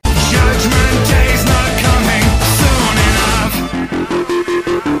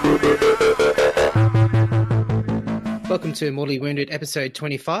welcome to Mortally Wounded episode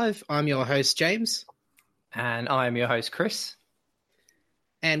 25. I'm your host, James. And I am your host, Chris.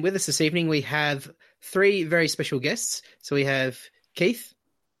 And with us this evening, we have three very special guests. So we have Keith.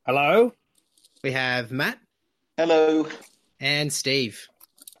 Hello. We have Matt. Hello. And Steve.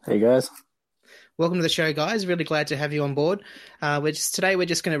 Hey, guys. Welcome to the show, guys. Really glad to have you on board. Today we're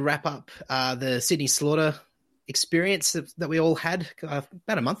just going to wrap up the Sydney Slaughter experience that we all had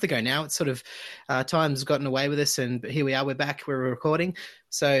about a month ago now. It's sort of time's gotten away with us, and here we are. We're back. We're recording.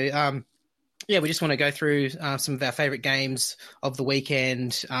 So, we just want to go through some of our favourite games of the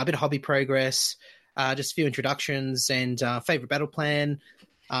weekend, a bit of hobby progress, just a few introductions and favourite battle plan,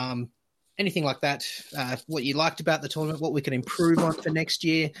 anything like that, what you liked about the tournament, what we can improve on for next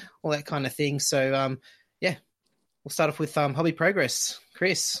year, all that kind of thing. So, we'll start off with hobby progress.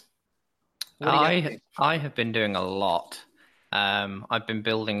 Chris. I have been doing a lot. I've been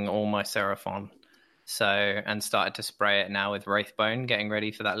building all my Seraphon, and started to spray it now with Wraithbone, getting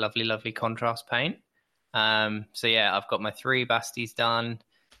ready for that lovely, lovely contrast paint. I've got my 3 Basties done,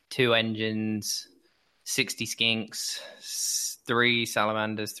 2 engines, 60 skinks, 3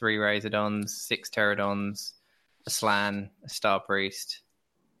 salamanders, 3 razordons, 6 pterodons, a slan, a star priest.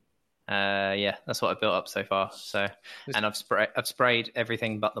 That's what I've built up so far. So, and I've sprayed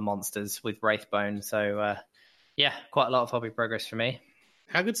everything but the monsters with Wraithbone. So, quite a lot of hobby progress for me.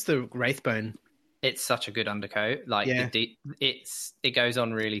 How good's the Wraithbone? It's such a good undercoat. It goes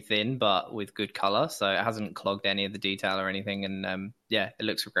on really thin, but with good color. So it hasn't clogged any of the detail or anything. And it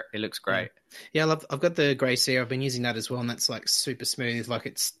looks great. Yeah, I've got the Grey Seer. I've been using that as well, and that's like super smooth. Like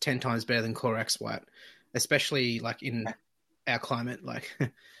it's 10 times better than Corax White, especially like in our climate. Like.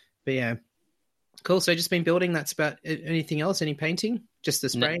 But yeah, cool. So just been building. That's about it. Anything else? Any painting? Just the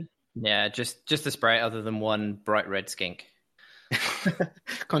spray? Yeah, just the spray other than one bright red skink.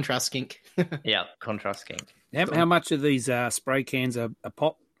 Contrast skink. Yeah, contrast skink. How much of these spray cans are a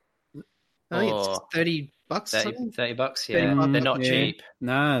pop? I think it's $30. $30, yeah. $30, they're not cheap.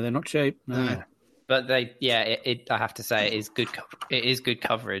 No, they're not cheap. No. But I have to say, it is good. It is good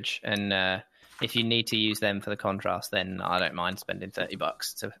coverage, and if you need to use them for the contrast, then I don't mind spending $30.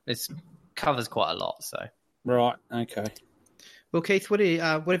 So it covers quite a lot. So right, okay. Well, Keith, what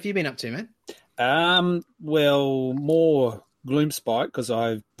have you been up to, man? More Gloomspite, because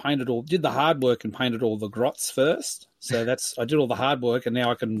I did the hard work and painted all the grots first. So I did all the hard work, and now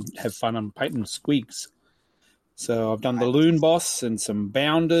I can have fun on painting squigs. So I've done the Loon Boss and some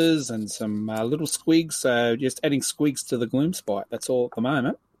Bounders and some little squigs. So just adding squigs to the Gloomspite. That's all at the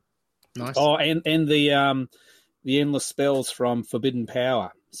moment. Nice. Oh, and the endless spells from Forbidden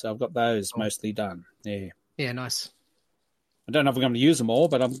Power. So I've got those mostly done. Yeah. Yeah, nice. I don't know if I'm going to use them all,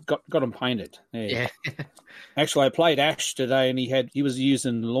 but I've got them painted. Yeah. Actually, I played Ash today, and he was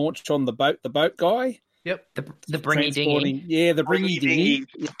using launch on the boat guy. Yep. The Bringy Dingy. Yeah, the Bringy Dingy.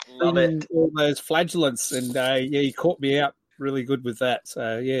 Love it. All those flagellants, and he caught me out really good with that.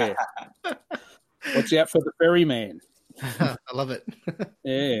 So yeah. Watch out for the ferryman. I love it.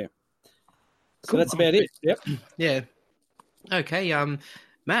 Yeah. So that's about it. Yep. Yeah. Okay.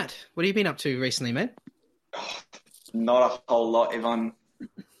 Matt, what have you been up to recently, mate? Not a whole lot, if I'm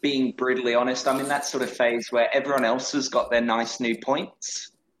being brutally honest. I'm in that sort of phase where everyone else has got their nice new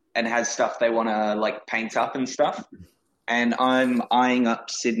points and has stuff they want to paint up and stuff. And I'm eyeing up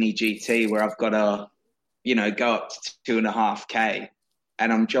Sydney GT, where I've got to, go up to 2.5K,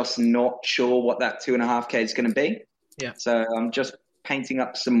 and I'm just not sure what that 2.5K is going to be. Yeah. So I'm just painting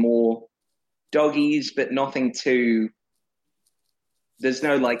up some more doggies, but nothing too. There's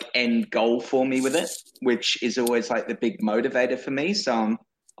no end goal for me with it, which is always the big motivator for me. So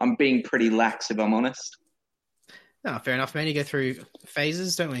I'm being pretty lax, if I'm honest. Oh, fair enough, man. You go through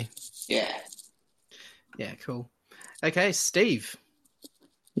phases, don't we? Yeah. Yeah, cool. Okay, Steve.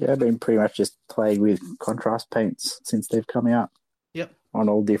 Yeah, I've been pretty much just playing with contrast paints since they've come out. Yep. On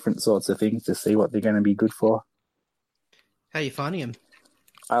all different sorts of things to see what they're going to be good for. How are you finding them?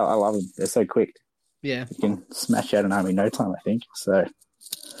 I love them. They're so quick. Yeah. You can smash out an army in no time, I think. So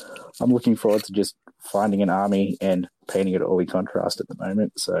I'm looking forward to just finding an army and painting it all in contrast at the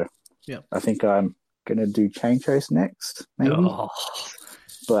moment. So I think I'm going to do Chain Chase next, maybe. Oh,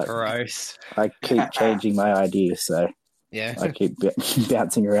 but gross. I keep changing my ideas, so I keep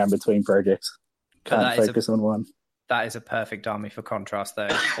bouncing around between projects. Can't focus on one. That is a perfect army for contrast, though.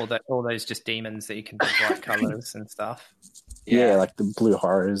 all those just demons that you can do bright colours and stuff. Yeah, like the blue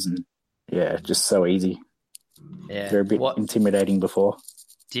horrors and just so easy. Yeah, they're a bit intimidating before.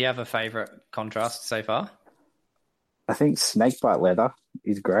 Do you have a favourite contrast so far? I think Snakebite Leather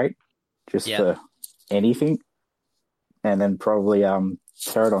is great, just for anything, and then probably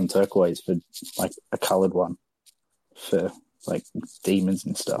Pterodon Turquoise for a coloured one. for like demons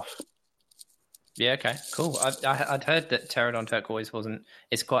and stuff. Yeah, okay, cool. I'd heard that Pterodon Turquoise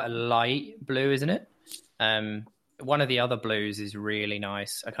it's quite a light blue, isn't it? One of the other blues is really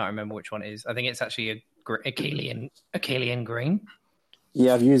nice. I can't remember which one it is. I think it's actually a Achelean green.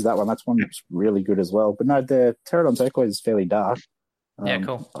 Yeah, I've used that one. That's one that's really good as well. But no, the Pterodon Turquoise is fairly dark. Yeah,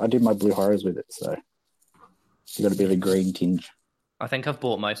 cool. I did my blue horrors with it, so you got a bit of a green tinge. I think I've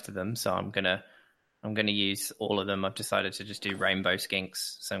bought most of them, so I'm gonna use all of them. I've decided to just do rainbow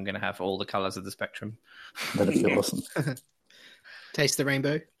skinks, so I'm gonna have all the colors of the spectrum. That'd be awesome. Taste the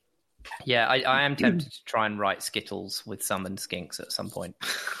rainbow. Yeah, I am tempted to try and write Skittles with summoned skinks at some point.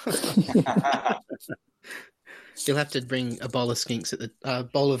 You'll have to bring a bowl of skinks at the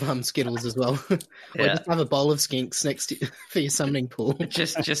bowl of Skittles as well. Or just have a bowl of skinks next to for your summoning pool.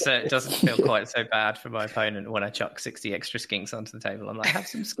 Just so it doesn't feel quite so bad for my opponent when I chuck 60 extra skinks onto the table. I'm like, have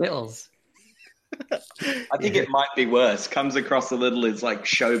some Skittles. I think it might be worse. Comes across a little as like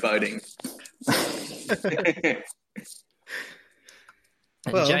showboating.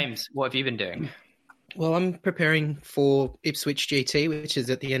 Well, James, what have you been doing? Well, I'm preparing for Ipswich GT, which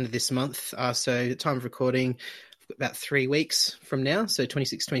is at the end of this month. So the time of recording, about 3 weeks from now. So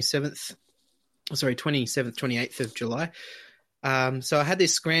 27th, 28th of July. So I had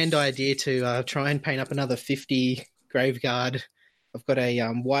this grand idea to try and paint up another 50 Graveguard. I've got a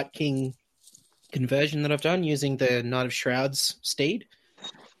White King conversion that I've done using the Knight of Shrouds steed.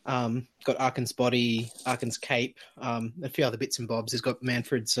 Got Arkan's body, Arkan's cape, a few other bits and bobs. He's got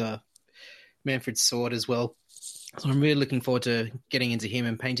Manfred's sword as well. So I'm really looking forward to getting into him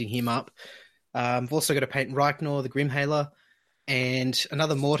and painting him up. I've also got to paint Reichnor, the Grimhaler, and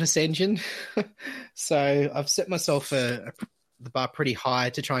another Mortis engine. So I've set myself the bar pretty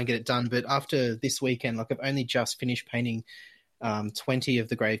high to try and get it done. But after this weekend, I've only just finished painting 20 of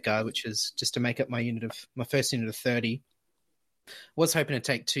the Graveguard, which is just to make up my first unit of 30. Was hoping to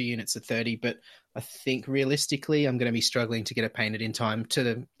take 2 units of 30, but I think realistically I'm going to be struggling to get it painted in time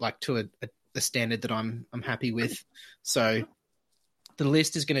to a standard that I'm happy with. So the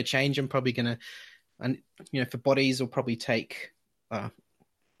list is going to change. I'm probably going to, for bodies, I'll probably take, I'll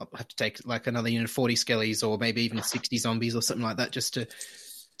have to take like another unit of 40 skellies or maybe even 60 zombies or something like that, just to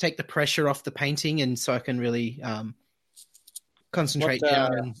take the pressure off the painting, and so I can really concentrate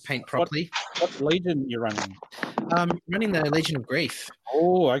down and paint properly. What legion you're running? Running the Legion of Grief.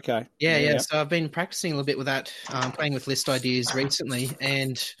 Oh, okay. Yeah. So I've been practicing a little bit with that, playing with list ideas recently,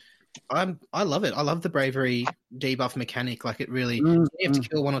 and I love it. I love the bravery debuff mechanic. Like, it really, you have to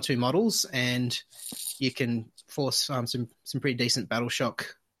kill 1 or 2 models, and you can force some pretty decent battle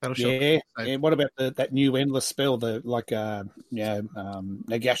shock. Yeah. What about that new endless spell? Nagash's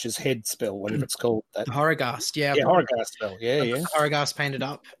head spell, whatever it's called. The Horrorghast. Yeah, Horrorghast spell. Yeah. Horrorghast painted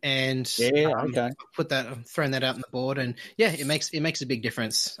up, and thrown that out on the board, and it makes a big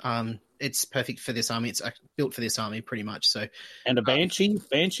difference. It's perfect for this army. It's built for this army pretty much. So, and a banshee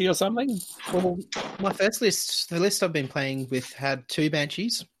or something. Well, my first list, the list I've been playing with, had 2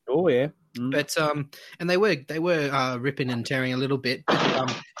 banshees. Oh yeah. But and they were ripping and tearing a little bit,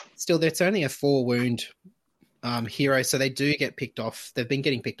 but still, that's only a 4 wound hero, so they do get picked off. They've been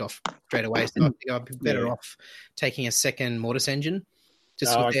getting picked off straight away, so I think I'd be better off taking a second Mortis engine,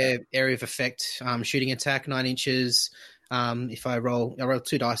 just with their area of effect, shooting attack 9 inches. If I roll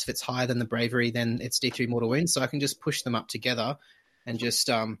 2 dice, if it's higher than the bravery, then it's D3 mortal wounds, so I can just push them up together and just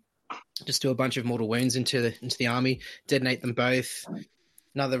do a bunch of mortal wounds into the army, detonate them both.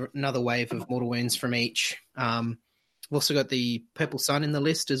 Another wave of mortal wounds from each. We've also got the Purple Sun in the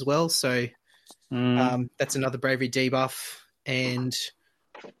list as well, so that's another bravery debuff, and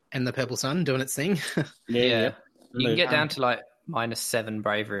the Purple Sun doing its thing. Yeah. You can get down to like -7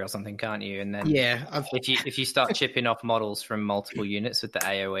 bravery or something, can't you? And then if you start chipping off models from multiple units with the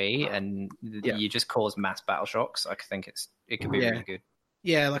AoE, and you just cause mass battle shocks, I think it could be really good.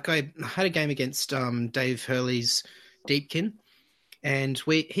 Yeah, like I had a game against Dave Hurley's Deepkin, and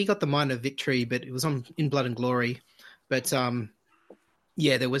he got the minor victory, but it was in Blood and Glory. But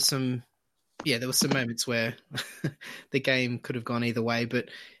there was some moments where the game could have gone either way. But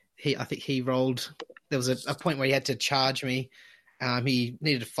I think he rolled. There was a point where he had to charge me. He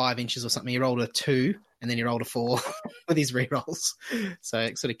needed 5 inches or something. He rolled a 2, and then he rolled a 4 with his rerolls. So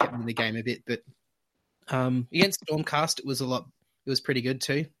it sort of kept him in the game a bit. But against Stormcast, it was pretty good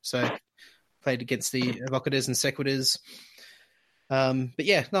too. So played against the Evocators and Sequitors. But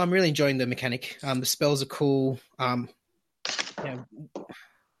yeah, no, I'm really enjoying the mechanic. The spells are cool.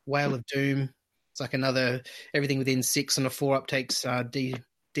 Whale of Doom. It's like another everything within 6 and a 4 up takes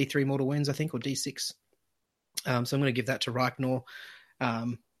D3 mortal wounds, I think, or D6. So I'm going to give that to Reichnor.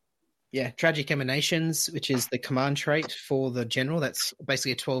 Yeah, Tragic Emanations, which is the command trait for the general. That's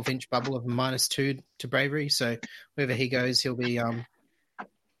basically a 12-inch bubble of -2 to bravery. So wherever he goes, he'll be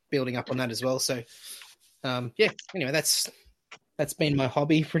building up on that as well. So anyway, that's been my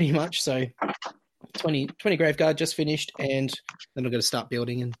hobby pretty much. So 20 Graveguard just finished, and then I've got to start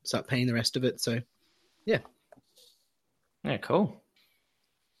building and start paying the rest of it. So yeah. Yeah, cool.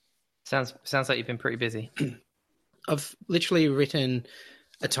 Sounds like you've been pretty busy. I've literally written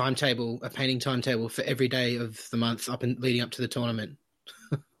a painting timetable for every day of the month leading up to the tournament.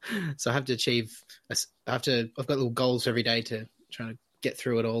 So I have to I've got little goals every day to try to get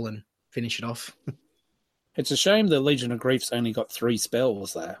through it all and finish it off. It's a shame the Legion of Grief's only got 3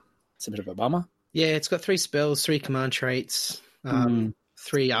 spells there. It's a bit of a bummer. Yeah, it's got 3 spells, 3 command traits,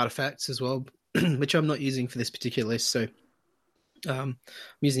 3 artifacts as well, which I'm not using for this particular list. So I'm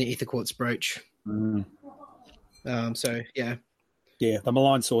using the Aether Quartz Brooch. So yeah. Yeah, the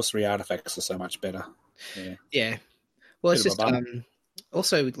Malign Sorcery artifacts are so much better. Yeah. Well, it's just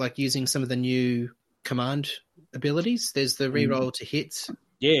also like using some of the new command abilities. There's the reroll to hit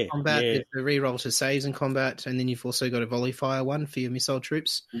combat, there's the reroll to saves in combat, and then you've also got a volley fire one for your missile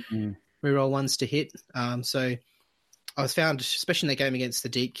troops. Reroll ones to hit. So I was found, especially in the game against the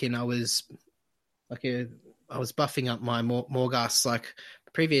Deepkin, I was buffing up my Morghast. Like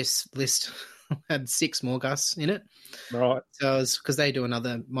the previous list had 6 Morghasts in it. Right. So because they do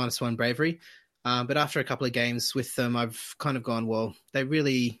another -1 bravery. But after a couple of games with them, I've kind of gone, well, they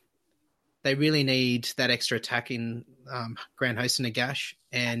really need that extra attack in Grand Host and Nagash,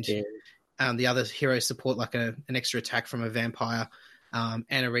 and the other heroes support like an extra attack from a vampire and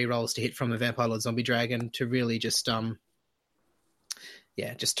a rerolls to hit from a Vampire Lord Zombie Dragon to really just to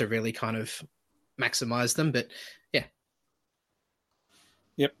really kind of maximize them. But yeah.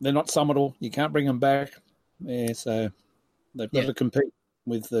 Yep, they're not summonable. You can't bring them back. Yeah, so they've got to compete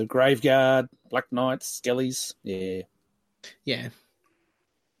with the Graveguard, Black Knights, Skellies. Yeah. Yeah.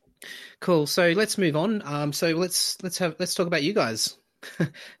 Cool. So let's move on. So let's talk about you guys.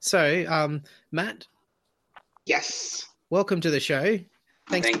 So, Matt. Yes. Welcome to the show.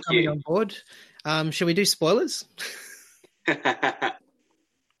 Thanks for coming on board. Shall we do spoilers?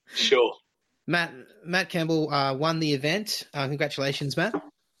 Sure. Matt Campbell won the event. Congratulations, Matt.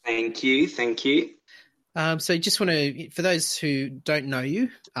 Thank you. So just want to, for those who don't know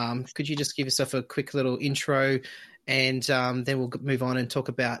you, could you just give yourself a quick little intro, and then we'll move on and talk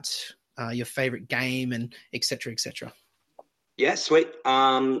about your favorite game and et cetera, et cetera. Yeah, sweet.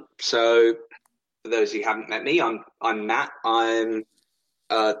 So for those who haven't met me, I'm Matt. I'm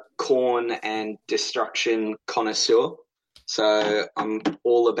a Khorne and destruction connoisseur. So I'm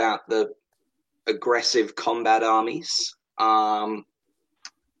all about the aggressive combat armies. I've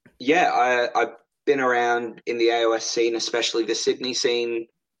been around in the AOS scene, especially the Sydney scene,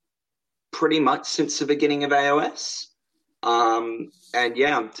 pretty much since the beginning of AOS. I'm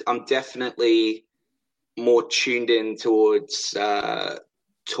definitely more tuned in towards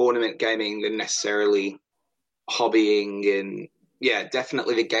tournament gaming than necessarily hobbying, and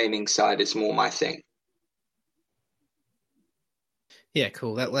definitely the gaming side is more my thing. Yeah,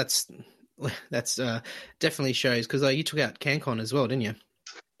 cool. That's definitely shows, because you took out CanCon as well, didn't you?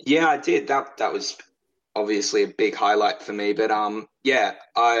 Yeah, I did. That was obviously a big highlight for me. But I've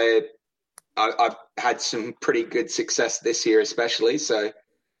had some pretty good success this year, especially. So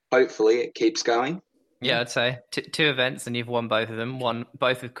hopefully it keeps going. Yeah, I'd say 2 events, and you've won both of them.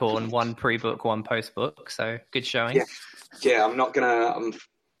 Both with Khorne, 1 pre-book, 1 post-book. So good showing. Yeah. I'm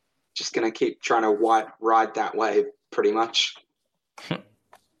just gonna keep trying to ride that wave, pretty much.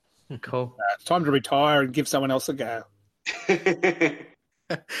 Cool. It's time to retire and give someone else a go.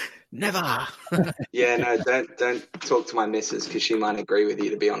 Never. Yeah, no, don't talk to my missus, because she might agree with you,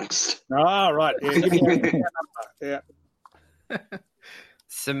 to be honest. Right. Yeah.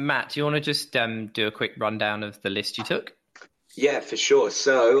 So, Matt, do you want to just do a quick rundown of the list you took? Yeah, for sure.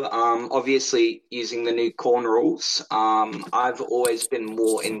 So, obviously, using the new Khorne rules, I've always been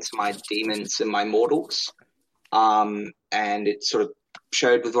more into my demons and my mortals, and it sort of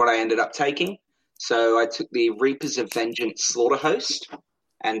showed with what I ended up taking. So I took the Reapers of Vengeance Slaughter Host,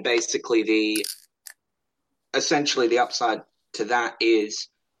 and basically essentially the upside to that is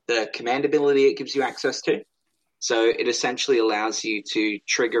the command ability it gives you access to. So it essentially allows you to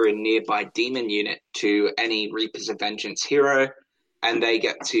trigger a nearby demon unit to any Reapers of Vengeance hero, and they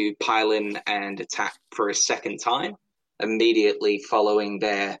get to pile in and attack for a second time immediately following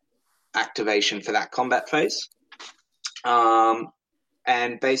their activation for that combat phase.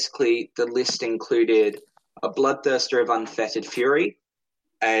 And basically the list included a Bloodthirster of Unfettered Fury,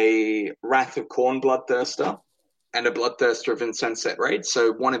 a Wrath of Khorne Bloodthirster, and a Bloodthirster of Insensate Rage,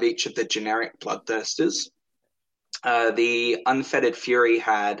 so one of each of the generic Bloodthirsters. The Unfettered Fury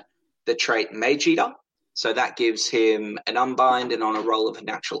had the trait Mage Eater, so that gives him an Unbind, and on a roll of a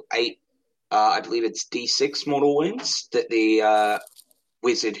natural 8, I believe it's D6 mortal wounds that the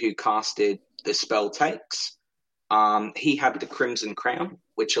wizard who casted the spell takes. He had the Crimson Crown,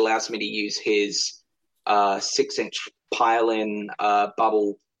 which allows me to use his 6-inch pile-in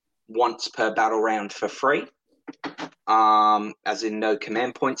bubble once per battle round for free, as in no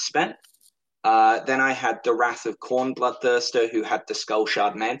command points spent. Then I had the Wrath of Khorne Bloodthirster, who had the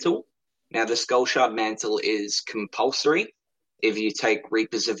Skullshard Mantle. Now, the Skullshard Mantle is compulsory if you take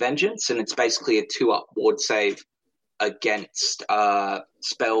Reapers of Vengeance, and it's basically a 2-up ward save against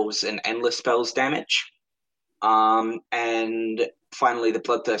spells and endless spells damage. And finally, the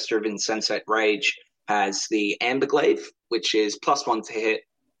Bloodthirster of Insensate Rage has the Amberglaive, which is +1 to hit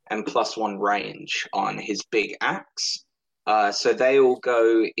and +1 range on his big axe. So they all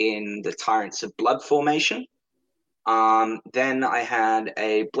go in the Tyrants of Blood formation. Then I had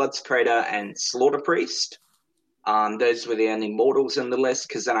a Bloodsecrator and Slaughter Priest. Those were the only mortals in the list,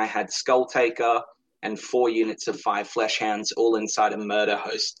 because then I had Skulltaker and 4 units of 5 Fleshhounds, all inside a Murder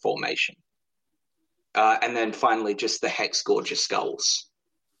Host formation. And then finally, just the Hexgorger Skulls.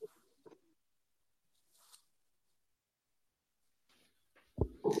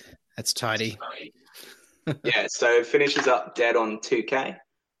 That's tidy. Yeah, so it finishes up dead on 2K.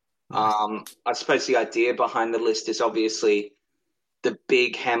 I suppose the idea behind the list is obviously the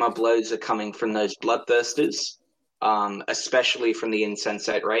big hammer blows are coming from those Bloodthirsters, especially from the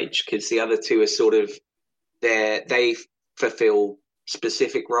Insensate Rage, because the other two are sort of they fulfill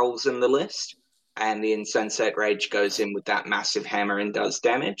specific roles in the list, and the Insensate Rage goes in with that massive hammer and does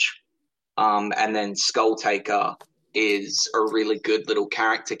damage. And then Skulltaker is a really good little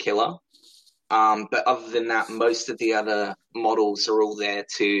character killer. But other than that, most of the other models are all there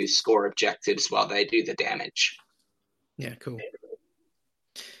to score objectives while they do the damage. Yeah, cool.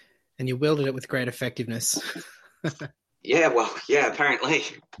 And you wielded it with great effectiveness. Yeah, apparently.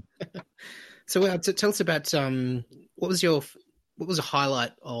 So tell us about what was a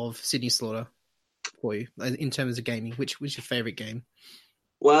highlight of Sydney Slaughter for you in terms of gaming? Which was your favourite game?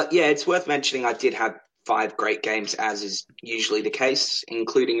 Well, yeah, it's worth mentioning I did have 5 great games, as is usually the case,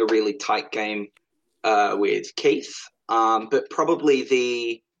 including a really tight game with Keith. But probably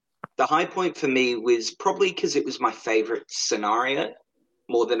the high point for me was probably because it was my favourite scenario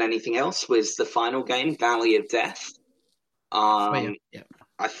more than anything else, was the final game, Valley of Death. Yeah.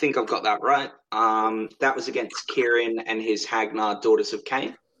 I think I've got that right. That was against Kieran and his Hagnar Daughters of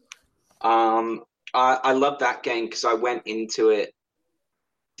Cain. I love that game because I went into it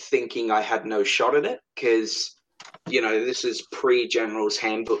thinking I had no shot at it, because, this is pre-General's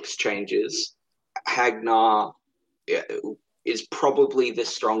Handbooks changes. Hagnar is probably the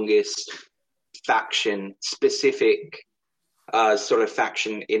strongest faction-specific sort of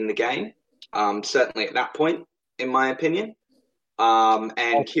faction in the game, certainly at that point, in my opinion.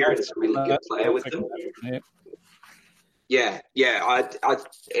 And Kieran's a really good player with them. Yeah,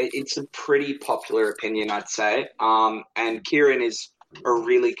 it's a pretty popular opinion, I'd say. And Kieran is a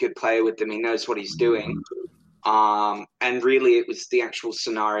really good player with them. He knows what he's doing. And really, it was the actual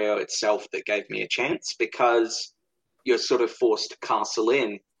scenario itself that gave me a chance, because you're sort of forced to castle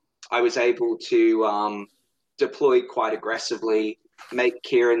in. I was able to deploy quite aggressively, make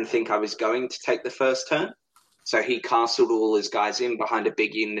Kieran think I was going to take the first turn. So he castled all his guys in behind a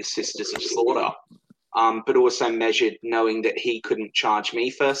big unit of Sisters of Slaughter, but also measured, knowing that he couldn't charge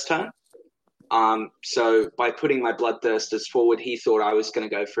me first turn. So by putting my Bloodthirsters forward, he thought I was going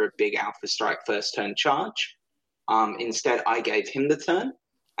to go for a big Alpha Strike first turn charge. Instead, I gave him the turn,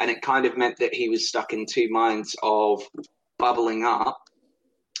 and it kind of meant that he was stuck in 2 minds of bubbling up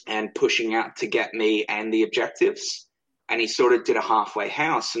and pushing out to get me and the objectives. And he sort of did a halfway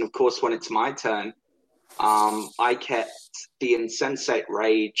house. And of course, when it's my turn, I kept the Insensate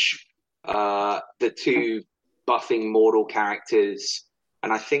Rage, the 2 buffing mortal characters,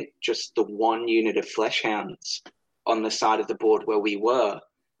 and I think just the 1 unit of Fleshhounds on the side of the board where we were,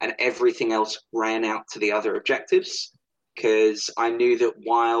 and everything else ran out to the other objectives, because I knew that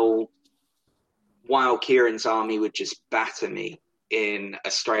while Kieran's army would just batter me in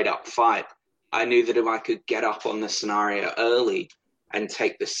a straight-up fight, I knew that if I could get up on the scenario early and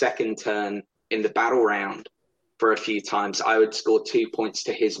take the second turn in the battle round for a few times, I would score 2 points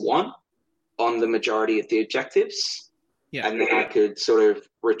to his 1 on the majority of the objectives. Yeah. And then I could sort of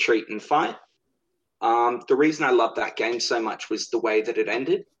retreat and fight. The reason I loved that game so much was the way that it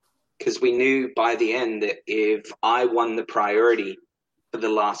ended, because we knew by the end that if I won the priority for the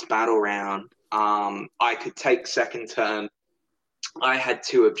last battle round, I could take second turn. I had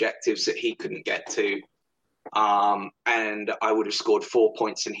 2 objectives that he couldn't get to, and I would have scored 4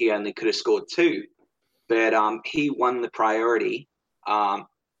 points, and he only could have scored 2. But he won the priority,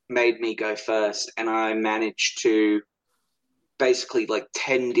 made me go first, and I managed to basically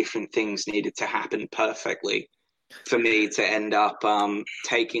 10 different things needed to happen perfectly for me to end up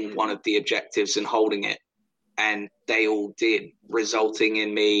taking one of the objectives and holding it. And they all did, resulting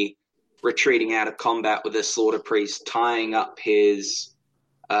in me retreating out of combat with a Slaughter Priest, tying up his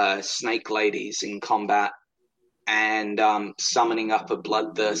snake ladies in combat, and summoning up a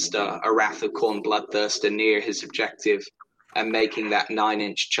Bloodthirster, a Wrath of Khorne Bloodthirster near his objective, and making that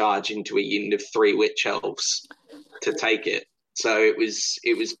 9-inch charge into a unit of 3 Witch Elves to take it. So it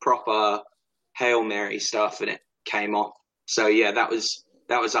was proper Hail Mary stuff, and it came off. So yeah, that was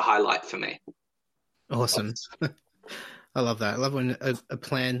a highlight for me. Awesome. I love that. I love when a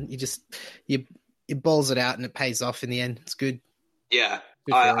plan you balls it out and it pays off in the end. It's good. Yeah,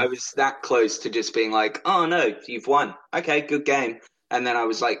 I was that close to just being like, oh no, you've won. Okay, good game. And then I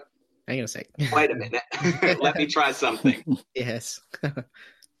was like, hang on a sec. Wait a minute. Let me try something. Yes.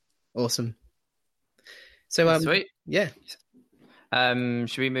 Awesome. So sweet. Yeah.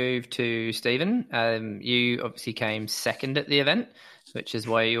 Should we move to Stephen? You obviously came second at the event, which is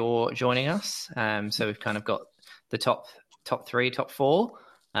why you're joining us. So we've kind of got the top 3, top 4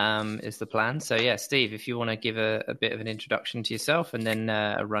 is the plan. So yeah, Steve, if you want to give a bit of an introduction to yourself and then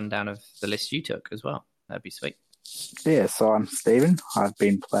a rundown of the list you took as well, that'd be sweet. Yeah, so I'm Stephen. I've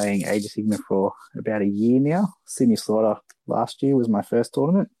been playing Age of Sigmar for about a year now. Sydney Slaughter last year was my first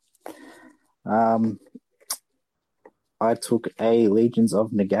tournament. I took a Legions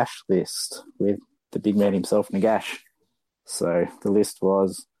of Nagash list with the big man himself, Nagash. So the list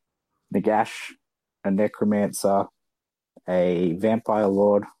was Nagash, a Necromancer, a Vampire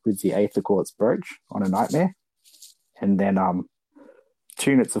Lord with the Aether Quartz Brooch on a Nightmare, and then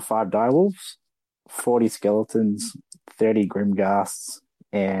 2 units of 5 Direwolves, 40 Skeletons, 30 Grimghasts,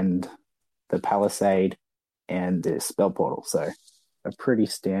 and the Palisade and the Spell Portal. So a pretty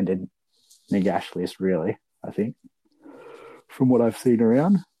standard Nagash list, really, I think, from what I've seen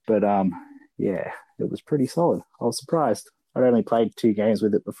around. But yeah, it was pretty solid. I was surprised. I'd only played 2 games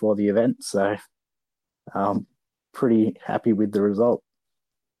with it before the event, so pretty happy with the result.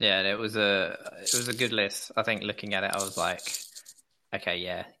 Yeah, it was a good list. I think looking at it, I was like, okay,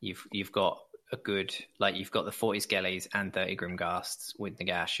 yeah, you've got a good, you've got the 40 Skellies and 30 Grimghasts with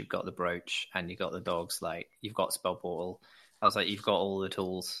Nagash. You've got the Brooch and you've got the dogs. You've got Spell Portal. I was like, you've got all the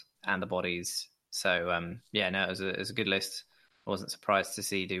tools and the bodies. So yeah, no, it was a good list. I wasn't surprised to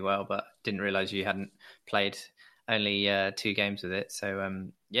see you do well, but didn't realize you hadn't played only 2 games with it. So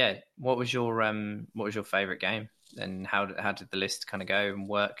yeah, what was your favorite game, and how did the list kind of go and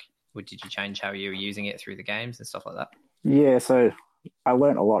work? Did you change how you were using it through the games and stuff like that? Yeah, so I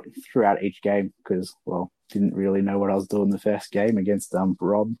learned a lot throughout each game because, well, didn't really know what I was doing the first game against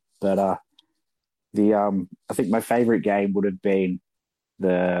Rob. But I think my favorite game would have been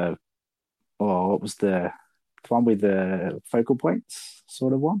what was the one with the focal points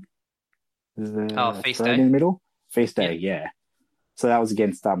sort of one? Feast Day in the middle. Feast Day, yeah. So that was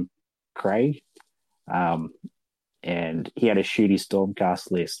against Craig, and he had a Shooty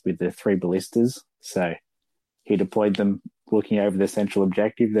Stormcast list with the 3 ballistas. So he deployed them looking over the central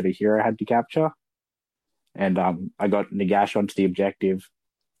objective that a hero had to capture. And I got Nagash onto the objective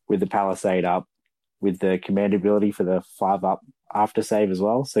with the Palisade up, with the command ability for the 5 up after save as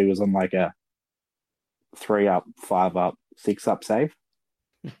well. So he was on a 3 up, 5 up, 6 up save.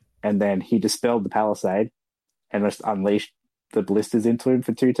 And then he dispelled the Palisade and just unleashed the ballistas into him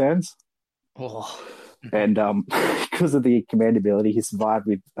for 2 turns. Oh. And because of the command ability, he survived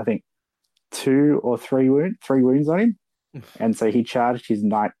with, I think, 2 or 3 wounds on him. And so he charged his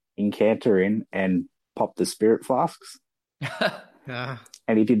Knight Incanter in and popped the Spirit Flasks.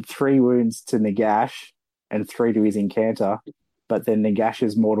 And he did 3 wounds to Nagash and 3 to his Incanter. But then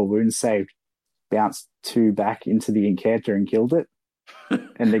Nagash's mortal wounds saved bounced 2 back into the Incanter and killed it.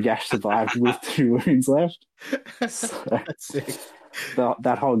 And Nagash survived with 2 wounds left. So that's sick.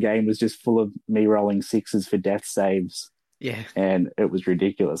 That whole game was just full of me rolling 6s for death saves. Yeah. And it was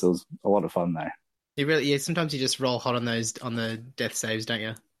ridiculous. It was a lot of fun, though. You really, sometimes you just roll hot on the death saves, don't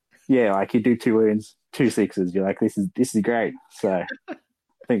you? Yeah, you do 2 wounds, 2 6s. You're like, this is great. So I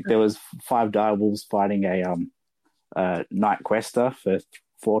think there was 5 direwolves fighting a Night Quester for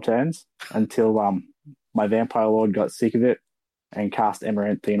 4 turns until my Vampire Lord got sick of it and cast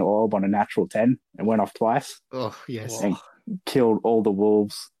Emeranthine Orb on a natural 10 and went off twice. Oh, yes. And killed all the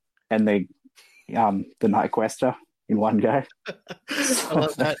wolves and the Night Quester in one go. I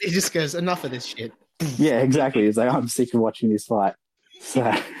love that. He just goes, enough of this shit. Yeah, exactly. It's like, I'm sick of watching this fight. So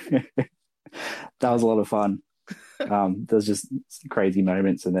that was a lot of fun. There's just crazy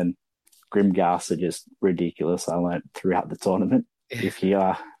moments, and then Grimghast are just ridiculous. I learned throughout the tournament. If you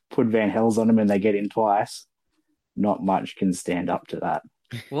put Van Hells on them and they get in twice, not much can stand up to that.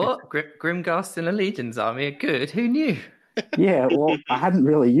 What? Grimghast and a Legion's army are good? Who knew? Yeah, well, I hadn't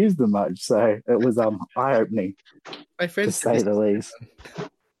really used them much, so it was eye-opening, My friends to say the least.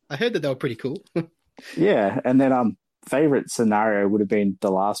 I heard that they were pretty cool. Yeah, and then favorite scenario would have been the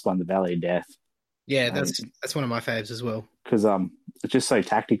last one, the Valley of Death. Yeah, that's one of my faves as well. Because it's just so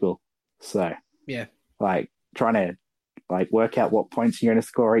tactical. So yeah, like trying to work out what points you're going to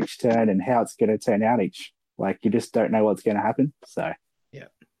score each turn and how it's going to turn out each. Like you just don't know what's going to happen. So yeah,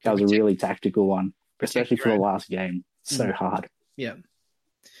 that was a really tactical one, especially for the last game. So hard. Yeah.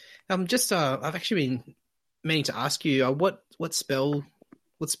 I've actually been meaning to ask you what spells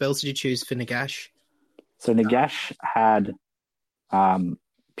did you choose for Nagash? So Nagash had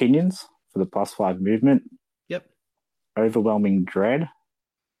Pinions for the +5 movement. Yep. Overwhelming Dread.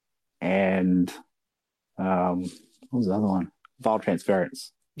 And what was the other one? Vile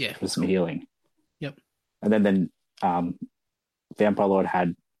Transference. Yeah. For some healing. Yep. And then Vampire Lord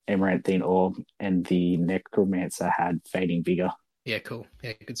had Amaranthine Orb, and the Necromancer had Fading Vigor. Yeah, cool.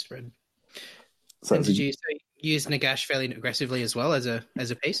 Yeah, good spread. So and did you use Nagash fairly aggressively as well as a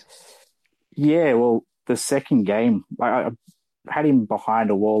piece? Yeah, well, the second game, I had him behind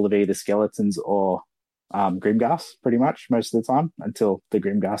a wall of either skeletons or Grimghast pretty much most of the time until the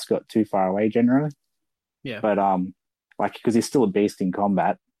Grimghast got too far away generally. Yeah. But because he's still a beast in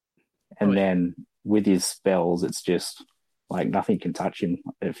combat, and then with his spells, it's just like nothing can touch him.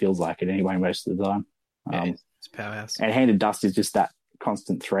 It feels like it anyway most of the time. Yeah, it's powerhouse. And Hand of Dust is just that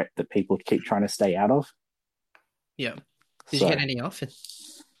constant threat that people keep trying to stay out of. Yeah. Did you get any off?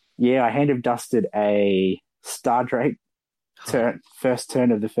 Yeah, I Hand of Dusted a Stardrake first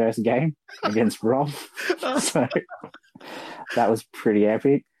turn of the first game against Rob. So that was pretty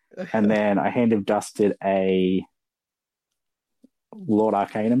epic. And then I Hand of Dusted a Lord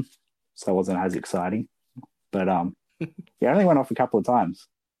Arcanum, so it wasn't as exciting. But yeah, I only went off a couple of times.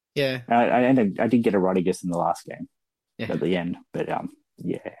 Yeah. I did get a Rodigus in the last game at the end. But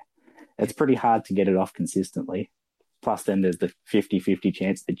yeah, it's pretty hard to get it off consistently. Plus then there's the 50-50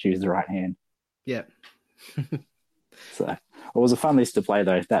 chance to choose the right hand. Yeah. So it was a fun list to play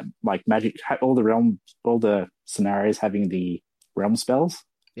though. That like Magic, all the scenarios having the realm spells.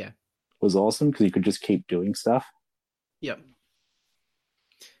 Yeah. Was awesome because you could just keep doing stuff. Yep.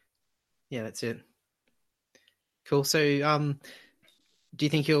 Yeah, that's it. Cool. So, do you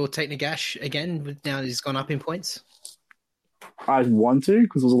think you'll take Nagash again now that he's gone up in points? I want to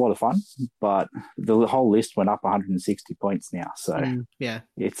because it was a lot of fun, but the whole list went up 160 points now, so yeah,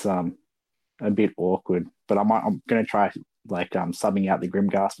 it's a bit awkward. But I'm going to try subbing out the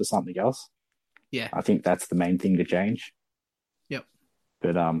Grimghast for something else. Yeah, I think that's the main thing to change. Yep.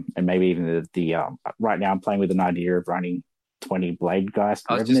 But and maybe even the right now I'm playing with an idea of running 20 Blade Geist.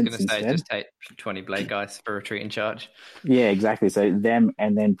 I was just going to say, just take 20 Blade Geist for retreat in charge. Yeah, exactly. So them,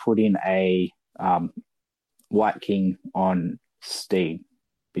 and then put in a White King on Steed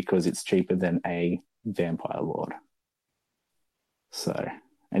because it's cheaper than a Vampire Lord. So,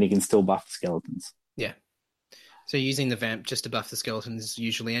 and he can still buff the skeletons. Yeah. So using the Vamp just to buff the skeletons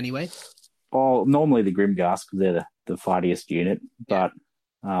usually anyway? Oh, normally the Grimghast because they're the fightiest unit, but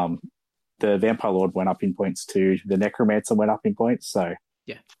the Vampire Lord went up in points too. The Necromancer went up in points, so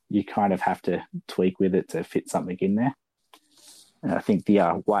yeah, you kind of have to tweak with it to fit something in there. And I think the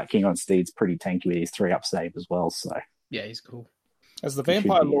White King on Steed's pretty tanky with his 3-up save as well. So yeah, he's cool. Has the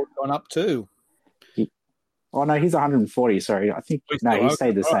Vampire Lord gone up too? Oh no, he's 140. Sorry, I think he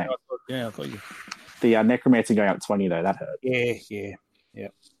stayed the same. I thought you. The Necromancer going up 20 though. That hurt. Yeah.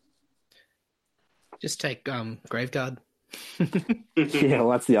 Just take Graveguard. Yeah, well,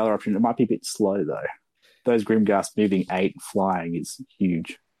 that's the other option. It might be a bit slow though. Those Grimghast moving 8 flying is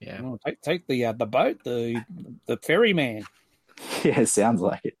huge. Yeah. Oh, take the boat, the ferryman. Yeah, it sounds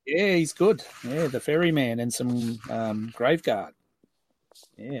like it. Yeah, he's good. Yeah, the ferryman and some Graveguard.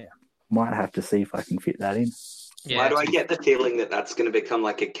 Yeah. Might have to see if I can fit that in. Yeah. Why do I get the feeling that that's going to become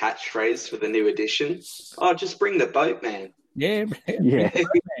like a catchphrase for the new edition? Oh, just bring the boat, man. Yeah. Yeah. Get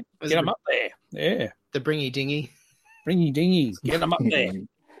them up there. Yeah. The Bringy Dingy. Bringy Dingies. Get them up there.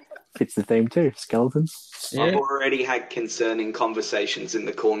 Fits the theme too. Skeletons. Yeah. I've already had concerning conversations in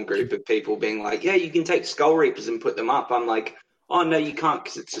the Khorne group of people being like, yeah, you can take Skull Reapers and put them up. I'm like, oh, no, you can't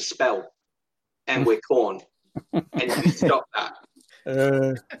because it's a spell. And we're Khorne. And you stop that.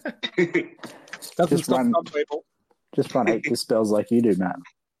 Doesn't stop some people. Just run 8 dispels like you do, Matt.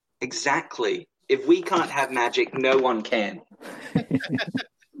 Exactly. If we can't have magic, no one can.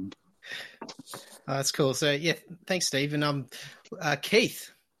 That's cool. So, yeah, thanks, Steve. And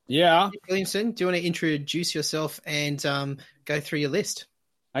Keith. Yeah. Williamson, do you want to introduce yourself and go through your list?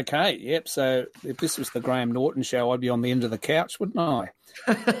 Okay, yep. So if this was the Graham Norton show, I'd be on the end of the couch, wouldn't I?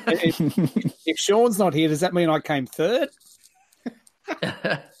 if Sean's not here, does that mean I came third?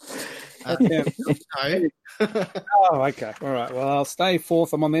 No. Oh, okay. All right. Well, I'll stay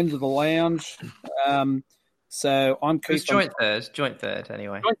fourth. I'm on the end of the lounge. So I'm Keith. It's joint third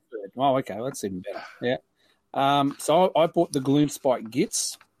anyway. Joint third. Oh, okay. That's even better. Yeah. So I bought the Gloomspite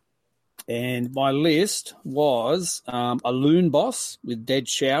Gits. And my list was a Loon Boss with Dead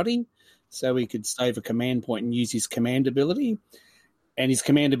Shouty, so he could save a command point and use his command ability. And his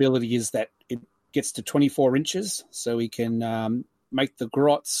command ability is that it gets to 24 inches, so he can make the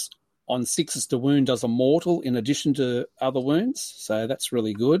Grots on 6s to wound does a mortal in addition to other wounds. So that's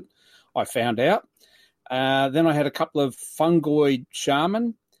really good, I found out. Then I had a couple of Fungoid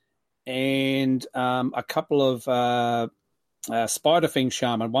Shaman and a couple of... Spiderfang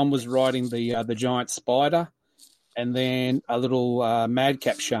Shaman. One was riding the giant spider, and then a little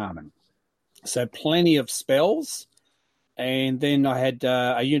Madcap Shaman. So plenty of spells. And then I had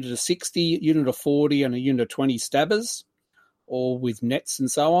a unit of 60, unit of 40, and a unit of 20 stabbers, all with nets and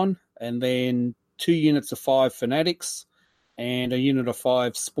so on. And then 2 units of 5 fanatics, and a unit of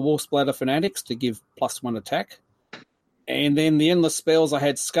 5 spore splatter fanatics to give +1 attack. And then the endless spells, I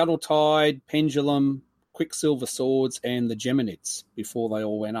had Scuttle Tide, Pendulum, Quicksilver Swords, and the Geminids before they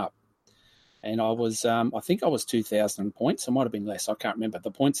all went up. And I was, I think I was 2,000 points. It might have been less. I can't remember.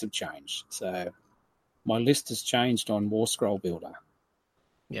 The points have changed. So my list has changed on War Scroll Builder.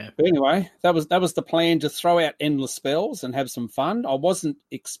 Yeah. But anyway, that was the plan, to throw out endless spells and have some fun. I wasn't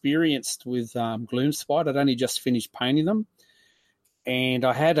experienced with Gloomspite. I'd only just finished painting them. And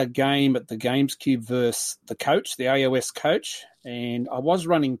I had a game at the Games Cube versus the coach, the AOS coach, and I was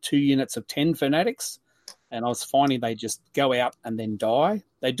running 2 units of 10 fanatics. And I was finding they just go out and then die.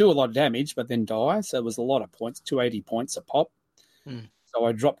 They do a lot of damage, but then die. So it was a lot of points, 280 points a pop. So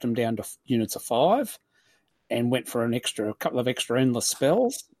I dropped them down to units of 5 and went for a couple of extra endless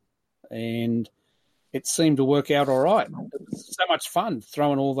spells. And it seemed to work out all right. It was so much fun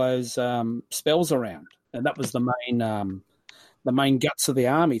throwing all those spells around. And that was the main guts of the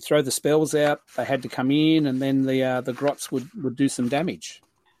army. Throw the spells out. They had to come in, and then the Grots would do some damage.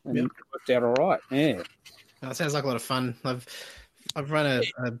 And it worked out all right. Yeah. That sounds like a lot of fun. I've run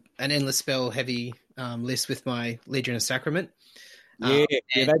an endless spell heavy list with my Legion of Sacrament. It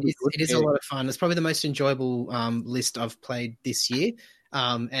is a lot of fun. It's probably the most enjoyable list I've played this year.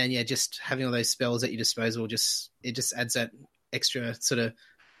 And yeah, just having all those spells at your disposal it just adds that extra sort of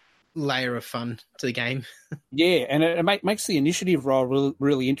layer of fun to the game. Yeah, and it makes the initiative roll really,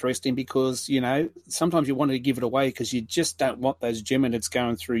 really interesting, because, you know, sometimes you want to give it away because you just don't want those Geminids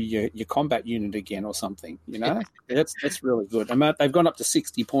going through your combat unit again or something, you know? That's really good. They've gone up to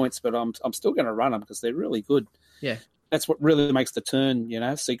 60 points, but I'm still going to run them because they're really good. Yeah. That's what really makes the turn, you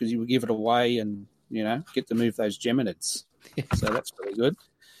know, see, because you would give it away and, you know, get to move those Geminids. So that's really good.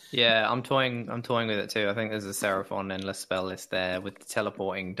 Yeah, I'm toying with it too. I think there's a Seraphon endless spell list there with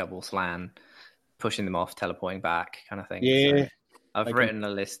teleporting double slan, pushing them off, teleporting back, kind of thing. Yeah, so I've written a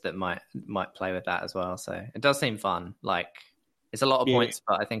list that might play with that as well. So it does seem fun. Like, it's a lot of points,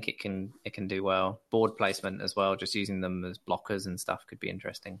 but I think it can do well. Board placement as well, just using them as blockers and stuff could be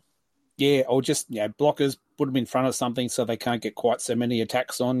interesting. Yeah, or just blockers, put them in front of something so they can't get quite so many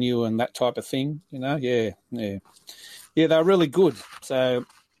attacks on you and that type of thing. You know, yeah, they're really good. So.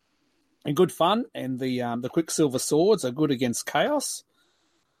 And good fun, and the Quicksilver Swords are good against Chaos.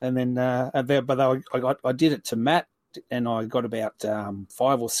 And then, I did it to Matt, and I got about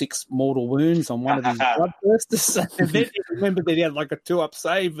 5 or 6 mortal wounds on one of his bloodbursters. And then he remembered that he had like a 2-up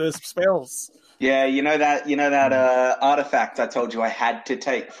save versus spells. Yeah, you know that artifact I told you I had to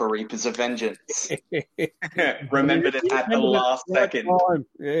take for Reapers of Vengeance. Remembered it at the last second.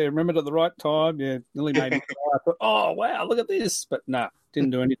 Yeah, remembered at the right time. Yeah, nearly made me cry. I thought, oh wow, look at this, but nah,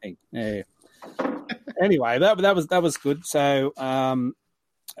 didn't do anything. Yeah. Anyway, that was good. So,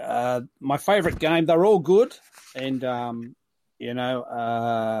 my favourite game. They're all good, and and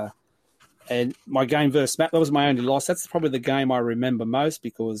my game versus Matt. That was my only loss. That's probably the game I remember most,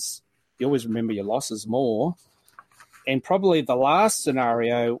 because you always remember your losses more. And probably the last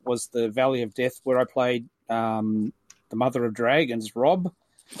scenario was the Valley of Death, where I played the Mother of Dragons, Rob.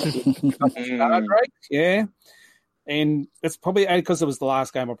 Yeah. And it's probably because it was the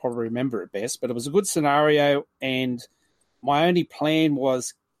last game I probably remember it best, but it was a good scenario. And my only plan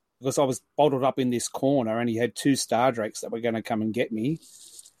was because I was bolted up in this corner and he had 2 Star Drakes that were going to come and get me.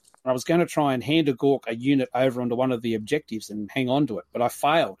 I was going to try and hand a Gork a unit over onto one of the objectives and hang on to it, but I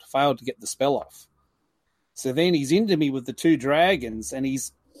failed to get the spell off. So then he's into me with the 2 dragons, and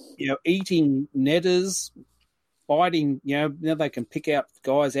he's, eating netters, fighting, now they can pick out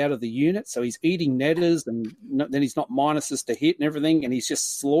guys out of the unit, so he's eating netters, and then he's not minuses to hit and everything, and he's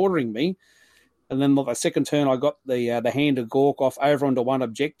just slaughtering me. And then the second turn, I got the hand of Gork off over onto one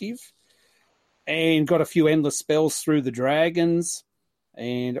objective, and got a few endless spells through the dragons.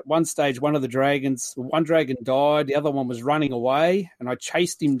 And at one stage, one dragon died, the other one was running away, and I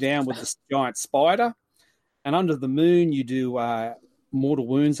chased him down with this giant spider. And under the moon, you do mortal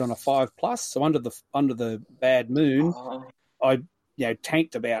wounds on a 5+. So under the bad moon, I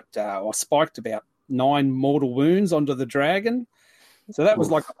tanked or spiked about 9 mortal wounds onto the dragon. So that was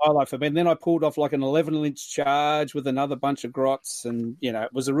like a highlight for me. And then I pulled off like an 11-inch charge with another bunch of grots, and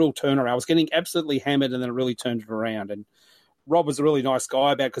it was a real turnaround. I was getting absolutely hammered, and then it really turned it around. And Rob was a really nice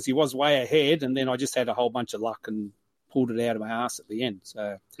guy about it because he was way ahead, and then I just had a whole bunch of luck and pulled it out of my ass at the end.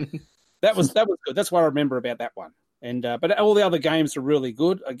 So that was good. That's what I remember about that one. And but all the other games are really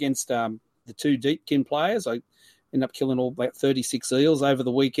good against the 2 Deepkin players. I ended up killing about 36 eels over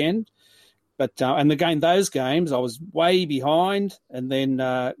the weekend. But those games I was way behind, and then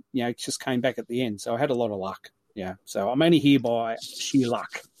just came back at the end. So I had a lot of luck. Yeah. So I'm only here by sheer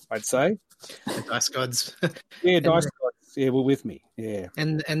luck, I'd say. The dice gods. Yeah, dice gods. Yeah, were with me. Yeah.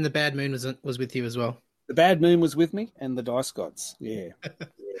 And the bad moon was with you as well. The bad moon was with me, and the dice gods. Yeah.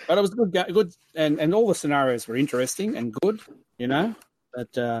 But it was good, and all the scenarios were interesting and good,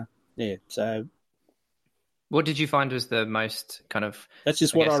 But so. What did you find was the most kind of? That's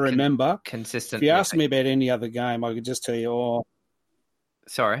just what I remember. Consistent. If you asked me about any other game, I could just tell you.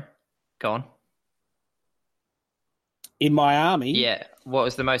 Sorry, go on. In my army, yeah. What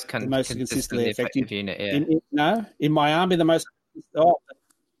was the most consistently effective unit? Yeah. In my army, the most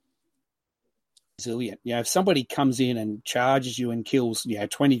resilient. If somebody comes in and charges you and kills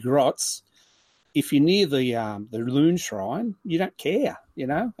 20 grots, if you're near the Loon Shrine, you don't care,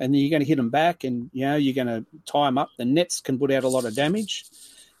 and then you're going to hit them back, and you're going to tie them up. The nets can put out a lot of damage.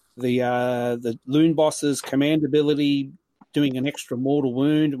 The Loon Boss's command ability, doing an extra mortal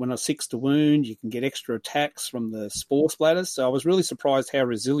wound when a 6 to wound, you can get extra attacks from the spore splatters. So I was really surprised how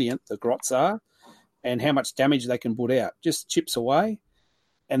resilient the grots are and how much damage they can put out. Just chips away.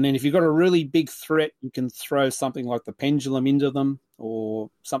 And then if you've got a really big threat, you can throw something like the pendulum into them or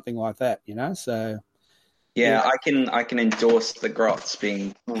something like that, So yeah, I can endorse the grots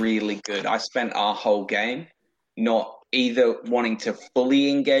being really good. I spent our whole game not either wanting to fully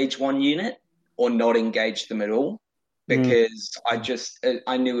engage one unit or not engage them at all, because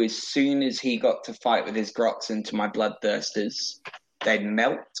I knew as soon as he got to fight with his grots into my bloodthirsters, they'd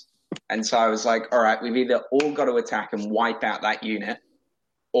melt. And so I was like, all right, we've either all got to attack and wipe out that unit,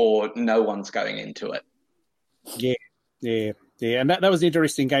 or no one's going into it. Yeah. And that was an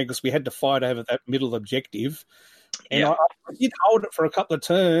interesting game because we had to fight over that middle objective. And I did hold it for a couple of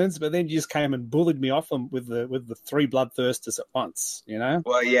turns, but then you just came and bullied me off them with the 3 bloodthirsters at once,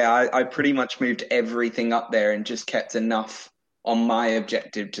 Well, yeah, I pretty much moved everything up there and just kept enough on my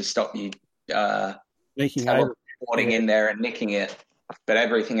objective to stop you teleporting in there and nicking it, but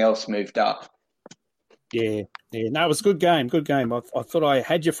everything else moved up. Yeah. No, it was a good game. I thought I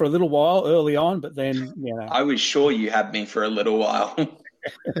had you for a little while early on, but then, I was sure you had me for a little while.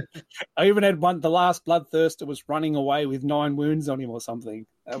 I even had the last bloodthirster was running away with 9 wounds on him or something.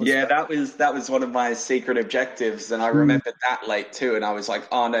 That was one of my secret objectives, and I remembered that late too, and I was like,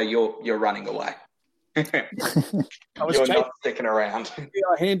 oh no, you're running away. You're not sticking around. Yeah,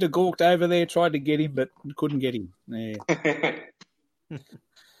 I handed Gorked over there, tried to get him, but couldn't get him. Yeah.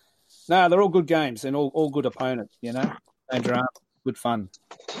 No, they're all good games and all good opponents, No drama, good fun.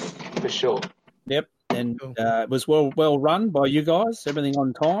 For sure. Yep. And it was well run by you guys. Everything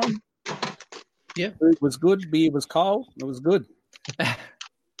on time. Yeah, food was good. Beer was cold. It was good.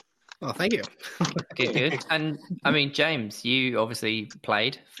 Oh, thank you. Good. And I mean, James, you obviously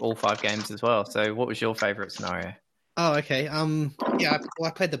played all 5 games as well. So, what was your favourite scenario? Oh, okay. I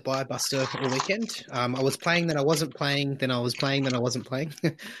played the Buy Buster all weekend. I was playing, then I wasn't playing, then I was playing, then I wasn't playing.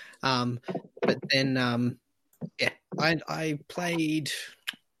 But then, I played.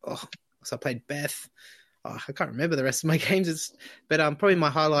 So I played Beth. I can't remember the rest of my games. But probably my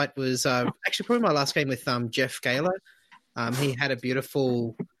highlight was actually probably my last game with Jeff Gaylor. He had a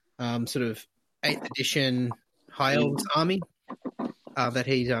beautiful sort of 8th edition High Elves army that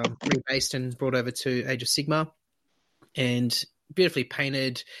he rebased and brought over to Age of Sigmar, and beautifully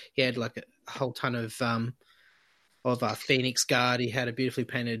painted. He had like a whole ton of Phoenix Guard. He had a beautifully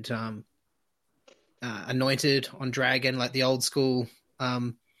painted Anointed on dragon, like the old school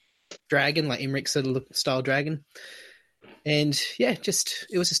dragon, like Imric sort of style dragon. And yeah, it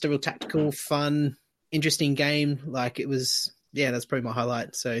was just a real tactical, fun, interesting game. Like it was, that's probably my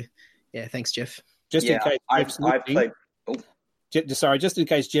highlight. So yeah, thanks, Jeff. Just in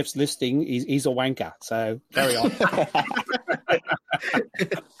case Jeff's listening, he's a wanker. So carry on.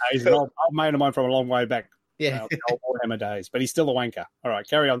 He's an old mate of mine from a long way back. Yeah, the old Warhammer days, but he's still a wanker. All right,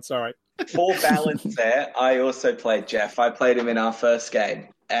 carry on. Sorry. For balance there, I also played Jeff. I played him in our first game,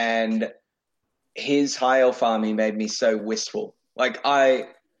 and his high elf army made me so wistful. Like I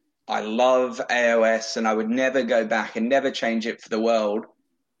love AOS, and I would never go back and never change it for the world.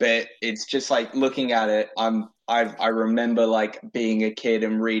 But it's just like looking at it, I remember like being a kid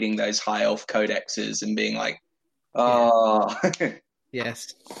and reading those high elf codexes and being like, oh,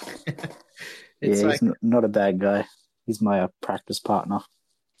 yes. He's not a bad guy. He's my practice partner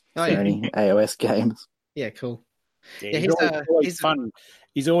for any AOS games. Yeah, cool. Yeah, he's always fun.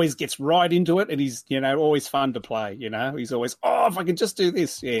 He always gets right into it, and he's always fun to play. He's always if I can just do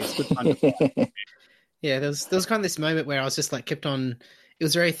this, it's good fun to play. Yeah, there was kind of this moment where I was just like kept on. It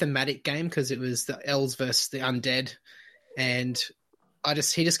was a very thematic game because it was the elves versus the undead, and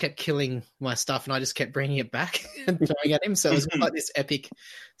he just kept killing my stuff, and I just kept bringing it back and throwing at him. So it was like this epic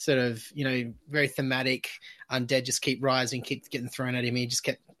sort of, very thematic. Undead just keep rising, keep getting thrown at him. He just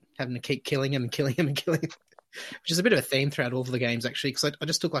kept having to keep killing him and killing him and killing him, which is a bit of a theme throughout all of the games, actually, because I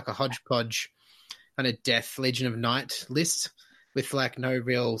just took like a hodgepodge kind of death Legion of Night list with like no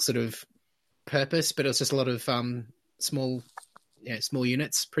real sort of purpose, but it was just a lot of small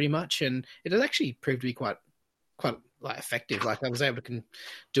units pretty much, and it has actually proved to be quite like effective. Like I was able to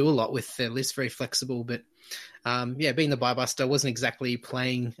do a lot with the list, very flexible. But being the buy-buster, I wasn't exactly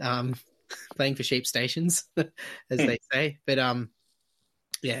playing for sheep stations, as they say. But I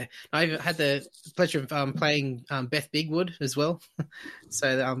had the pleasure of playing Beth Bigwood as well.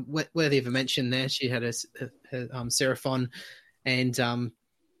 So worthy of a mention there. She had her Seraphon, and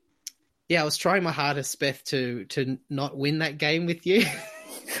I was trying my hardest, Beth, to not win that game with you.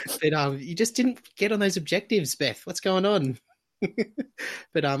 But you just didn't get on those objectives, Beth. What's going on?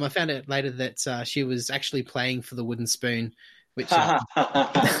 But I found out later that she was actually playing for the wooden spoon, which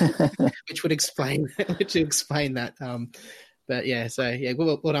would explain that. But yeah, so yeah,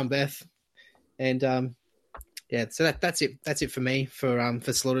 well done, Beth. And so that's it. That's it for me for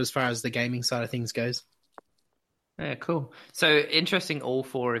Slaughter as far as the gaming side of things goes. Yeah, cool. So interesting. All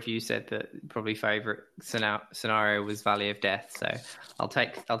four of you said that probably favorite scenario was Valley of Death. So I'll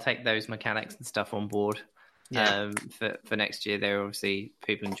take those mechanics and stuff on board. Yeah. For next year, there obviously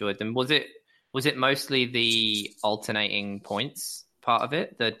people enjoyed them. Was it mostly the alternating points part of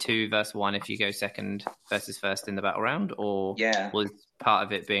it, the 2 versus 1 if you go second versus first in the battle round, or was part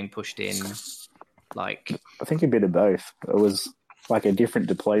of it being pushed in? Like, I think a bit of both. It was like a different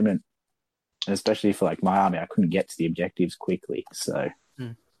deployment. And especially for like my army, I couldn't get to the objectives quickly. So,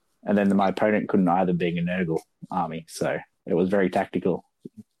 and then my opponent couldn't either, being a Nurgle army. So it was very tactical,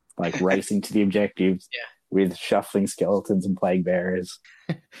 like racing to the objectives with shuffling skeletons and plague bearers.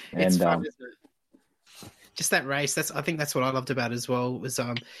 It's fun, isn't it? Just that race. I think that's what I loved about it as well. Was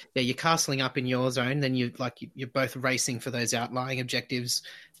you're castling up in your zone, then you're both racing for those outlying objectives.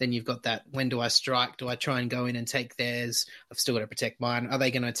 Then you've got that, when do I strike? Do I try and go in and take theirs? I've still got to protect mine. Are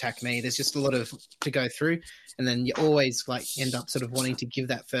they going to attack me? There's just a lot of to go through, and then you always like end up sort of wanting to give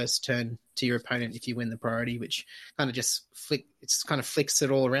that first turn to your opponent if you win the priority, which kind of just flicks it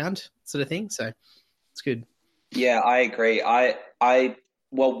all around sort of thing. So it's good. Yeah, I agree.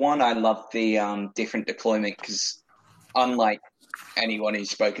 Well, one, I love the different deployment because, unlike anyone who's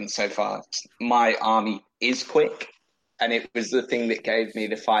spoken so far, my army is quick, and it was the thing that gave me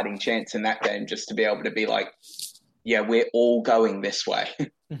the fighting chance in that game, just to be able to be like, yeah, we're all going this way.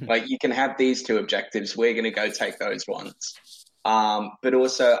 Like, you can have these 2 objectives, we're going to go take those ones. But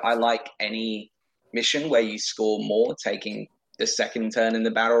also, I like any mission where you score more taking the second turn in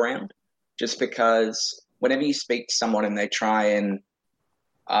the battle round, just because whenever you speak to someone and they try and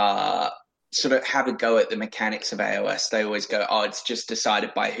sort of have a go at the mechanics of AOS, they always go, it's just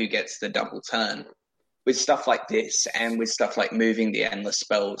decided by who gets the double turn. With stuff like this and with stuff like moving the endless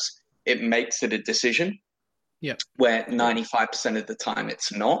spells, it makes it a decision. Yeah. Where 95% of the time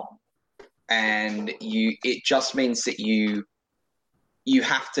it's not. And it just means that you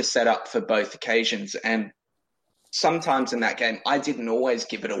have to set up for both occasions. And sometimes in that game, I didn't always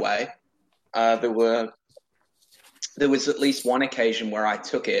give it away. There was at least one occasion where I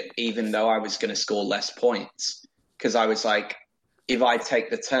took it, even though I was going to score less points, because I was like, if I take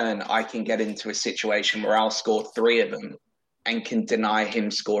the turn, I can get into a situation where I'll score 3 of them and can deny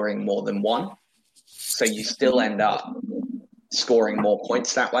him scoring more than 1. So you still end up scoring more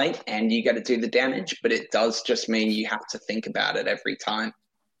points that way, and you get to do the damage, but it does just mean you have to think about it every time.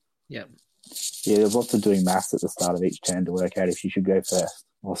 Yep. Yeah, there's lots of doing maths at the start of each turn to work out if you should go first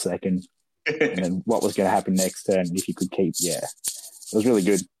or second, and then what was going to happen next turn, and if you could keep. Yeah, it was really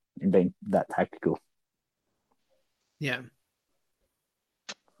good in being that tactical. Yeah.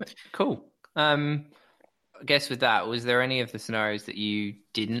 Cool. I guess with that, was there any of the scenarios that you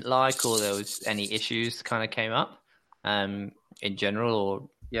didn't like, or there was any issues that kind of came up in general, or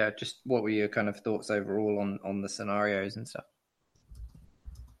just what were your kind of thoughts overall on the scenarios and stuff?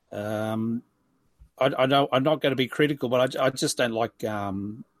 I know I'm not going to be critical, but I just don't like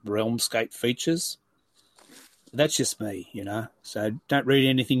Realmscape features. That's just me, So don't read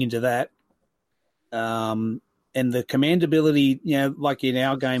anything into that. And the command ability, like in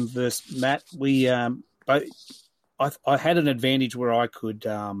our game versus Matt, we I had an advantage where I could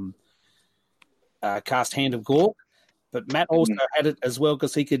cast Hand of Gork, but Matt also had it as well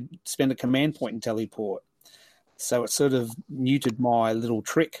because he could spend a command point and teleport. So it sort of muted my little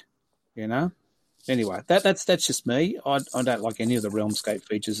trick, Anyway, that's just me. I don't like any of the Realmscape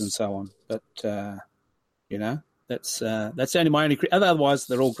features and so on, but that's only my only. Otherwise,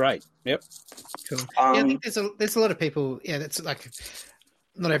 they're all great. Yep. Cool. I think there's a lot of people. Yeah, that's like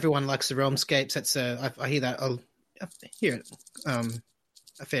not everyone likes the Realmscapes. That's I hear that. I hear it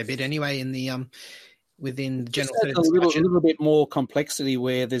a fair bit anyway in the within the general. A little bit more complexity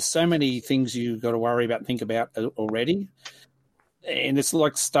where there's so many things you've got to think about already. And it's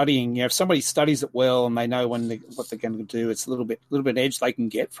like studying. If somebody studies it well and they know what they're going to do, it's a little bit edge they can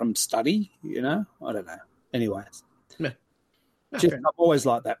get from study. I don't know. Anyways, no, I'm always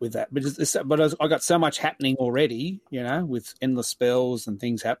like that with that. But I got so much happening already, with endless spells and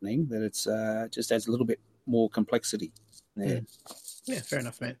things happening that it's just adds a little bit more complexity. Yeah, fair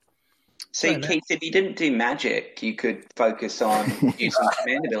enough, mate. See, Keith, if you didn't do magic, you could focus on using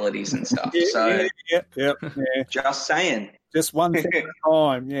command abilities and stuff. Yeah. Just saying. Just one thing at a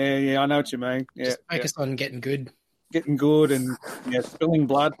time. Yeah, I know what you mean. Yeah, just focus on getting good. Getting good and spilling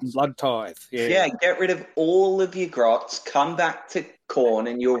blood and blood tithe. Yeah, get rid of all of your grots, come back to Khorne,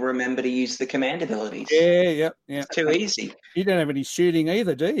 and you'll remember to use the command abilities. Yeah. It's too easy. You don't have any shooting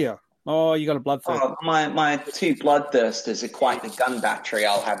either, do you? Oh, you got a bloodthirst. Oh, my 2 bloodthirsters are quite the gun battery,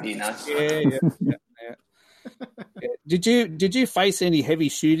 I'll have you know. Yeah. Did you face any heavy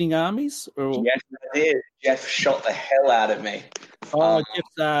shooting armies? Or... Yes, I did. Jeff shot the hell out of me. Oh,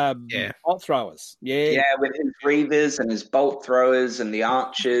 Jeff's bolt throwers. Yeah, with his reavers and his bolt throwers and the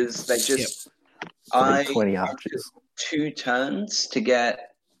archers. They just 20 archers. 2 turns to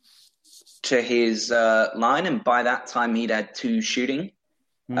get to his line, and by that time he'd had 2 shooting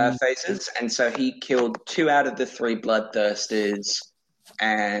phases, and so he killed 2 out of the 3 bloodthirsters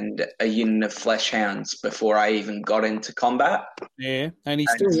and a unit of fleshhounds before I even got into combat. Yeah, and he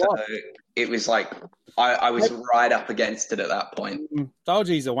still won. It was like I was right up against it at that point. Told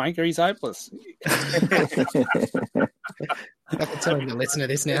you he's a wanker. He's hopeless. I can tell him to listen to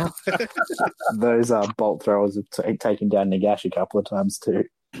this now. Those bolt throwers have taken down Nagash a couple of times too.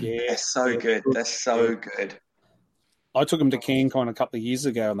 Yeah, they're so good. They're so good. I took them to CanCon a couple of years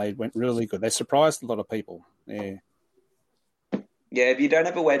ago, and they went really good. They surprised a lot of people. Yeah. Yeah, if you don't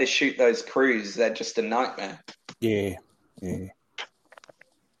have a way to shoot those crews, they're just a nightmare. Yeah.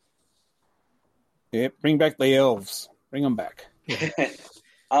 Yeah, bring back the elves. Bring them back.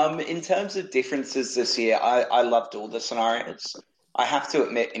 In terms of differences this year, I loved all the scenarios. I have to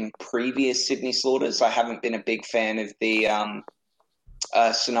admit, in previous Sydney Slaughters, I haven't been a big fan of the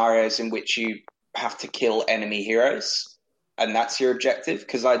scenarios in which you have to kill enemy heroes, and that's your objective,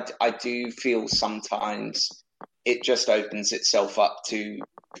 because I do feel sometimes it just opens itself up to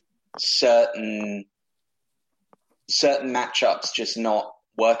certain matchups just not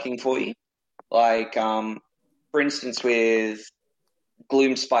working for you. Like, for instance, with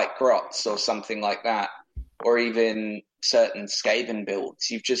Gloomspite Grots or something like that, or even certain Skaven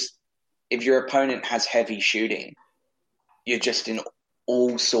builds, if your opponent has heavy shooting, you're just in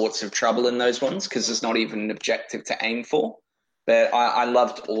all sorts of trouble in those ones because there's not even an objective to aim for. But I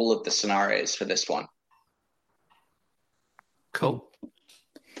loved all of the scenarios for this one. Cool.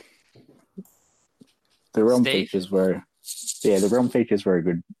 The realm features were a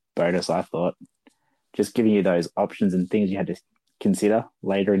good bonus, I thought. Just giving you those options and things you had to consider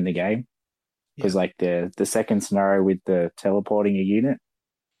later in the game. Because like the second scenario with the teleporting a unit,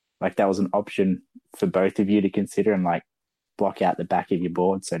 like that was an option for both of you to consider and like block out the back of your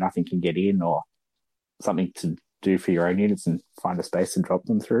board so nothing can get in, or something to do for your own units and find a space to drop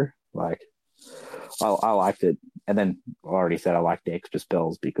them through. Like, I liked it. And then I already said I liked the extra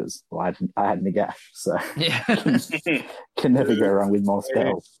spells because I had Nagash, so can never go wrong with more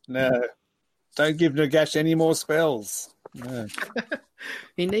spells. No, don't give Nagash any more spells. No.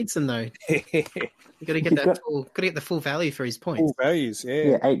 He needs them though. You got to get the full value for his points. Full values, yeah.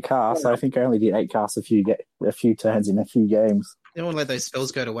 Yeah, 8 casts. I think I only did 8 casts a few turns in a few games. You don't want to let those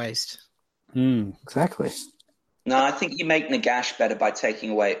spells go to waste. Exactly. No, I think you make Nagash better by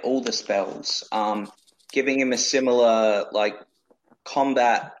taking away all the spells, giving him a similar like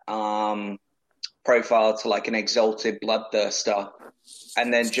combat profile to like an Exalted Bloodthirster,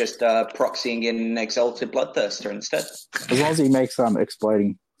 and then just proxying in an Exalted Bloodthirster instead. As long as he makes some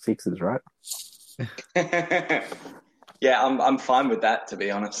exploding 6s, right? Yeah, I'm fine with that, to be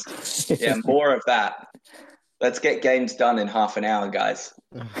honest. Yeah, more of that. Let's get games done in half an hour, guys.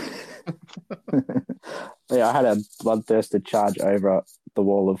 Yeah, I had a Bloodthirster charge over the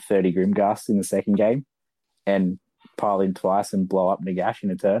wall of 30 Grimghasts in the second game and pile in twice and blow up Nagash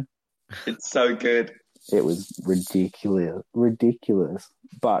in a turn. It's so good. It was ridiculous.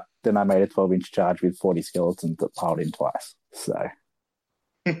 But then I made a 12-inch charge with 40 skeletons that piled in twice. So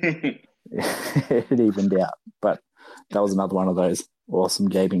it evened out. But that was another one of those awesome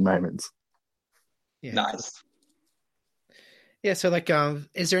gaming moments. Yeah. Nice. Yeah, so like,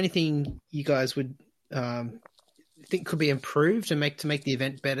 is there anything you guys would think could be improved to make the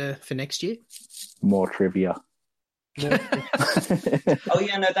event better for next year? More trivia. Oh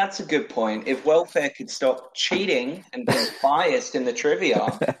yeah, no, that's a good point. If Welfare could stop cheating and being biased in the trivia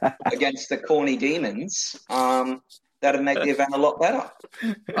against the corny demons, that'd make the event a lot better.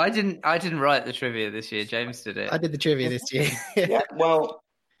 I didn't write the trivia this year. James did it. I did the trivia this year. Yeah, well,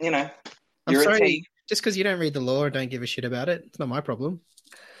 I'm you're sorry, a team. just because you don't read the law or don't give a shit about it, it's not my problem.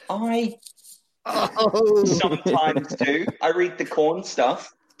 I sometimes do. I read the corn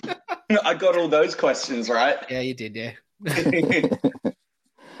stuff. I got all those questions right. Yeah, you did, yeah. It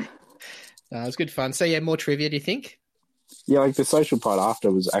was good fun. So, yeah, more trivia, do you think? Yeah, like the social part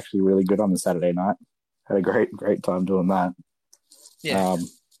after was actually really good on the Saturday night. Had a great time doing that. Yeah.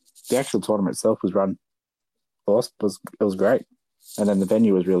 The actual tournament itself was run. It was great. And then the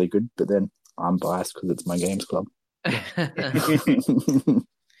venue was really good, but then I'm biased because it's my games club. Do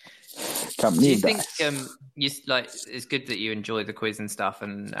you think it's good that you enjoy the quiz and stuff,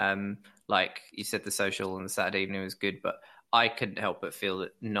 and like you said, the social on the Saturday evening was good, but I couldn't help but feel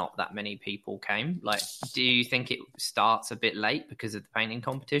that not that many people came. Like, do you think it starts a bit late because of the painting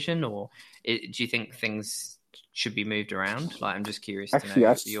competition, or do you think things should be moved around? Like, I'm just curious to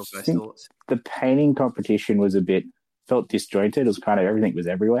know your guys' thoughts. The painting competition was felt disjointed. It was kind of everything was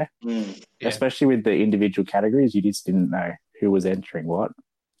everywhere, especially with the individual categories. You just didn't know who was entering what.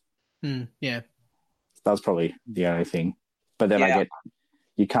 Yeah. That was probably the only thing. But then I get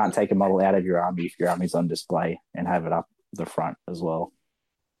you can't take a model out of your army if your army's on display and have it up the front as well.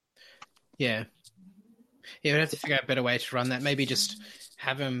 Yeah. Yeah, we'd have to figure out a better way to run that. Maybe just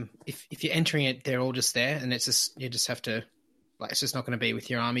have them, if you're entering it, they're all just there, and it's just, you just have to, like, it's just not going to be with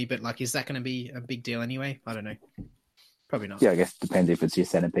your army, but, like, is that going to be a big deal anyway? I don't know. Probably not. Yeah, I guess it depends if it's your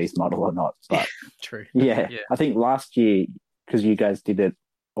centerpiece model or not. But True. Yeah, I think last year, because you guys did it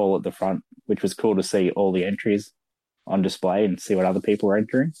all at the front, which was cool to see all the entries on display and see what other people were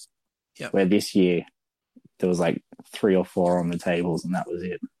entering. Yeah. Where this year there was like 3 or 4 on the tables and that was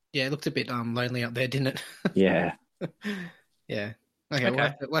it. Yeah, it looked a bit lonely up there, didn't it? Yeah. Yeah. Okay.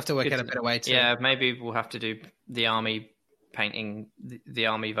 We'll have to work out a better way to. Yeah, maybe we'll have to do the army painting, the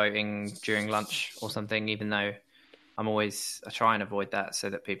army voting during lunch or something. Even though I try and avoid that so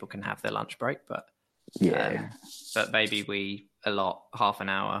that people can have their lunch break, but but maybe we allot half an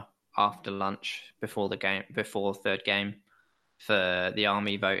hour after lunch before third game for the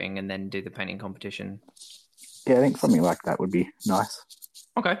army voting, and then do the painting competition. Yeah, I think something like that would be nice.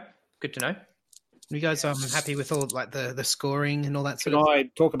 Okay, good to know. You guys happy with all like the scoring and all that sort of? Can I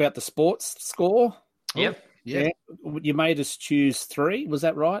talk about the sports score? Yep. Yeah. You made us choose 3. Was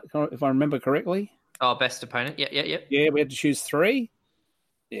that right? If I remember correctly. Our best opponent. Yeah. Yeah, we had to choose 3.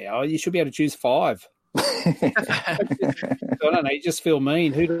 Yeah, you should be able to choose 5. I don't know. You just feel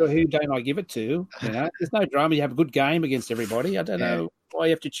mean. Who don't I give it to? You know, there's no drama. You have a good game against everybody. I don't know why you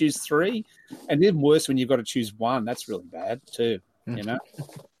have to choose 3, and even worse when you've got to choose 1. That's really bad too. You know,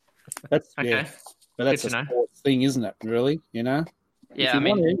 that's okay. But that's a sports thing, isn't it? Really, you know. Yeah, I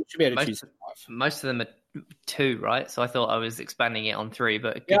mean, you should be able to choose 5. Most of them are 2, right? So I thought I was expanding it on 3,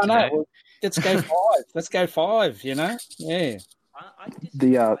 but yeah, I know. Well, let's go 5. Let's go 5. You know, yeah.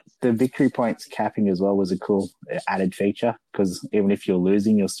 The victory points capping as well was a cool added feature, because even if you're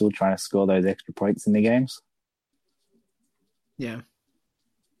losing, you're still trying to score those extra points in the games. Yeah.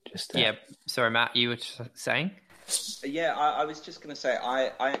 Just yeah. Sorry, Matt, you were saying? Yeah, I was just going to say,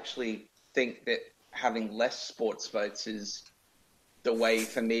 I actually think that having less sports votes is the way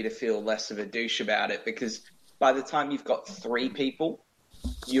for me to feel less of a douche about it, because by the time you've got 3 people,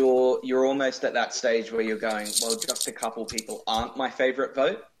 you're almost at that stage where you're going, well, just a couple people aren't my favorite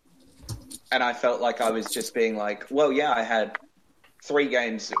vote. And I felt like I was just being like, well, yeah, I had 3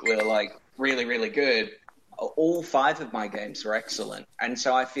 games that were like really, really good. All 5 of my games were excellent. And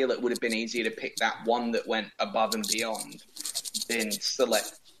so I feel it would have been easier to pick that one that went above and beyond than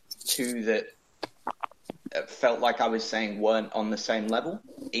select 2 that felt like I was saying weren't on the same level,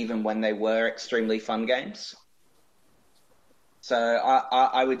 even when they were extremely fun games. So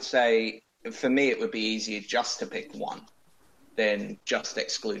I would say, for me, it would be easier just to pick 1 than just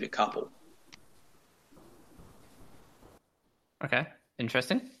exclude a couple. Okay,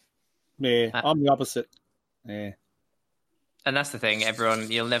 interesting. Yeah, I'm the opposite. Yeah. And that's the thing,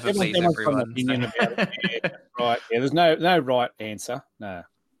 you'll never please everyone. Opinion about it. Yeah, right. Yeah, there's no right answer. No.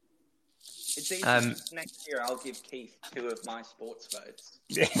 It's easy. Next year, I'll give Keith 2 of my sports votes.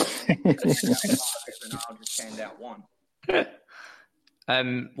 Yeah. And I'll just hand out 1.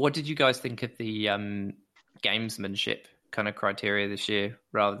 What did you guys think of the gamesmanship kind of criteria this year,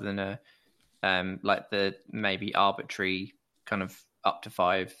 rather than like the maybe arbitrary kind of up to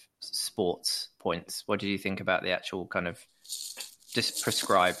 5 sports points? What did you think about the actual kind of just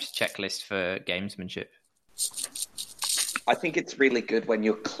prescribed checklist for gamesmanship? I think it's really good when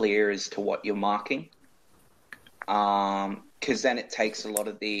you're clear as to what you're marking, because then it takes a lot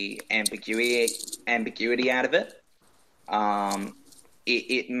of the ambiguity out of it.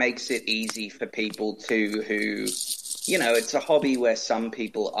 It makes it easy for people who, it's a hobby where some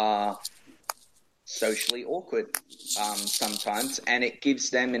people are socially awkward sometimes, and it gives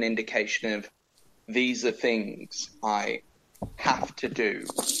them an indication of, these are things I have to do,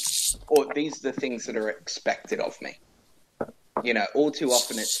 or these are the things that are expected of me. All too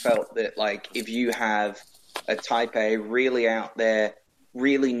often it's felt that, like, if you have a type A, really out there,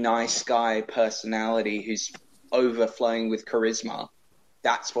 really nice guy personality who's overflowing with charisma,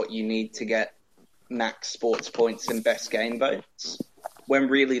 that's what you need to get max sports points and best game votes. When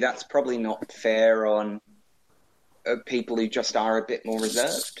really that's probably not fair on people who just are a bit more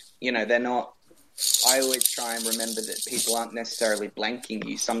reserved. They're not... I always try and remember that people aren't necessarily blanking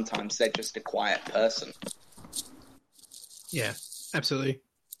you. Sometimes they're just a quiet person. Yeah, absolutely.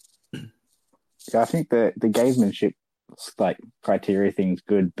 Yeah, I think the gamesmanship criteria thing's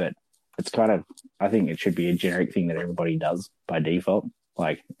good, but it's kind of, I think it should be a generic thing that everybody does by default.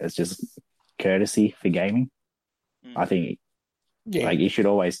 Like, it's just courtesy for gaming. I think you should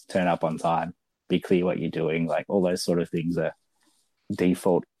always turn up on time, be clear what you're doing, like all those sort of things are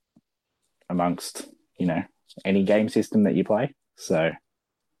default amongst, any game system that you play. So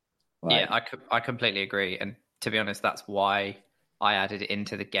yeah, I completely agree. And to be honest, that's why I added it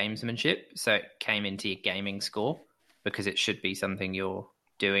into the gamesmanship. So it came into your gaming score, because it should be something you're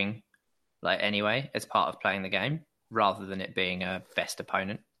doing anyway as part of playing the game, rather than it being a best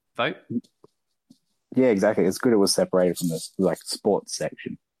opponent vote. Yeah, exactly. It's good it was separated from the sports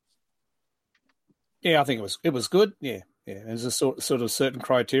section. Yeah, I think it was good. Yeah. There's a sort of certain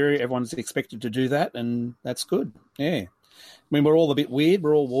criteria. Everyone's expected to do that, and that's good. Yeah. I mean, we're all a bit weird.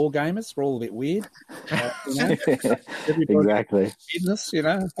 We're all war gamers. We're all a bit weird. Exactly. Business,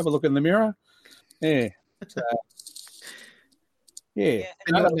 have a look in the mirror. Yeah. Yeah.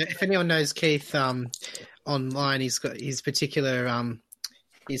 If anyone knows Keith online, he's got his particular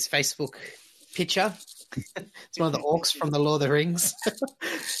his Facebook picture. It's one of the orcs from the Lord of the Rings.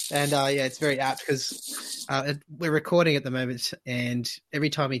 And it's very apt because we're recording at the moment, and every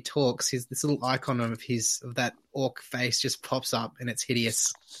time he talks, this little icon of that orc face just pops up, and it's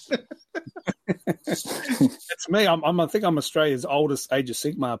hideous. That's me. I think I'm Australia's oldest Age of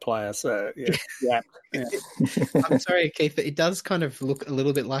Sigmar player. So yeah. I'm sorry, Keith, but it does kind of look a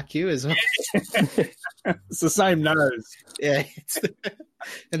little bit like you as well. It's the same nose. Yeah,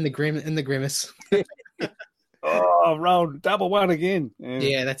 and the grimace. Oh, rolled double one again.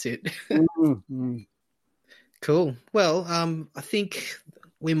 Yeah, that's it. Mm-hmm. Cool. Well, I think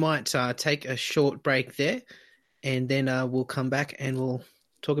we might take a short break there, and then we'll come back and we'll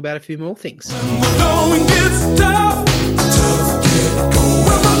talk about a few more things. Going gets tough.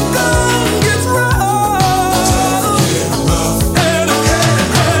 When my gun gets rough.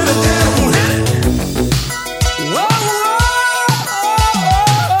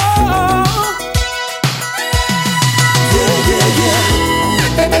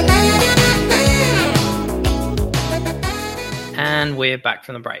 And we're back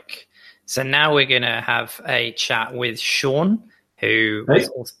from the break. So now we're going to have a chat with Sean, who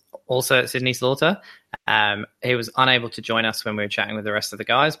was also at Sydney Slaughter. He was unable to join us when we were chatting with the rest of the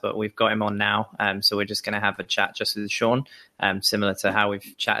guys, but we've got him on now. So we're just going to have a chat just with Sean, similar to how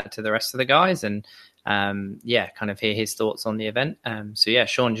we've chatted to the rest of the guys, and kind of hear his thoughts on the event.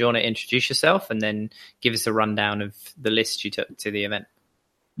 Sean, do you want to introduce yourself and then give us a rundown of the list you took to the event?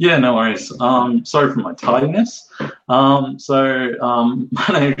 Yeah, no worries. Sorry for my tardiness. My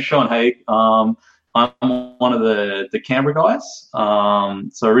name is Sean Haig. I'm one of the Canberra guys.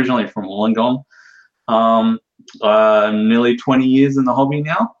 So originally from Wollongong. I'm nearly 20 years in the hobby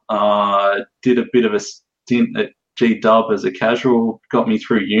now. Did a bit of a stint at G-Dub as a casual, got me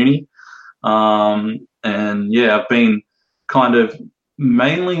through uni. I've been kind of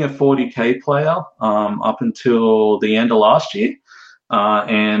mainly a 40K player up until the end of last year.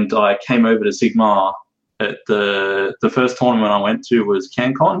 And I came over to Sigma at the first tournament I went to was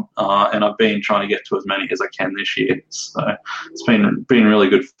CanCon, and I've been trying to get to as many as I can this year. So it's been really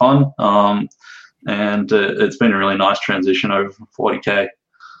good fun, and it's been a really nice transition over from 40K.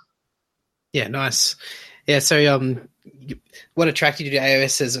 Yeah, nice. Yeah, so what attracted you to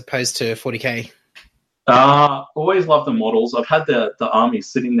AOS as opposed to 40K? Always loved the models. I've had the army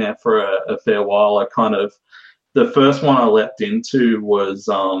sitting there for a fair while. The first one I leapt into was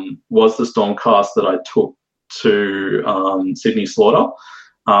the Stormcast that I took to Sydney Slaughter,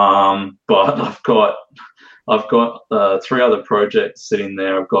 but I've got 3 other projects sitting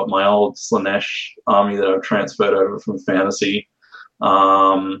there. I've got my old Slaanesh army that I've transferred over from Fantasy.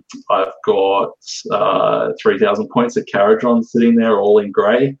 I've got 3,000 points at Caradron sitting there, all in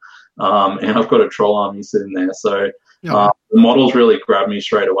grey, and I've got a Troll army sitting there. So. The models really grabbed me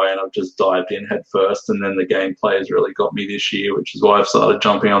straight away, and I've just dived in head first, and then the gameplay has really got me this year, which is why I've started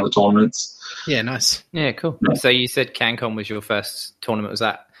jumping on the tournaments. Yeah, nice. Yeah, cool. Yeah. So you said CanCon was your first tournament. Was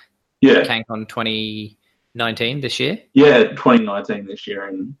that CanCon 2019 this year? Yeah, 2019 this year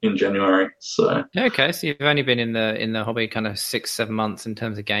in January. So okay, so you've only been in the hobby kind of 6-7 months in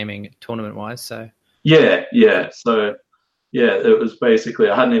terms of gaming tournament wise. So yeah. So. Yeah, it was basically,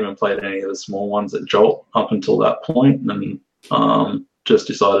 I hadn't even played any of the small ones at Jolt up until that point, and just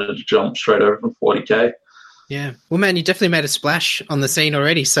decided to jump straight over from 40K. Yeah. Well, man, you definitely made a splash on the scene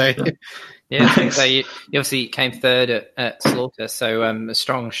already, so... Yeah, so you obviously came third at Slaughter, so a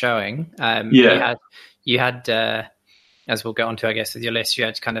strong showing. You had as we'll get onto, I guess, with your list, you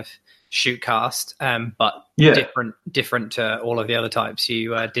had kind of shootcast, but different to all of the other types.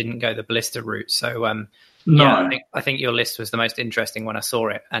 You didn't go the ballista route, so... No. Yeah, I think your list was the most interesting when I saw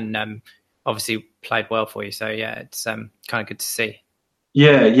it, and obviously played well for you. So yeah, it's kind of good to see.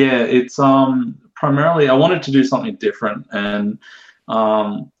 Yeah, it's primarily I wanted to do something different, and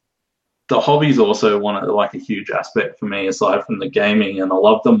the hobby's also a huge aspect for me aside from the gaming, and I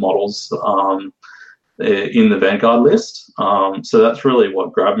love the models in the Vanguard list. So that's really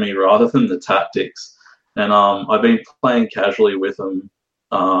what grabbed me rather than the tactics. And I've been playing casually with them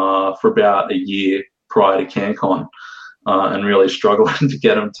for about a year prior to CanCon, and really struggling to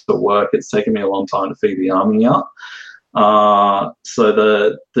get them to work. It's taken me a long time to figure the army out. So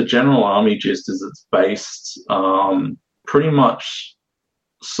the general army gist is it's based pretty much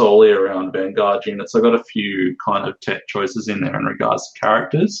solely around Vanguard units. I've got a few kind of tech choices in there in regards to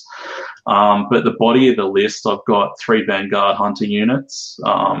characters, but the body of the list, I've got 3 Vanguard Hunter units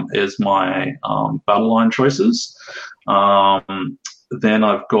as my battle line choices. Then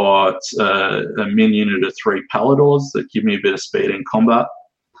I've got a min unit of 3 Paladors that give me a bit of speed in combat.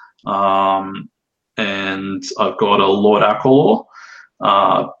 And I've got a Lord Aqualor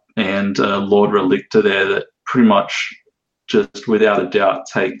and a Lord Relictor there that pretty much just without a doubt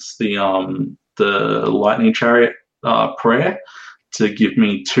takes the Lightning Chariot prayer to give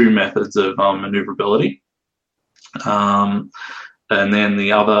me 2 methods of maneuverability. And then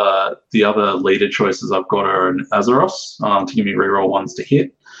the other leader choices I've got are an Azeros to give me reroll 1s to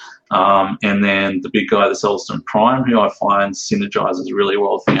hit. And then the big guy, the Celestin Prime, who I find synergizes really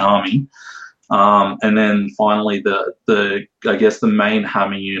well with the army. And then finally, the main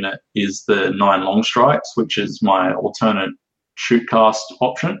hammer unit is the 9 Long Strikes, which is my alternate shootcast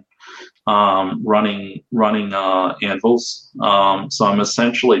option, running anvils. So I'm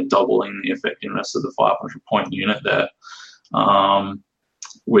essentially doubling the effectiveness of the 500-point unit there.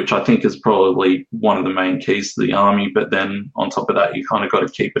 Which I think is probably one of the main keys to the army. But then on top of that, you kind of got to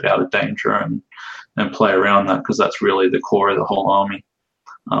keep it out of danger and play around that, because that's really the core of the whole army.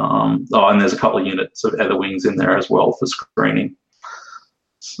 And there's a couple of units of Ether Wings in there as well for screening.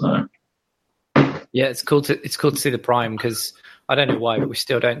 So yeah, it's cool to see the Prime, because I don't know why, but we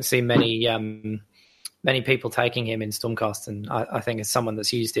still don't see many many people taking him in Stormcast, and I think as someone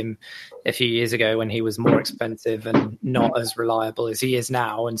that's used him a few years ago when he was more expensive and not as reliable as he is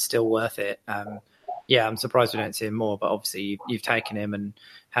now and still worth it. Yeah, I'm surprised we don't see him more, but obviously you've taken him and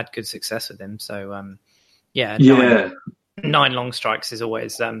had good success with him. So, nine long strikes is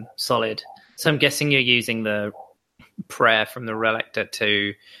always solid. So I'm guessing you're using the prayer from the Relictor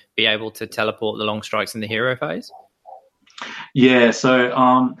to be able to teleport the long strikes in the hero phase? Yeah,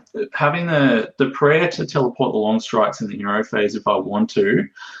 so having the prayer to teleport the long strikes in the hero phase if I want to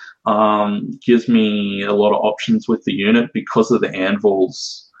gives me a lot of options with the unit because of the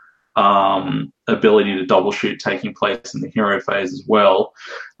anvil's ability to double shoot taking place in the hero phase as well.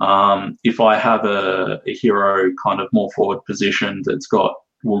 If I have a hero kind of more forward position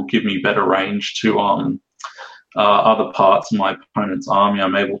will give me better range to other parts of my opponent's army,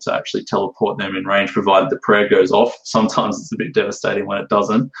 I'm able to actually teleport them in range provided the prayer goes off. Sometimes it's a bit devastating when it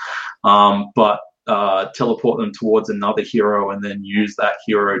doesn't, but teleport them towards another hero and then use that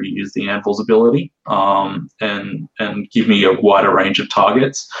hero to use the anvil's ability and give me a wider range of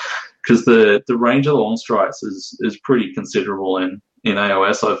targets, because the range of the long strikes is pretty considerable in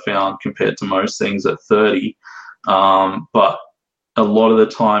AOS, I've found, compared to most things at 30, but a lot of the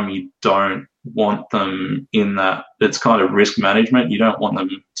time you don't want them in that. It's kind of risk management. You don't want them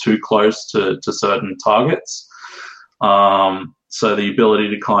too close to certain targets. So the ability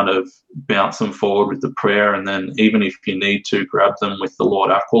to kind of bounce them forward with the prayer, and then even if you need to, grab them with the Lord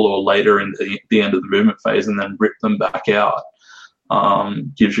Akwal or later in the end of the movement phase and then rip them back out,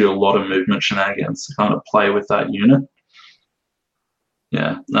 gives you a lot of movement shenanigans to kind of play with that unit.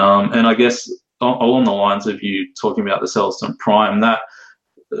 Yeah. And I guess along the lines of you talking about the Celestant Prime, that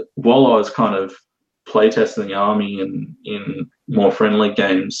while I was kind of playtesting the army in more friendly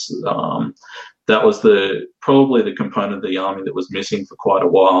games, that was probably the component of the army that was missing for quite a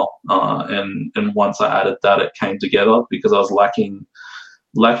while. And once I added that, it came together because I was lacking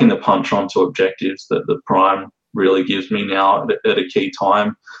the punch onto objectives that the Prime really gives me now at a key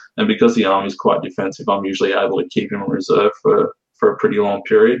time. And because the army is quite defensive, I'm usually able to keep him in reserve for a pretty long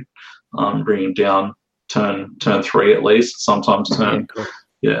period, bring him down turn 3 at least, sometimes turn.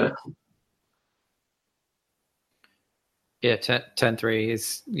 Yeah. Yeah, turn 3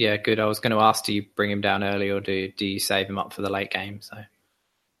 is good. I was going to ask, do you bring him down early or do you save him up for the late game? So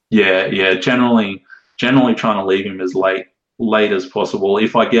yeah, generally trying to leave him as late as possible.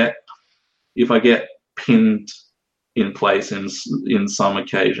 If I get pinned in place in some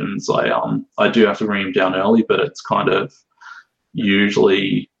occasions, I do have to bring him down early, but it's kind of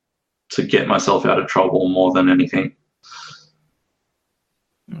usually to get myself out of trouble more than anything.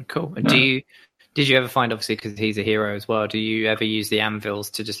 Cool. Yeah. Did you ever find, obviously, because he's a hero as well, do you ever use the anvils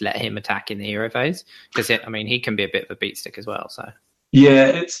to just let him attack in the hero phase? Because, he can be a bit of a beat stick as well. So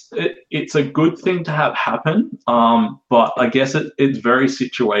yeah, it's a good thing to have happen, but I guess it's very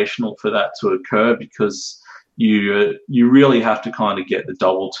situational for that to occur, because you really have to kind of get the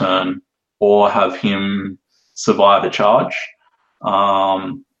double turn or have him survive a charge.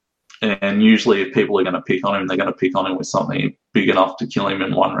 And usually if people are going to pick on him, they're going to pick on him with something big enough to kill him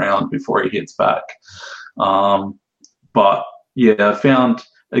in one round before he hits back. But yeah, I found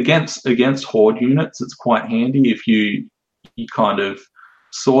against horde units, it's quite handy if you kind of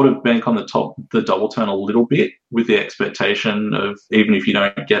sort of bank on the double turn a little bit with the expectation of, even if you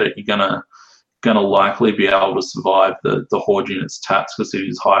don't get it, you're gonna likely be able to survive the horde unit's attacks, because it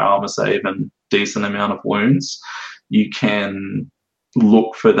is high armor save and decent amount of wounds. You can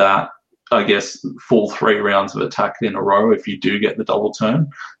look for that, I guess, full 3 rounds of attack in a row if you do get the double turn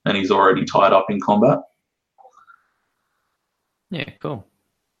and he's already tied up in combat. Yeah, cool.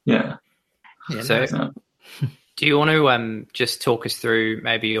 Yeah. So do you want to just talk us through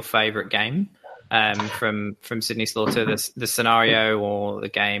maybe your favourite game from Sydney Slaughter, the scenario or the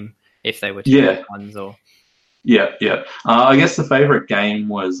game, if they were two ones? Or Yeah. I guess the favourite game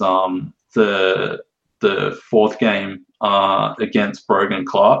was the 4th game against Brogan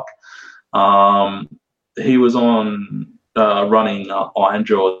Clark. He was on running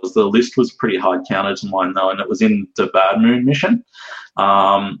Ironjaws. The list was pretty hard counter to mine though, and it was in the Bad Moon mission,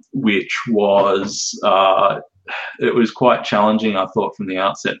 which was it was quite challenging, I thought, from the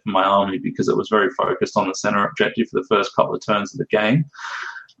outset for my army, because it was very focused on the center objective for the first couple of turns of the game.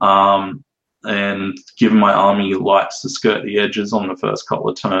 And given my army likes to skirt the edges on the first couple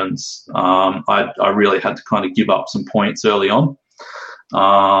of turns, I really had to kind of give up some points early on,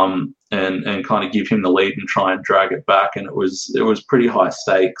 and kind of give him the lead and try and drag it back. And it was pretty high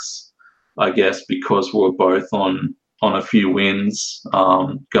stakes, I guess, because we were both on on a few wins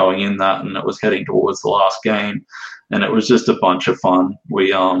going in that, and it was heading towards the last game, and it was just a bunch of fun.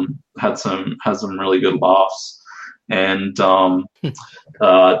 We had some really good laughs, and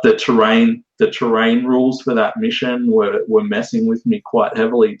the terrain rules for that mission were messing with me quite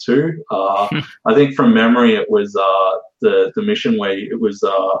heavily too. I think from memory it was the mission where it was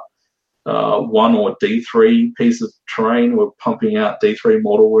 1 or D3 piece of terrain were pumping out D3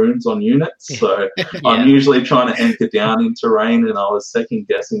 mortal wounds on units. So I'm usually trying to anchor down in terrain, and I was second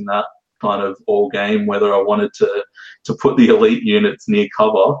guessing that kind of all game whether I wanted to put the elite units near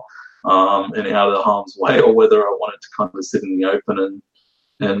cover and out of harm's way, or whether I wanted to kind of sit in the open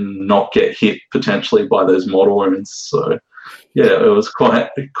and not get hit potentially by those mortal wounds. So yeah,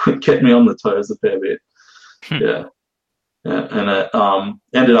 it kept me on the toes a fair bit. Yeah. And it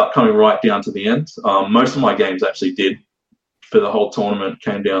ended up coming right down to the end. Most of my games actually did for the whole tournament,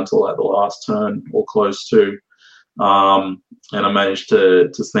 came down to like the last turn or close to. And I managed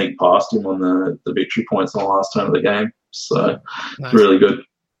to sneak past him on the victory points on the last turn of the game. So nice. Really good.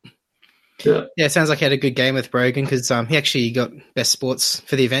 Yeah, it sounds like he had a good game with Brogan, because he actually got best sports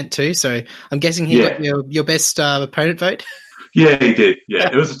for the event too. So I'm guessing he got your best opponent vote. Yeah, he did. Yeah,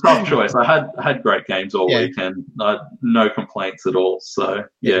 it was a tough choice. I had great games all weekend. No complaints at all. So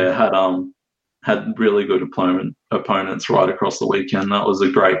had really good opponents right across the weekend. That was a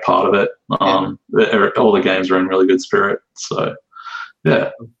great part of it. All the games were in really good spirit. So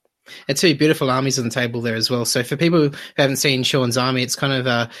yeah. And two beautiful armies on the table there as well. So for people who haven't seen Sean's army, it's kind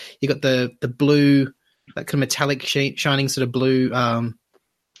of you got the blue, that kind of metallic shining sort of blue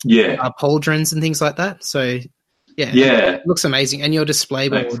pauldrons and things like that. So it looks amazing. And your display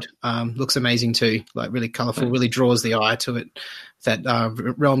board looks amazing too, like really colourful, really draws the eye to it. That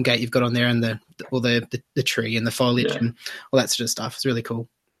realm gate you've got on there, and the tree and the foliage and all that sort of stuff. It's really cool.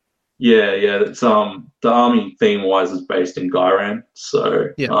 Yeah. It's the army theme wise is based in Ghyran, so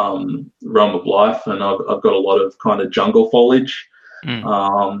Realm of Life, and I've got a lot of kind of jungle foliage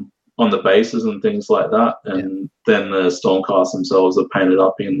on the bases and things like that, and then the Stormcast themselves are painted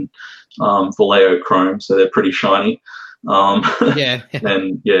up in Vallejo chrome, so they're pretty shiny. And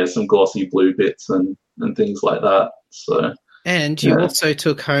some glossy blue bits and things like that. So. And you also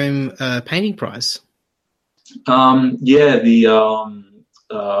took home a painting prize. What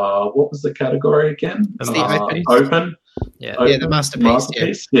was the category again? Open. The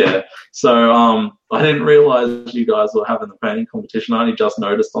masterpiece. Yeah. So I didn't realise you guys were having the painting competition. I only just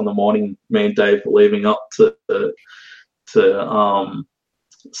noticed on the morning me and Dave were leaving up to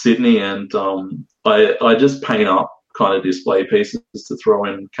Sydney, and I just paint up kind of display pieces to throw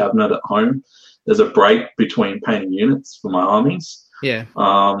in cabinet at home. There's a break between painting units for my armies. Yeah.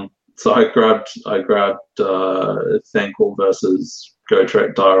 So I grabbed Thanquol versus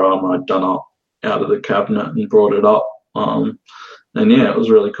Gotrek diorama I'd done up out of the cabinet and brought it up. It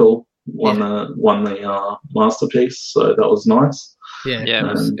was really cool. Won the masterpiece, so that was nice. Yeah,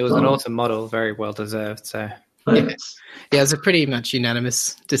 it was an awesome model, very well deserved. So it was a pretty much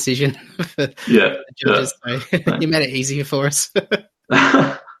unanimous decision for the judges. So you made it easier for us.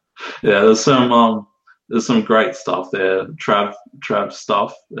 There's some great stuff there. Trav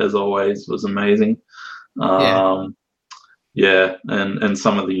stuff, as always, was amazing. And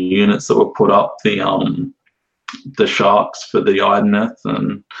some of the units that were put up, the sharks for the Ideneth,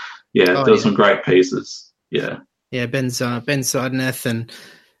 and there's some great pieces. Ben Ideneth and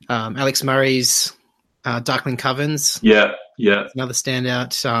Alex Murray's Darkling Covens. Another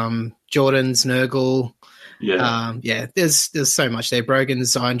standout. Jordan's Nurgle. There's so much there.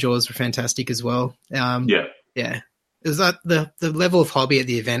 Brogan's Iron Jaws were fantastic as well. It was like the level of hobby at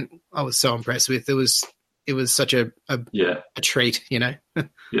the event I was so impressed with. It was such a treat, you know.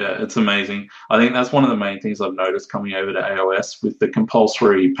 It's amazing. I think that's one of the main things I've noticed coming over to AOS with the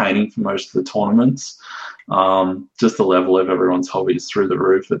compulsory painting for most of the tournaments. Just the level of everyone's hobby is through the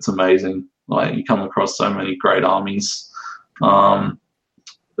roof. It's amazing. Like, you come across so many great armies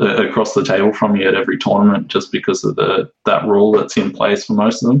across the table from you at every tournament just because of that rule that's in place for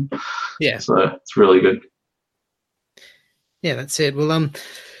most of them. Yeah. So it's really good. Yeah, that's it. Well,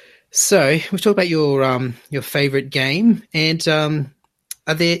 so we've talked about your favourite game, and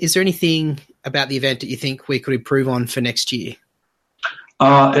is there anything about the event that you think we could improve on for next year?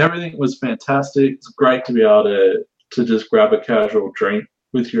 Everything was fantastic. It's great to be able to just grab a casual drink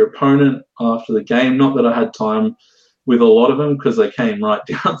with your opponent after the game. Not that I had time with a lot of them because they came right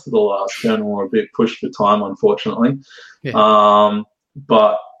down to the last turn and were a bit pushed for time, unfortunately. Yeah.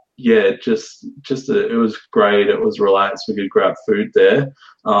 But yeah, just it was great. It was relaxed. We could grab food there.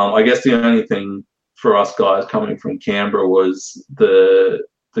 I guess the only thing for us guys coming from Canberra was the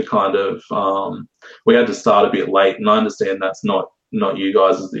the kind of we had to start a bit late, and I understand that's not you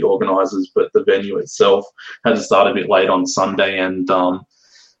guys as the organisers, but the venue itself had to start a bit late on Sunday, and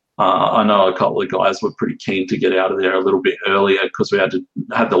I know a couple of guys were pretty keen to get out of there a little bit earlier because we had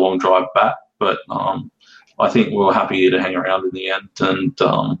the long drive back, but I think we were happy to hang around in the end, and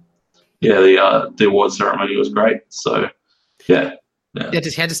the award ceremony was great. So yeah.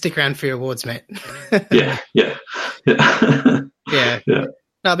 Just had to stick around for your awards, mate. yeah. Yeah.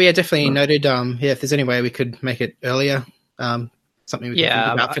 No, but definitely noted. If there's any way we could make it earlier, something we can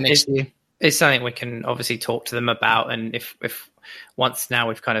think about for next year. It's something we can obviously talk to them about, and if once now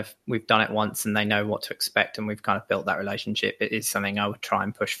we've done it once and they know what to expect, and we've kind of built that relationship, it is something I would try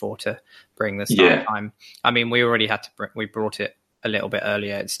and push for to bring the start time. I mean, we already had to we brought it a little bit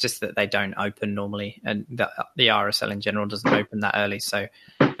earlier. It's just that they don't open normally, and the RSL in general doesn't open that early, so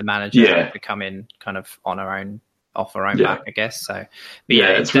the manager had to come in kind of off our own back, I guess. So, but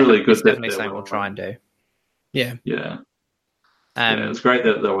it's really good. It's definitely something we'll try and do. Yeah. It's great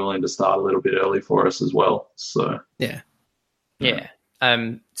that they're willing to start a little bit early for us as well. So yeah.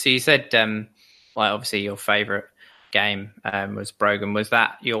 So you said, obviously your favourite game was Brogan. Was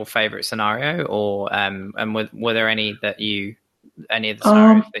that your favourite scenario, or and were there any of the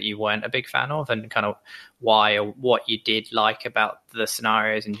scenarios that you weren't a big fan of, and kind of why, or what you did like about the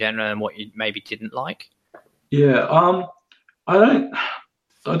scenarios in general, and what you maybe didn't like? I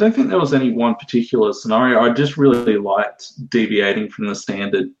don't think there was any one particular scenario. I just really liked deviating from the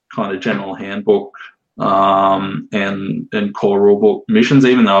standard kind of general handbook and core rulebook missions.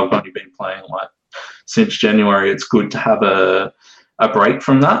 Even though I've only been playing since January, it's good to have a break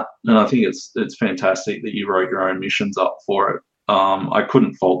from that. And I think it's fantastic that you wrote your own missions up for it. I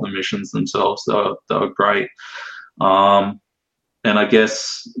couldn't fault the missions themselves; they were great. And I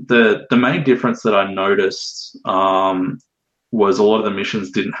guess the main difference that I noticed was a lot of the missions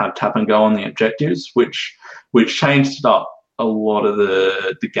didn't have tap and go on the objectives, which changed up a lot of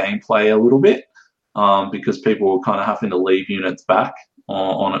the gameplay a little bit, because people were kind of having to leave units back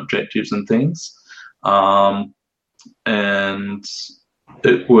on objectives and things. And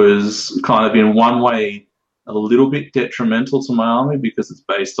it was kind of in one way a little bit detrimental to my army because it's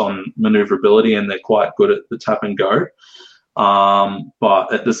based on maneuverability and they're quite good at the tap and go.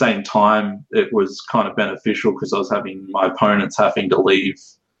 But at the same time, it was kind of beneficial because I was having my opponents having to leave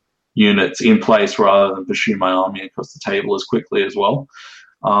units in place rather than pursue my army across the table as quickly as well.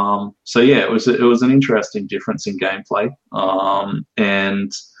 It was an interesting difference in gameplay.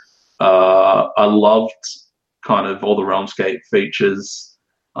 And I loved kind of all the Realmscape features,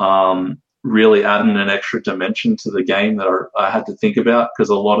 really adding an extra dimension to the game that I had to think about because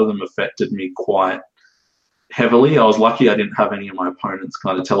a lot of them affected me quite heavily. I was lucky I didn't have any of my opponents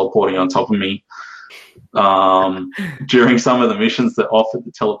kind of teleporting on top of me during some of the missions that offered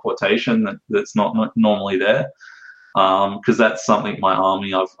the teleportation that's not normally there, because that's something my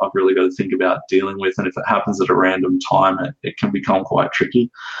army I've really got to think about dealing with, and if it happens at a random time it can become quite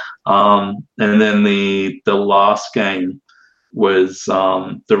tricky. And then the last game was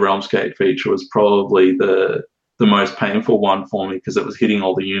the Realmscape feature was probably the most painful one for me because it was hitting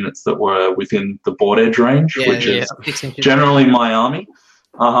all the units that were within the board edge range, which is generally my army.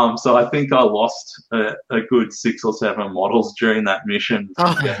 So I think I lost a good 6 or 7 models during that mission,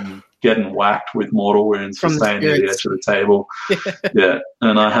 getting whacked with mortal wounds for staying near the edge of the table.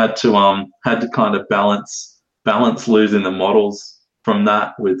 And I had to kind of balance losing the models from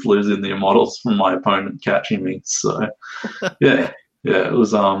that with losing the models from my opponent catching me. So it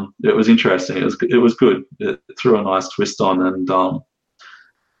was interesting. It was good. It threw a nice twist on, and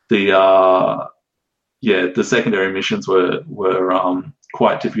the secondary missions were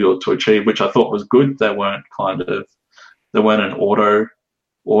quite difficult to achieve, which I thought was good. They weren't an auto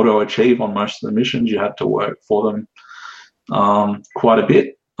achieve on most of the missions. You had to work for them quite a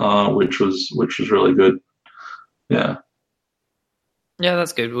bit, which was really good. Yeah,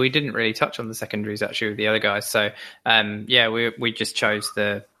 that's good. We didn't really touch on the secondaries actually with the other guys. So we just chose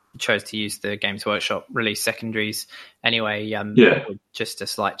to use the Games Workshop release secondaries anyway. Just a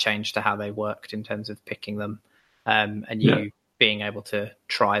slight change to how they worked in terms of picking them, and you being able to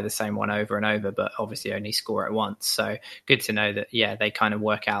try the same one over and over, but obviously only score it once. So good to know that they kind of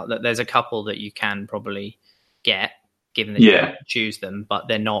work out that there's a couple that you can probably get given that you can choose them, but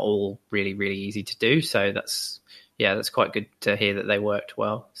they're not all really, really easy to do. So that's quite good to hear that they worked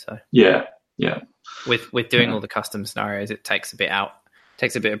well. So with doing all the custom scenarios, it takes a bit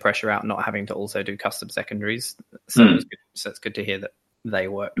of pressure out, not having to also do custom secondaries. So it's good to hear that they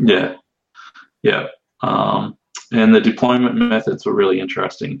worked well. And the deployment methods were really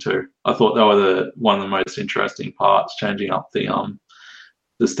interesting too. I thought they were one of the most interesting parts, changing up the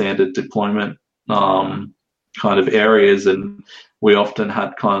standard deployment kind of areas, and we often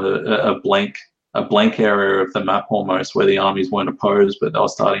had kind of a blank area of the map almost, where the armies weren't opposed, but they were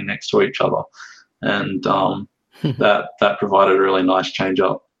starting next to each other, and that provided a really nice change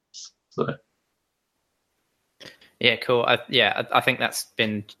up. So. Yeah, cool. I think that's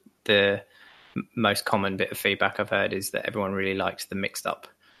been the most common bit of feedback I've heard, is that everyone really likes the mixed up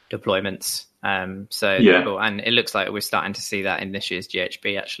deployments. Cool. And it looks like we're starting to see that in this year's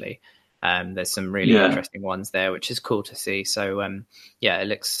GHB actually. There's some really interesting ones there, which is cool to see. So it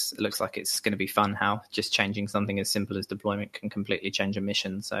looks like it's going to be fun how just changing something as simple as deployment can completely change a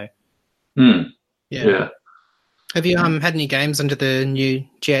mission. So yeah. Have you had any games under the new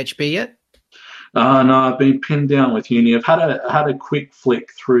GHB yet? No, I've been pinned down with uni. I've had a quick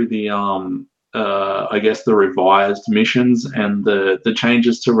flick through the I guess the revised missions and the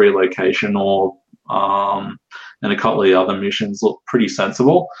changes to relocation and a couple of the other missions look pretty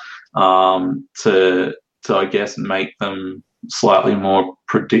sensible to I guess make them slightly more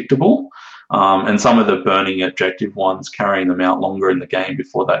predictable. And some of the burning objective ones, carrying them out longer in the game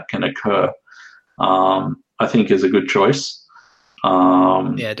before that can occur, I think is a good choice.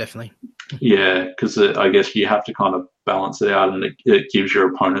 Yeah, definitely. Yeah, because I guess you have to kind of balance it out, and it gives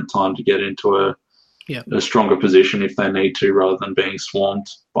your opponent time to get into a stronger position if they need to, rather than being swarmed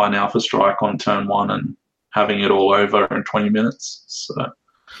by an alpha strike on turn one and having it all over in 20 minutes. So.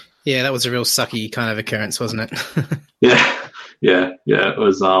 Yeah, that was a real sucky kind of occurrence, wasn't it? Yeah. It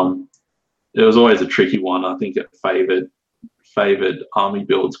was always a tricky one. I think it favoured army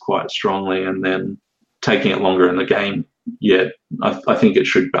builds quite strongly, and then taking it longer in the game. Yeah, I think it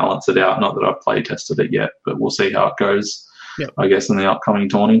should balance it out. Not that I've play tested it yet, but we'll see how it goes. Yep. I guess in the upcoming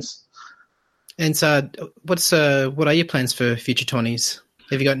tourneys. And so, what are your plans for future tourneys?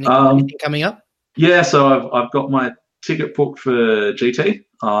 Have you got anything coming up? Yeah, so I've got my ticket booked for GT.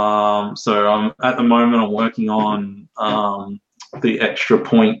 So at the moment I'm working on the extra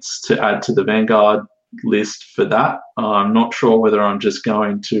points to add to the Vanguard list for that. I'm not sure whether I'm just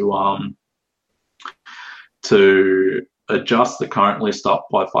going to adjust the current list up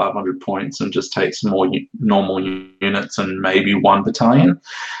by 500 points and just take some more normal units and maybe one battalion.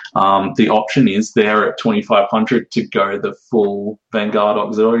 The option is there at 2,500 to go the full Vanguard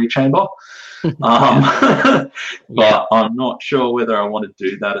Auxiliary Chamber. But I'm not sure whether I want to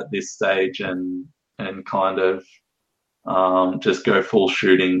do that at this stage and kind of just go full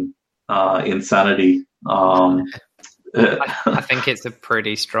shooting insanity. I think it's a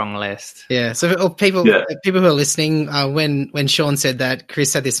pretty strong list. Yeah. So people who are listening, when Sean said that,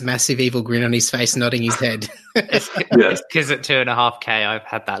 Chris had this massive evil grin on his face, nodding his head. It's because at 2.5K, I've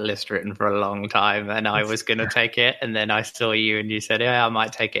had that list written for a long time, and I was going to take it, and then I saw you, and you said, "Yeah, I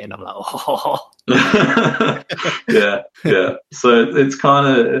might take it," and I'm like, "Oh." Yeah. So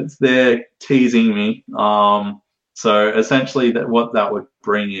it's there teasing me. So essentially, what that would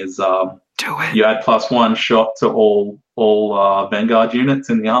bring is you add +1 shot to all Vanguard units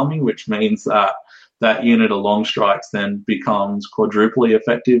in the army, which means that unit of long strikes then becomes quadruply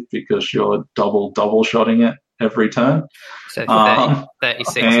effective because you're double shotting it every turn. So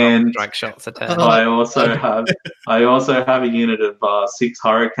 36 long strike shots a turn. I also have a unit of 6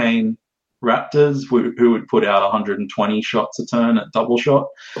 Hurricane Raptors who would put out 120 shots a turn at double shot.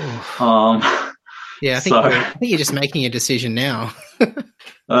 Yeah, I think you're just making a decision now.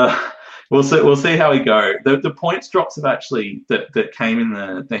 We'll see how we go. The points drops have actually that came in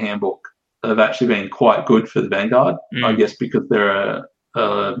the handbook have actually been quite good for the Vanguard. I guess because they're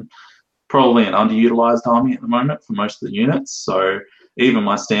probably an underutilized army at the moment for most of the units. So even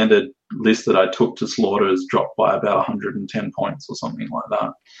my standard list that I took to slaughter has dropped by about 110 points or something like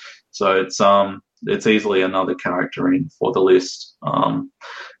that. So it's easily another character in for the list.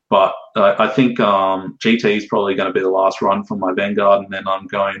 But I think GT is probably going to be the last run for my Vanguard, and then I'm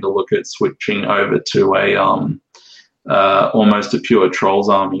going to look at switching over to almost a pure Trolls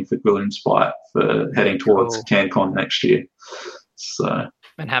army for Gloomspite for heading towards CanCon next year. So.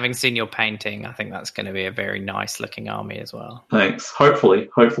 And having seen your painting, I think that's going to be a very nice looking army as well. Thanks. Hopefully.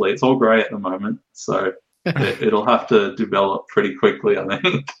 It's all grey at the moment, so it'll have to develop pretty quickly, I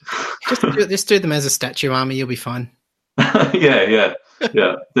think. Just do them as a statue army, you'll be fine. Yeah.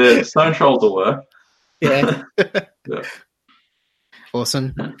 The Stone Trolls will work. Yeah.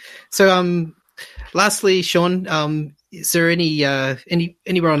 Awesome. So, lastly, Sean, is there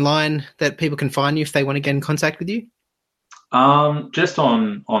anywhere online that people can find you if they want to get in contact with you? Just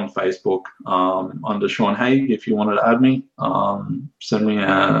on Facebook, under Sean Haig, if you wanted to add me, send me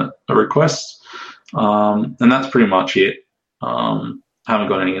a request. And that's pretty much it. haven't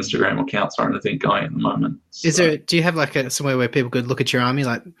got any Instagram accounts or anything going at the moment. So. Do you have like somewhere where people could look at your army,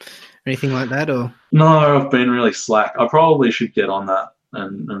 like anything like that, or? No, I've been really slack. I probably should get on that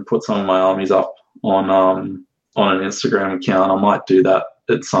and put some of my armies up on an Instagram account. I might do that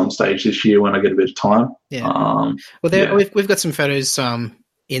at some stage this year when I get a bit of time. Yeah. We've got some photos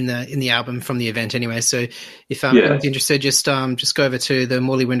in the album from the event anyway. So if anyone's interested, just go over to the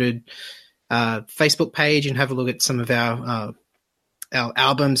Morley Windward Facebook page and have a look at some of our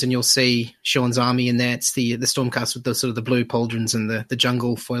albums, and you'll see Sean's army in there. It's the Stormcast with the sort of the blue pauldrons and the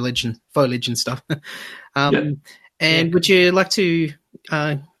jungle foliage and stuff. And would you like to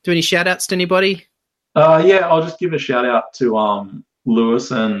do any shout outs to anybody? I'll just give a shout out to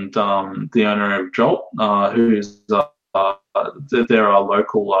Lewis and the owner of Jolt, who's they're our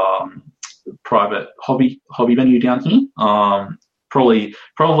local private hobby venue down here. Probably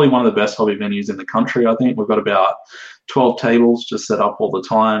one of the best hobby venues in the country. I think we've got about 12 tables just set up all the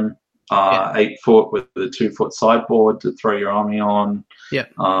time. 8 foot with a 2 foot sideboard to throw your army on. Yeah.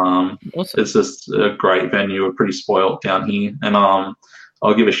 Awesome. It's just a great venue. We're pretty spoilt down here. And I'll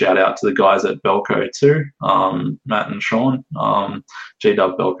give a shout out to the guys at Belco too, Matt and Sean. GW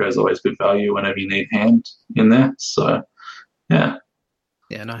Belco is always good value whenever you need hand in there. So, yeah.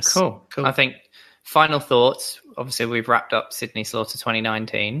 Yeah, nice. Cool. I think final thoughts. Obviously, we've wrapped up Sydney Slaughter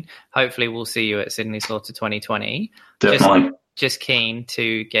 2019. Hopefully, we'll see you at Sydney Slaughter 2020. Definitely. Just keen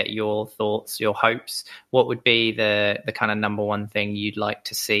to get your thoughts, your hopes. What would be the kind of number one thing you'd like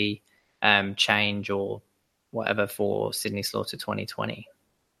to see change or whatever for Sydney Slaughter 2020?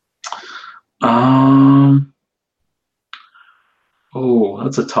 That's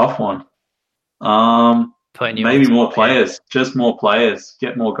a tough one. Maybe more players, just more players,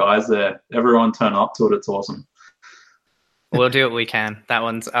 get more guys there. Everyone turn up to it. It's awesome. We'll do what we can. That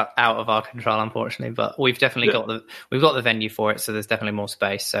one's out of our control, unfortunately, but we've definitely got the venue for it, so there's definitely more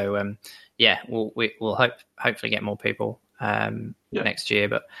space. So we'll hopefully get more people next year.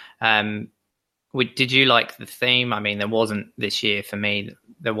 But did you like the theme? I mean, there wasn't this year for me.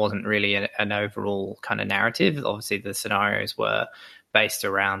 There wasn't really an overall kind of narrative. Obviously, the scenarios were based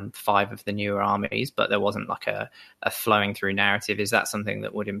around 5 of the newer armies, but there wasn't like a flowing through narrative. Is that something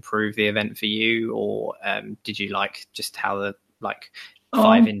that would improve the event for you, or did you like just how the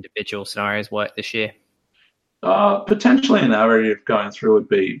 5 individual scenarios worked this year? Potentially a narrative going through would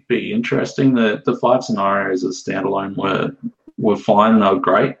be interesting. The 5 scenarios as standalone were fine. They were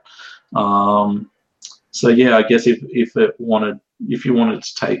great. So yeah, I guess if you wanted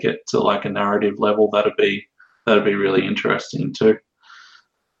to take it to like a narrative level, that'd be really interesting too.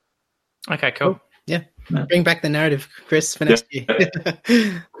 Okay, cool. Yeah. Bring back the narrative, Chris, for next year.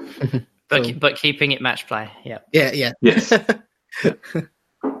 But keeping it match play. Yeah. Yeah. Yes.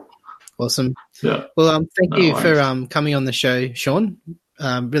 Awesome. Yeah. Well, thank you for coming on the show, Sean.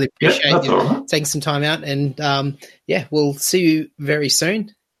 Really appreciate you taking some time out, and we'll see you very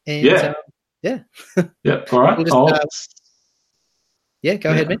soon. And yeah. All right. We'll just, go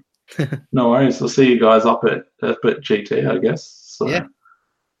ahead, man. No worries. I'll see you guys up at GT, I guess. So, yeah,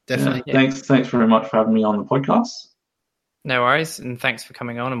 definitely. Yeah. Thanks very much for having me on the podcast. No worries, and thanks for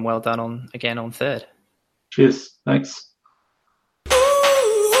coming on, and well done on 3rd. Cheers. Thanks.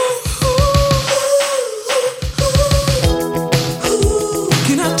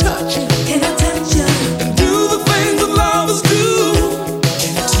 Can I touch you? Can I touch you? And do the things that lovers do.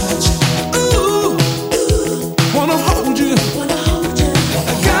 Can I touch you? Ooh, wanna hold you.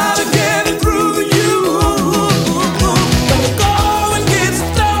 I gotta get it through to you. Go and get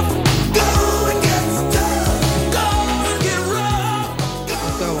stuff. Go and get stuff. Go and get rough.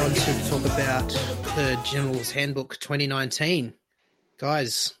 We'll go on to talk about the General's Handbook 2019.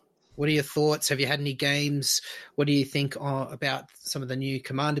 Guys, what are your thoughts? Have you had any games? What do you think about some of the new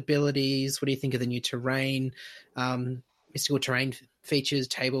command abilities? What do you think of the new terrain, mystical terrain features,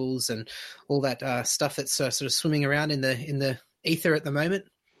 tables, and all that stuff that's sort of swimming around in the ether at the moment?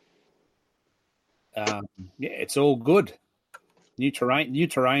 It's all good. New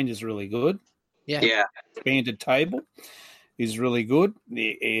terrain is really good. Yeah. Expanded table is really good.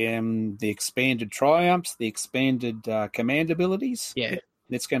 The expanded triumphs, the expanded command abilities. Yeah.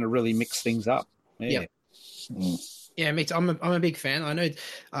 It's going to really mix things up. Yeah. Yeah, I'm a big fan. I know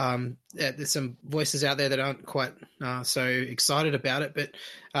there's some voices out there that aren't quite so excited about it, but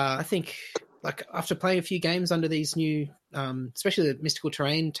I think like after playing a few games under these new, especially the mystical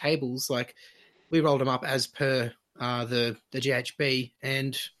terrain tables, like we rolled them up as per the GHB,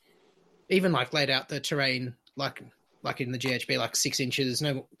 and even like laid out the terrain like in the GHB, like 6 inches,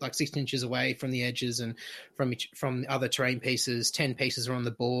 6 inches away from the edges, and from other terrain pieces. 10 pieces are on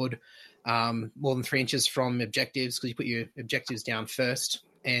the board. more than 3 inches from objectives because you put your objectives down first,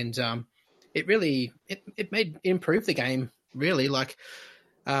 and it really improved the game. Really, like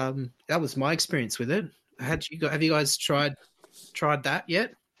that was my experience with it. Have you guys tried that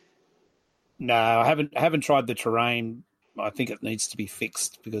yet? No, I haven't tried the terrain. I think it needs to be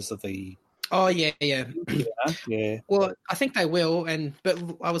fixed because of the. Oh yeah. Yeah. Well, I think they will, but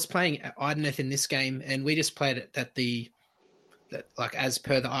I was playing Ideneth in this game, and we just played it like as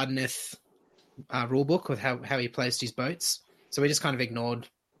per the Ideneth rule book with how he placed his boats. So we just kind of ignored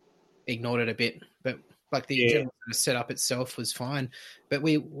it a bit, but like the general setup itself was fine. But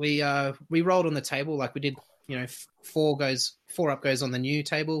we rolled on the table like we did. 4 up goes on the new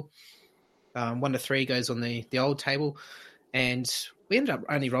table, 1 to 3 goes on the old table, and we ended up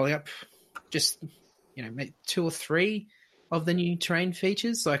only rolling up just maybe 2 or 3 of the new terrain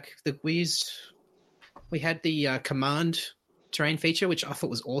features. Like we had the command terrain feature, which I thought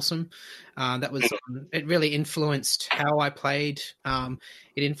was awesome. That was it really influenced how I played. It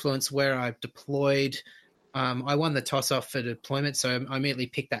influenced where I deployed. I won the toss-off for deployment, so I immediately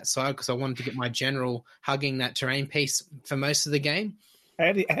picked that side because I wanted to get my general hugging that terrain piece for most of the game.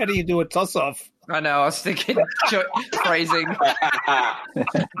 How do you do a toss-off? I know, I was thinking phrasing.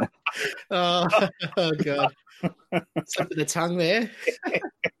 Oh, God. Slip of the tongue there.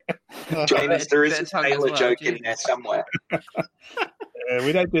 James, there is a Taylor joke in there somewhere.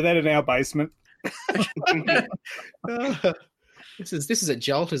 We don't do that in our basement. This is a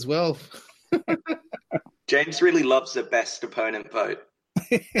jolt as well. James really loves the best opponent vote.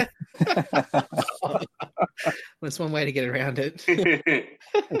 That's one way to get around it.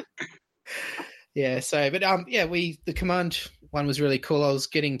 Yeah. So, but the command one was really cool. I was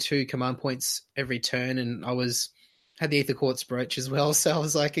getting 2 command points every turn, and I had the Aether Quartz brooch as well. So I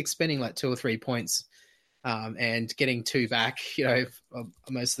was like expending like 2 or 3 points, and getting 2 back,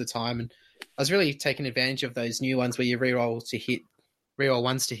 most of the time. And I was really taking advantage of those new ones where you reroll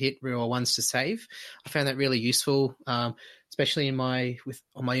ones to hit, reroll ones to save. I found that really useful, especially on my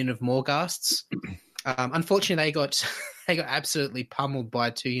unit of Morghasts. Unfortunately, they got absolutely pummeled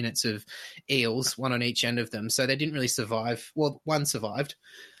by 2 units of eels, 1 on each end of them. So they didn't really survive. Well, 1 survived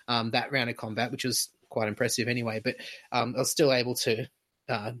that round of combat, which was quite impressive anyway. But I was still able to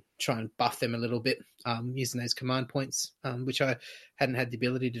try and buff them a little bit using those command points, which I hadn't had the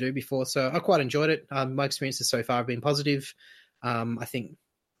ability to do before. So I quite enjoyed it. My experiences so far have been positive. I think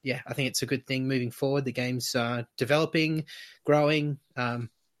it's a good thing moving forward. The game's developing, growing,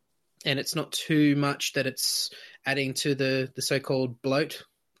 and it's not too much that it's adding to the so-called bloat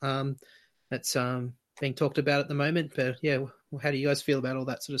that's being talked about at the moment. But yeah, how do you guys feel about all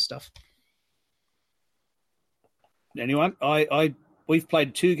that sort of stuff? Anyone? We've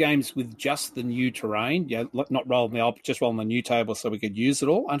played 2 games with just the new terrain. Yeah, not rolling the old, just rolling the new table so we could use it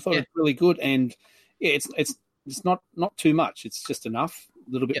all. I thought it was really good, and yeah, it's not too much. It's just enough,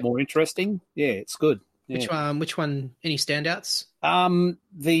 a little bit more interesting. Yeah, it's good. Yeah. Which one? Any standouts?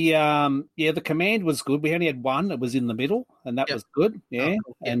 The command was good. We only had 1. It was in the middle, and that was good. Yeah,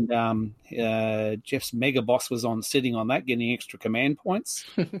 cool. And Jeff's Mega Boss was sitting on that, getting extra command points.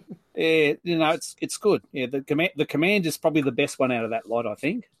 Yeah, it's good. Yeah, the command is probably the best one out of that lot, I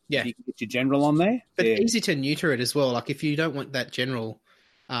think. Yeah, you can get your general on there, but easy to neuter it as well. Like if you don't want that general,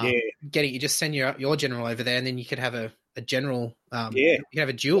 you just send your general over there, and then you could have a general. You could have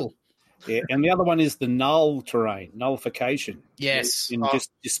a duel. Yeah, and the other one is the null terrain, nullification. Yes. And just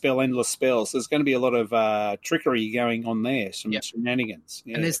dispel endless spells. There's going to be a lot of trickery going going on, some shenanigans.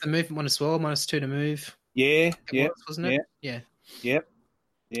 Yeah. And there's the movement one as well, -2 to move. Yeah, wasn't it? Yeah. Yep.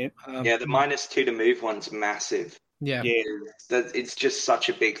 The -2 to move one's massive. Yeah. It's just such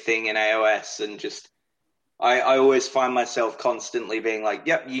a big thing in AOS, and just I always find myself constantly being like,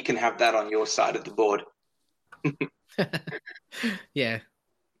 yep, you can have that on your side of the board. Yeah.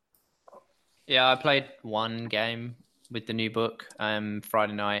 Yeah, I played 1 game with the new book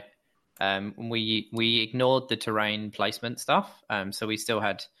Friday night. We ignored the terrain placement stuff, so we still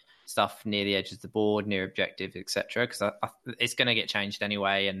had stuff near the edges of the board, near objectives, etc. Because it's going to get changed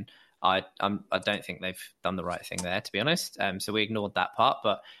anyway, and I don't think they've done the right thing there, to be honest. So we ignored that part,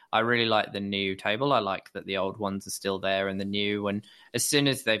 but I really like the new table. I like that the old ones are still there and the new. And as soon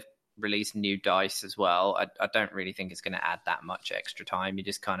as they've released new dice as well, I don't really think it's going to add that much extra time. You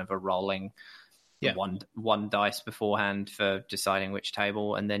just kind of are rolling one dice beforehand for deciding which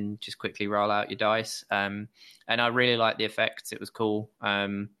table, and then just quickly roll out your dice. And I really like the effects. It was cool.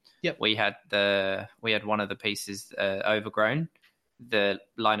 We had one of the pieces overgrown, the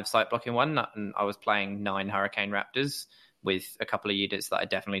line of sight blocking one, and I was playing 9 Hurricane Raptors with a couple of units that I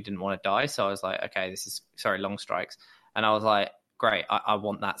definitely didn't want to die. So I was like, okay, long strikes. And I was like, great, I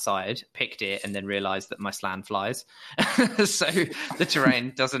want that side. Picked it, and then realised that my Slan flies, so the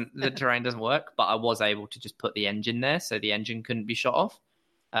terrain doesn't work. But I was able to just put the engine there, so the engine couldn't be shot off.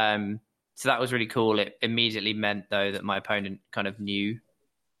 So that was really cool. It immediately meant though that my opponent kind of knew,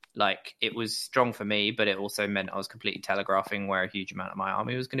 like, it was strong for me, but it also meant I was completely telegraphing where a huge amount of my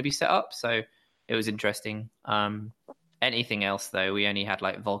army was going to be set up. So it was interesting. Anything else though, we only had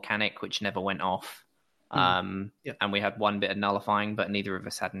like Volcanic, which never went off. And we had one bit of nullifying, but neither of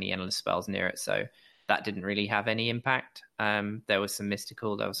us had any endless spells near it, so that didn't really have any impact. There was some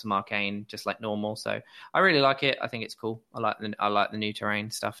mystical, there was some arcane, just like normal. So I really like it. I think it's cool. I like the new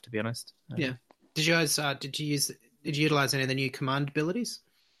terrain stuff, to be honest. Yeah. Did you guys did you utilize any of the new command abilities?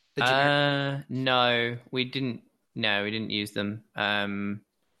 No, we didn't. No, we didn't use them.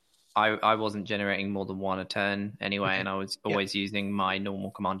 I wasn't generating more than one a turn anyway, and I was always using my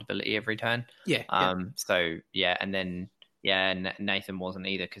normal command ability every turn. So and then Nathan wasn't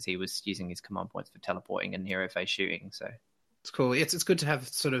either, because he was using his command points for teleporting and hero phase shooting. So it's cool. It's good to have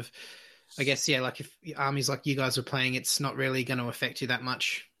sort of, I guess, like if armies like you guys are playing, it's not really going to affect you that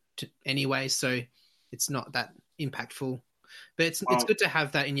much anyway, so it's not that impactful. But it's good to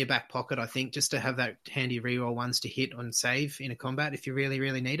have that in your back pocket, I think, just to have that handy reroll ones to hit on save in a combat if you really,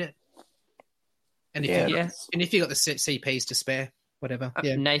 really need it. And if you got the CPs to spare, whatever.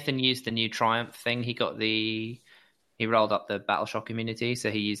 Nathan used the new Triumph thing. He rolled up the Battle Shock immunity, so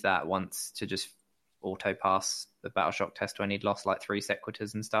he used that once to just auto pass the Battle Shock test when he'd lost like 3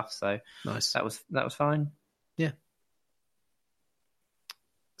 Sequitors and stuff. So nice. That was fine. Yeah.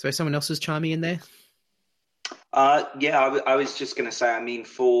 So someone else was chiming in there. I was just going to say, I mean,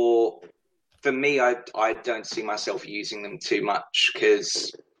 for me, I don't see myself using them too much,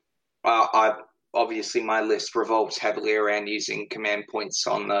 because obviously my list revolves heavily around using command points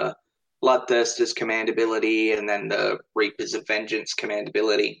on the Bloodthirster's command ability and then the Reapers of Vengeance command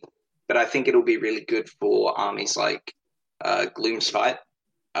ability. But I think it'll be really good for armies like Gloomspite.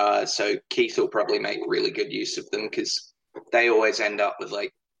 So Keith will probably make really good use of them, because they always end up with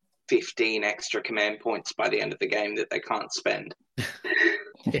like 15 extra command points by the end of the game that they can't spend.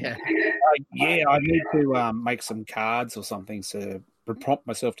 I need to make some cards or something to prompt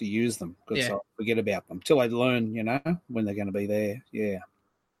myself to use them, because I'll forget about them till I learn, when they're going to be there.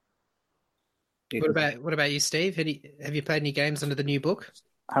 What about you, Steve? Have you played any games under the new book?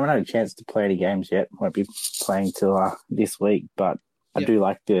 I haven't had a chance to play any games yet. Won't be playing till this week, but I do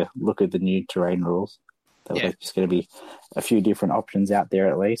like the look of the new terrain rules. There's just going to be a few different options out there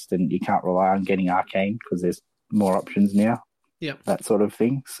at least, and you can't rely on getting arcane because there's more options now. That sort of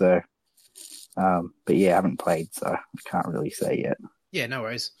thing. So, but I haven't played, so I can't really say yet. Yeah, no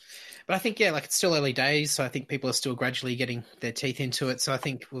worries. But I think, it's still early days, so I think people are still gradually getting their teeth into it. So I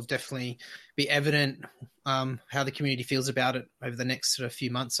think will definitely be evident how the community feels about it over the next sort of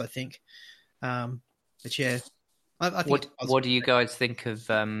few months, I think. I think what do you guys think of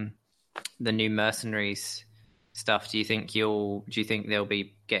the new mercenaries stuff? Do you think they'll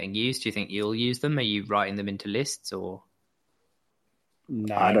be getting used? Do you think you'll use them? Are you writing them into lists, or?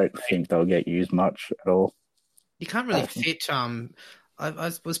 No, I don't think they'll get used much at all. You can't really fit.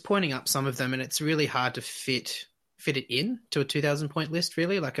 I was pointing up some of them, and it's really hard to fit it in to a 2,000 point list.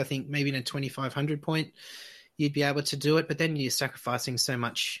 Really, I think maybe in a 2,500 point, you'd be able to do it. But then you're sacrificing so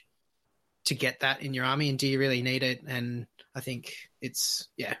much to get that in your army, and do you really need it? And I think I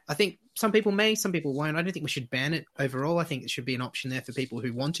think some people may, some people won't. I don't think we should ban it overall. I think it should be an option there for people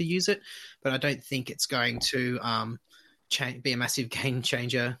who want to use it, but I don't think it's going to be a massive game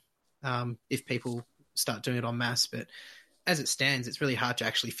changer if people start doing it en masse. But as it stands, it's really hard to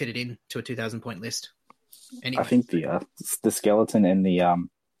actually fit it in to a 2,000 point list. Anyway. I think the skeleton and the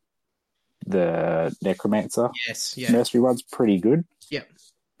necromancer nursery one's pretty good. Yeah,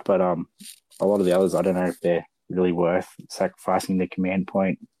 but a lot of the others, I don't know if they're really worth sacrificing the command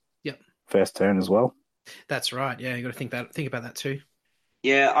point. First turn as well. That's right. Yeah, you got to think about that too.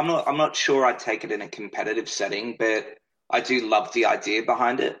 Yeah, I'm not sure I'd take it in a competitive setting, but I do love the idea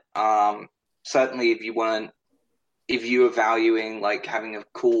behind it. Certainly, if you were valuing like having a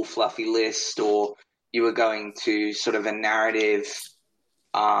cool fluffy list, or you were going to sort of a narrative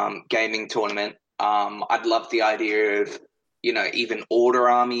gaming tournament, I'd love the idea of even order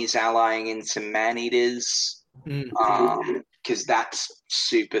armies allying into man-eaters, because that's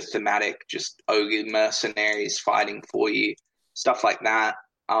super thematic, just ogre mercenaries fighting for you, stuff like that.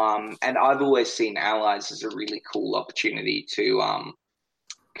 And I've always seen allies as a really cool opportunity to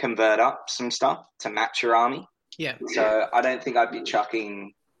convert up some stuff to match your army. Yeah. So I don't think I'd be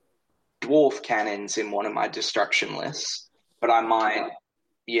chucking dwarf cannons in one of my destruction lists, but I might,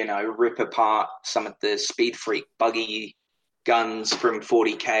 rip apart some of the speed freak buggy guns from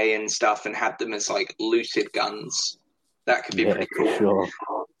 40k and stuff and have them as like looted guns. That could be pretty cool. Sure.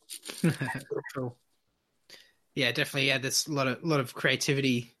 Cool. Yeah, definitely. Yeah, there's a lot of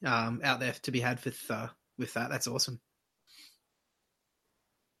creativity out there to be had with that. That's awesome.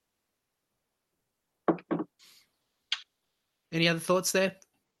 Any other thoughts there?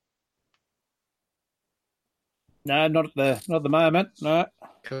 No, not at the moment. No.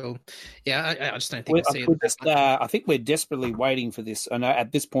 Cool. Yeah, I just don't think I think we're desperately waiting for this. I know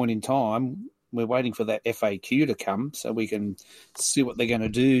at this point in time, we're waiting for that FAQ to come so we can see what they're going to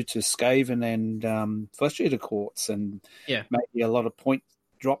do to Skaven and Flesh Eater Courts, and maybe a lot of point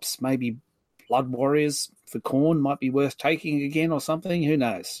drops. Maybe Blood Warriors for Khorne might be worth taking again or something. Who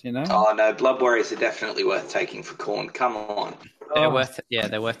knows? You know? Oh no, Blood Warriors are definitely worth taking for Khorne. Come on. They're worth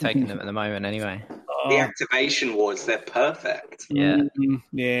taking them at the moment anyway. The activation wars, they're perfect. Yeah.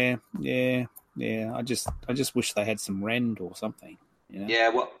 I just wish they had some rend or something. You know? Yeah,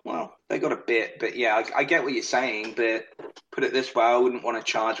 well, they got a bit, but yeah, I get what you're saying. But put it this way, I wouldn't want to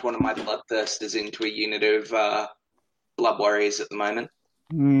charge one of my Bloodthirsters into a unit of Blood Warriors at the moment.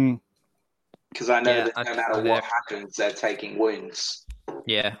 Because I know that no matter what happens, they're taking wounds.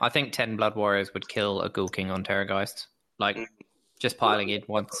 Yeah, I think 10 Blood Warriors would kill a Ghoul King on Terrorgeist. Like, just piling in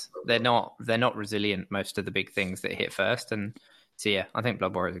once. They're not resilient, most of the big things that hit first. And so, yeah, I think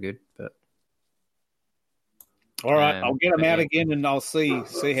Blood Warriors are good. But all right, I'll get them out again and I'll see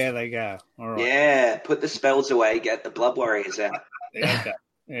how they go. All right. Yeah, put the spells away, get the Blood Warriors out. Okay.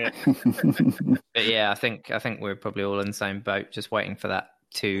 Yeah. But yeah, I think we're probably all in the same boat, just waiting for that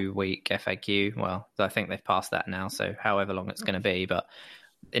 2-week FAQ. Well, I think they've passed that now, so however long it's going to be. But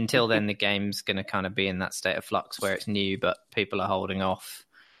until then, the game's going to kind of be in that state of flux where it's new, but people are holding off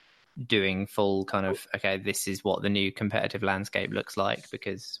doing full kind of, okay, this is what the new competitive landscape looks like,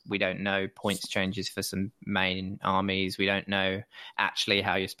 because we don't know points changes for some main armies. We don't know actually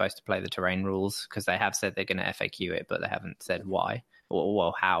how you're supposed to play the terrain rules, because they have said they're going to FAQ it, but they haven't said why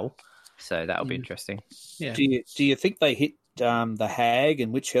or how. So that'll be interesting. Yeah. Do you think they hit the Hag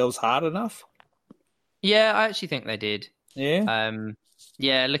and Witch Hells hard enough? Yeah, I actually think they did. Yeah.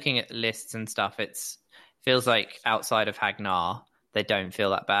 Yeah, looking at lists and stuff, feels like outside of Hagnar, they don't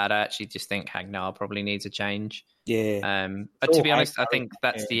feel that bad. I actually just think Hagnar probably needs a change. Yeah. But to be honest, I think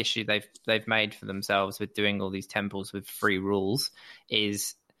that's the issue they've made for themselves with doing all these temples with free rules.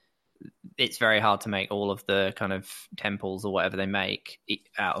 Is it's very hard to make all of the kind of temples or whatever they make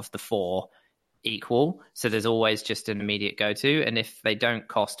out of the 4 equal. So there's always just an immediate go-to, and if they don't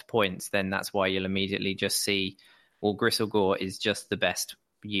cost points, then that's why you'll immediately just see, well, Gristlegore is just the best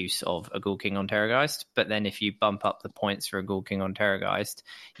use of a Ghoul King on Terrorgeist. But then if you bump up the points for a Ghoul King on Terrorgeist,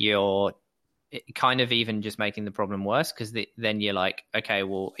 you're kind of even just making the problem worse, because then you're like, okay,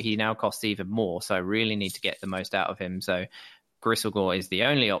 well, he now costs even more, so I really need to get the most out of him. So Gristlegore is the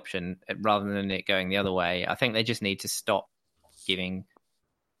only option rather than it going the other way. I think they just need to stop giving.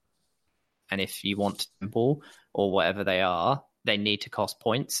 And if you want Temple or whatever they are, they need to cost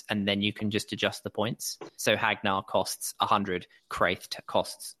points, and then you can just adjust the points. So Hagnar costs 100, Kraith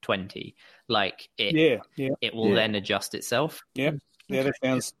costs 20. Like it will then adjust itself. Yeah, that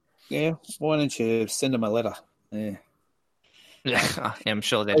sounds. Yeah, why don't you send them a letter? Yeah. I'm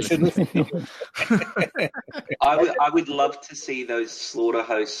sure they'd listen. I would love to see those slaughter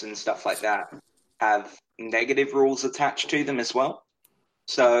hosts and stuff like that have negative rules attached to them as well.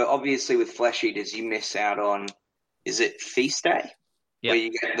 So obviously with Flesh Eaters, you miss out on, is it Feast Day? Yep. Where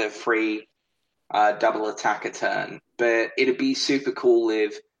you get the free double attack a turn. But it'd be super cool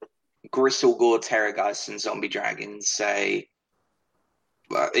if Gristlegore, Terrorgeist, and Zombie Dragons say,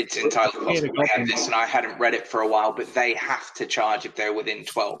 well, it's entirely possible they have this, and I hadn't read it for a while, but they have to charge if they're within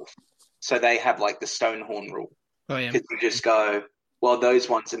 12. So they have like the Stonehorn rule. Oh, yeah. Because you just go, well, those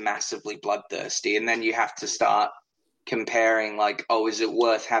ones are massively bloodthirsty, and then you have to start comparing, like, oh, is it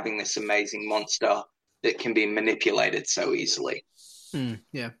worth having this amazing monster that can be manipulated so easily?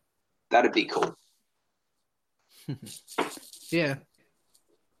 Yeah. That'd be cool. Yeah.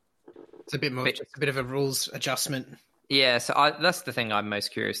 It's a bit more, just a bit of a rules adjustment. Yeah, so that's the thing I'm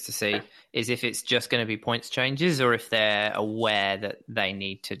most curious to see, is if it's just going to be points changes, or if they're aware that they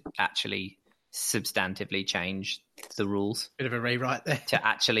need to actually substantively change the rules. Bit of a rewrite there. To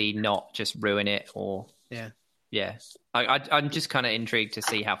actually not just ruin it, or... Yeah. I'm just kind of intrigued to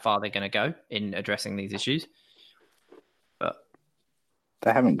see how far they're going to go in addressing these issues. But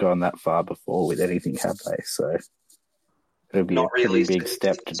they haven't gone that far before with anything, have they? So it'll be a pretty big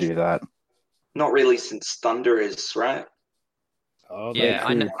step to do that. Not really since Thunder is, right? Oh, yeah,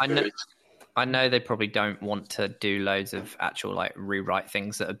 I I know they probably don't want to do loads of actual like rewrite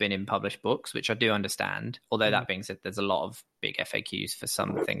things that have been in published books, which I do understand. Although that being said, there's a lot of big FAQs for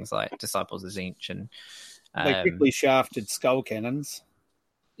some things like Disciples of Tzeentch and they quickly shafted skull cannons.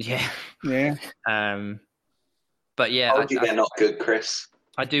 Yeah. But yeah, they're not good, Chris.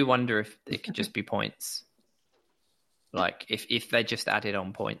 I do wonder if it could just be points. Like if they just added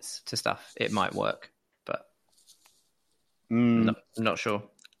on points to stuff, it might work. But not sure.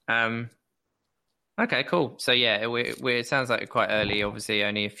 Okay, cool. So yeah, it sounds like quite early. Obviously,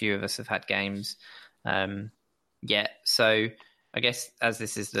 only a few of us have had games yet. So I guess as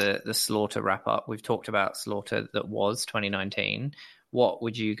this is the Slaughter wrap up, we've talked about Slaughter that was 2019. What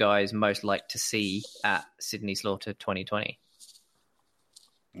would you guys most like to see at Sydney Slaughter 2020?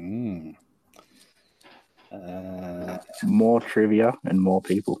 More trivia and more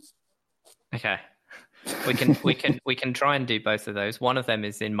people. Okay. We can try and do both of those. One of them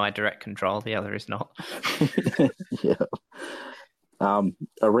is in my direct control, the other is not. Yeah.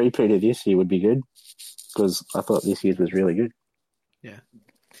 A repeat of this year would be good because I thought this year's was really good. Yeah.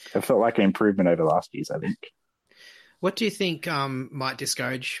 It felt like an improvement over last year's, I think. What do you think might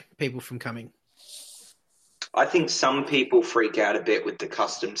discourage people from coming? I think some people freak out a bit with the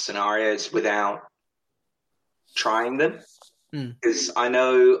custom scenarios without trying them. Because I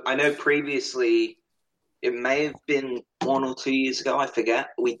know previously, it may have been 1 or 2 years ago, I forget,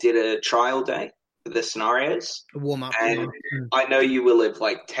 we did a trial day for the scenarios. A warm-up. And I know you will have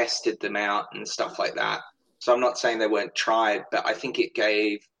like tested them out and stuff like that. So I'm not saying they weren't tried, but I think it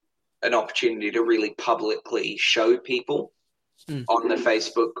gave an opportunity to really publicly show people on the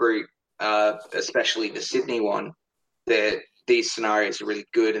Facebook group, especially the Sydney one, that these scenarios are really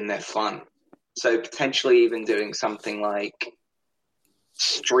good and they're fun. So potentially even doing something like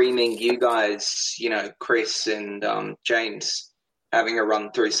streaming you guys, Chris and James, having a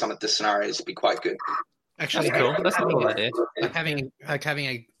run through some of the scenarios would be quite good. Actually, cool. That's a cool idea. Having a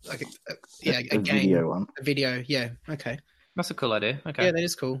game, video a video. Yeah. Okay. That's a cool idea. Okay. Yeah, that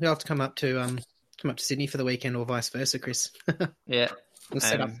is cool. You'll have to come up to Sydney for the weekend, or vice versa, Chris. Yeah. We'll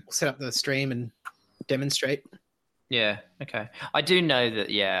set up the stream and demonstrate. Yeah. Okay. I do know that.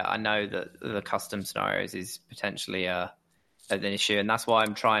 Yeah, I know that the custom scenarios is potentially an issue, and that's why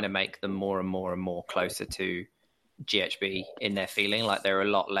I'm trying to make them more and more and more closer to GHB in their feeling. Like they're a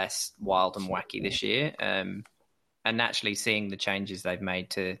lot less wild and wacky this year. And naturally, seeing the changes they've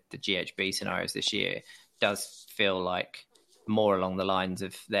made to the GHB scenarios this year does feel like more along the lines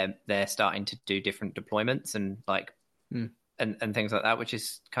of they're starting to do different deployments and like and things like that, which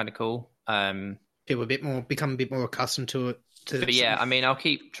is kind of cool. People become a bit more accustomed to it. But yeah, I mean, I'll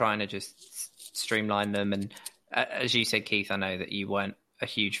keep trying to just streamline them. And as you said, Keith, I know that you weren't a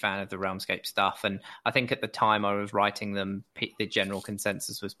huge fan of the Realmscape stuff, and I think at the time I was writing them, the general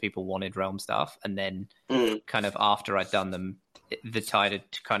consensus was people wanted Realm stuff, and then kind of after I'd done them, the tide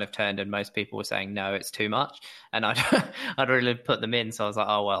had kind of turned, and most people were saying no, it's too much, and I'd really put them in. So I was like,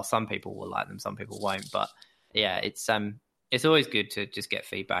 oh well, some people will like them, some people won't. But yeah, it's always good to just get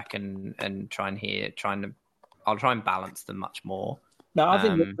feedback and I'll try and balance them much more. No, I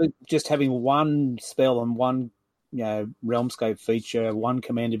think that just having one spell and one Realmscape feature, one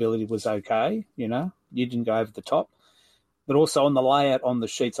command ability was okay. You didn't go over the top, but also on the layout on the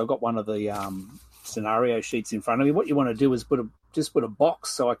sheets, I've got one of the scenario sheets in front of me. What you want to do is put a box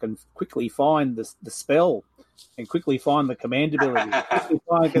so I can quickly find the spell and quickly find the command ability.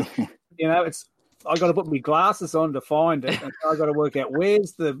 It's I got to put my glasses on to find it, and I got to work out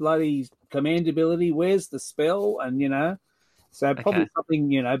where's the bloody command ability, where's the spell, and So probably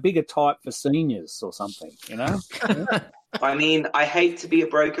something, bigger type for seniors or something, I mean, I hate to be a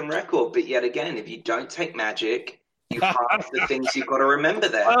broken record, but yet again, if you don't take magic, you have the things you've got to remember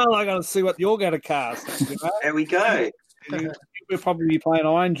there. Well, I got to see what you're going to cast. There we go. We'll probably be playing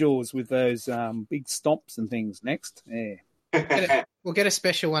Iron Jaws with those big stomps and things next. Yeah. We'll get a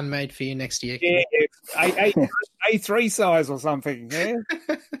special one made for you next year. Yeah, A3 size or something.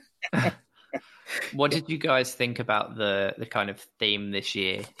 Yeah. What did you guys think about the kind of theme this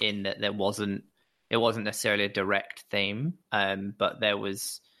year? In that it wasn't necessarily a direct theme, but there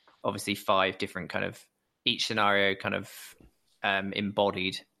was obviously 5 different kind of, each scenario kind of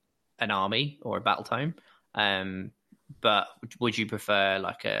embodied an army or a battle tome. But would you prefer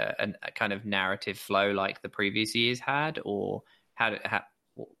like a kind of narrative flow like the previous years had, or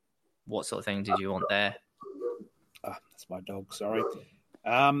what sort of thing did you want there? That's my dog. Sorry.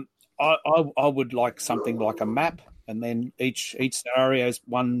 I would like something like a map, and then each scenario is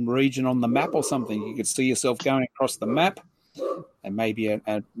one region on the map or something. You could see yourself going across the map, and maybe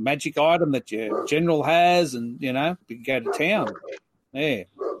a magic item that your general has, and you can go to town. Yeah,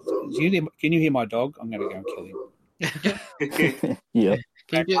 Can you hear my dog? I'm going to go and kill him. Yeah.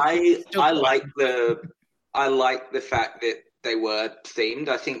 I like the fact that they were themed.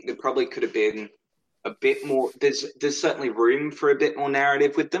 I think there probably could have been a bit more. There's certainly room for a bit more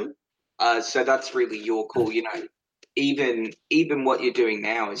narrative with them. So that's really your call. You know, even what you're doing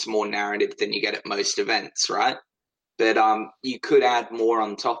now is more narrative than you get at most events, right? But you could add more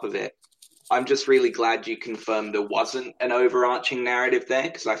on top of it. I'm just really glad you confirmed there wasn't an overarching narrative there,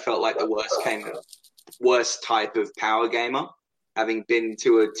 because I felt like the worst type of power gamer, having been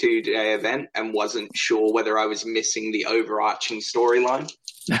to a 2-day event and wasn't sure whether I was missing the overarching storyline.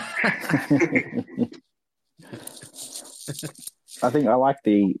 I think I like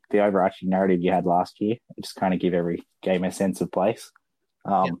the overarching narrative you had last year. It just kind of give every game a sense of place.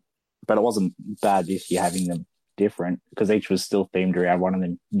 But it wasn't bad this year having them different, because each was still themed around one of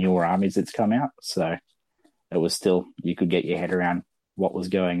the newer armies that's come out. So it was still, you could get your head around what was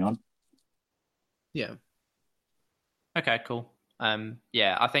going on. Yeah. Okay, cool. I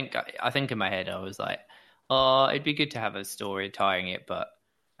think in my head I was like, oh, it'd be good to have a story tying it, but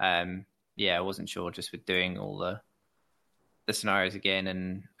I wasn't sure, just with doing all the scenarios again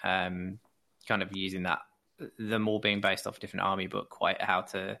and kind of using that, them all being based off a different army book, quite how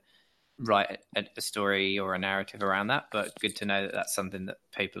to write a story or a narrative around that. But good to know that that's something that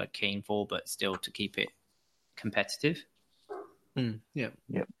people are keen for, but still to keep it competitive. Yeah,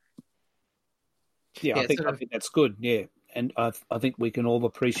 I think that's good. Yeah, and I think we can all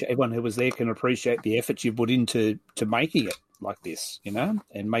appreciate, everyone who was there can appreciate the effort you put into making it like this, you know,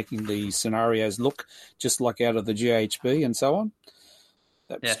 and making the scenarios look just like out of the GHB and so on.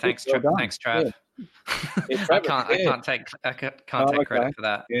 Thanks, Trav. Thanks, Trav. Yeah. I can't take credit for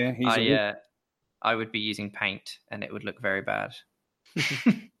that. Yeah, I would be using paint and it would look very bad.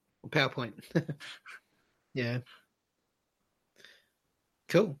 PowerPoint. Yeah.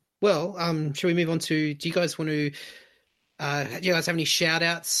 Cool. Well, shall we move on to? Do you guys want to? Do you guys have any shout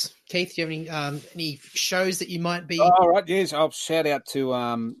outs? Keith, do you have any shows that you might be? All right, yes, I'll shout out to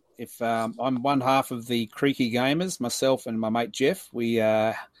I'm one half of the Creaky Gamers, myself and my mate Jeff. We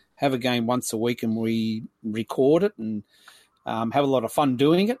have a game once a week and we record it and have a lot of fun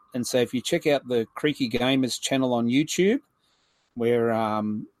doing it. And so if you check out the Creaky Gamers channel on YouTube, where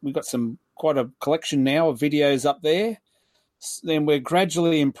we've got quite a collection now of videos up there. Then we're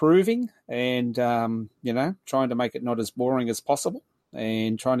gradually improving and, trying to make it not as boring as possible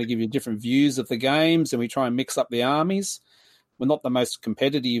and trying to give you different views of the games, and we try and mix up the armies. We're not the most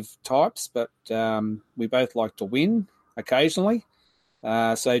competitive types, but we both like to win occasionally.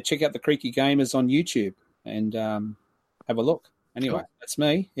 So check out the Creaky Gamers on YouTube and have a look. Anyway, cool. That's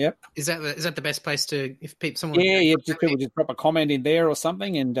me. Yep. Is that the best place to, if people just drop a comment in there or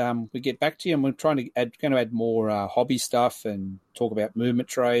something, and we get back to you. And we're going to add more hobby stuff and talk about movement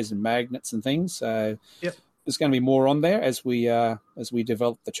trays and magnets and things. So there's going to be more on there as we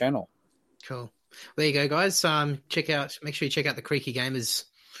develop the channel. Cool. There you go, guys. Make sure you check out the Creaky Gamers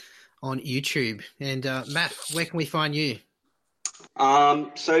on YouTube. And Matt, where can we find you?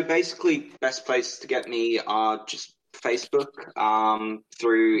 So basically, best places to get me are just Facebook,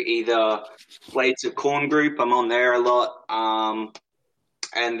 through either Blades of Corn group. I'm on there a lot.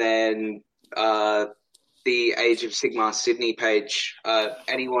 And then the Age of Sigmar Sydney page.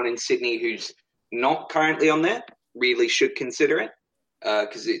 Anyone in Sydney who's not currently on there really should consider it,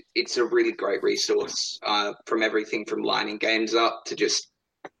 because it's a really great resource, from everything from lining games up to just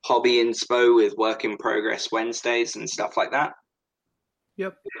hobby inspo with work in progress Wednesdays and stuff like that.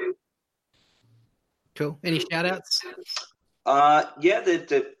 Yep. Cool. Any shout outs?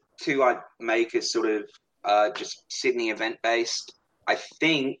 The two I'd make is sort of just Sydney event based. I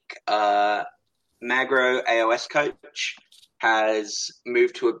think Magro AOS Coach has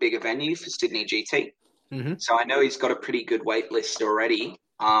moved to a bigger venue for Sydney GT. Mm-hmm. So I know he's got a pretty good wait list already,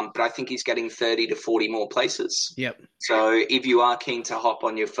 but I think he's getting 30 to 40 more places. Yep. So if you are keen to hop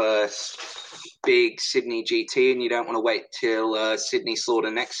on your first big Sydney GT and you don't want to wait till Sydney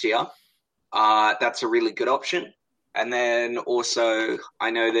Slaughter next year, that's a really good option. And then also,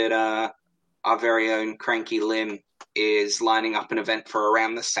 I know that our very own Cranky Lim is lining up an event for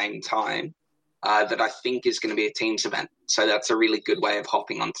around the same time that I think is going to be a teams event. So that's a really good way of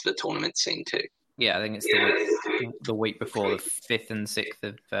hopping onto the tournament scene too. Yeah, I think it's the week before, the 5th and 6th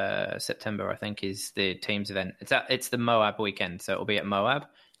of September, I think, is the teams event. It's the Moab weekend, so it'll be at Moab.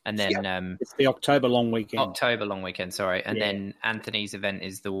 And then it's the October long weekend. Sorry. And then Anthony's event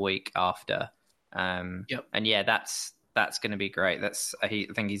is the week after. And that's going to be great. I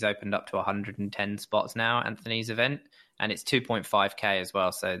think he's opened up to 110 spots now, Anthony's event, and it's 2.5k as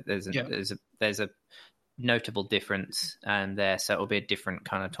well. So there's a notable difference there, so it'll be a different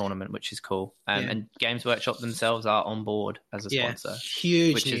kind of tournament, which is cool. And Games Workshop themselves are on board as a sponsor,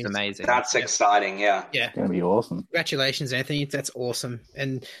 huge, which is amazing. That's exciting. Yeah, it's going to be awesome. Congratulations, Anthony. That's awesome,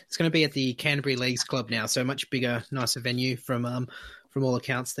 and it's going to be at the Canterbury Leagues Club now, so much bigger, nicer venue from all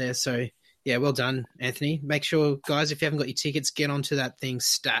accounts there. So yeah, well done, Anthony. Make sure, guys, if you haven't got your tickets, get onto that thing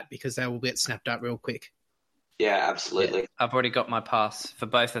stat, because they will get snapped up real quick. Yeah, absolutely. Yeah, I've already got my pass for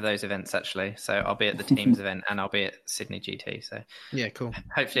both of those events, actually. So I'll be at the teams event and I'll be at Sydney GT. So yeah, cool.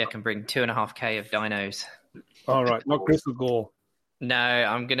 Hopefully I can bring 2.5K of dinos. All right, not Crystal Gore. No,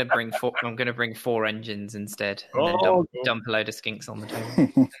 I'm gonna bring 4. I'm gonna bring 4 engines instead, and then dump a load of skinks on the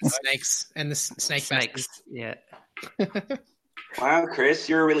table. Snakes and the snakes. Yeah. Wow, Chris,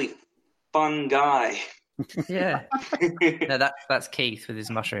 you're a really fun guy. Yeah. No, that's Keith with his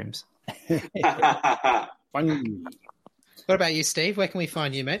mushrooms. What about you, Steve? Where can we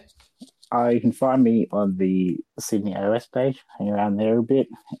find you, mate? You can find me on the Sydney AOS page, hang around there a bit,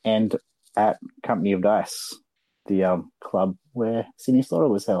 and at Company of Dice, the club where Sydney Slaughter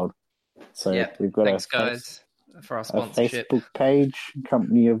was held. So we've got guys for our sponsorship. A Facebook page,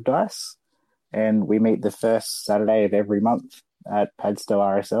 Company of Dice, and we meet the first Saturday of every month at Padstow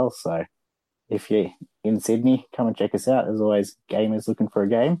RSL. So if you're in Sydney, come and check us out. There's always gamers looking for a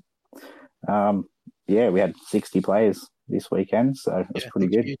game. We had 60 players this weekend, so it's pretty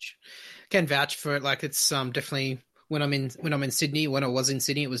good. Huge. Can vouch for it. Like, it's definitely when I'm in Sydney. When I was in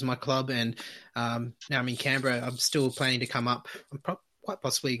Sydney, it was my club, and now I'm in Canberra. I'm still planning to come up. I'm quite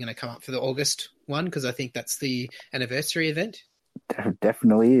possibly going to come up for the August one, because I think that's the anniversary event.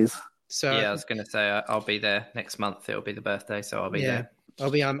 Definitely is. So yeah, I was going to say I'll be there next month. It'll be the birthday, so I'll be there.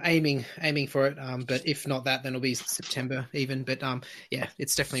 I'll be aiming for it. But if not that, then it'll be September even. But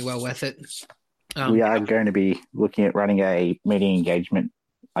it's definitely well worth it. We are going to be looking at running a meeting engagement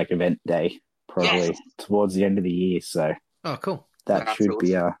event day probably towards the end of the year. So cool. That should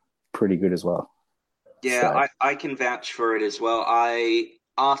be pretty good as well. Yeah, so. I can vouch for it as well.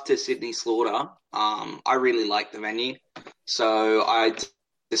 After Sydney Slaughter, I really liked the venue, so I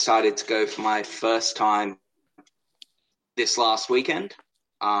decided to go for my first time this last weekend,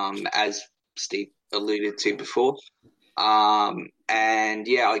 as Steve alluded to before. I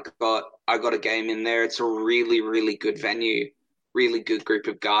got a game in there. It's a really, really good venue, really good group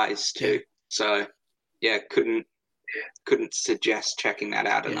of guys too. So yeah, couldn't suggest checking that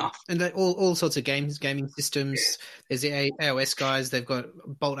out enough. And all sorts of gaming systems. There's the AOS guys. They've got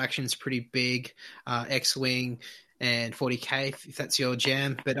Bolt Action's pretty big, X-Wing and 40K if that's your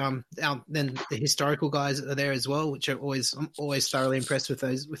jam. But then the historical guys are there as well, which I'm always thoroughly impressed with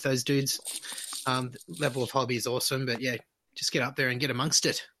those dudes. The level of hobby is awesome, but yeah, just get up there and get amongst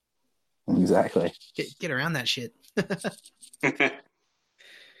it. Exactly. Get around that shit.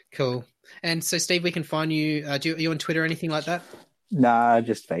 Cool. And so, Steve, we can find you. Are you on Twitter or anything like that? Nah,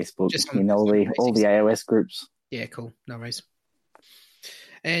 just Facebook. Just all the AOS groups. Yeah, cool. No worries.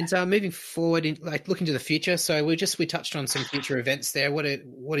 And moving forward, looking to the future. So we touched on some future events there. What are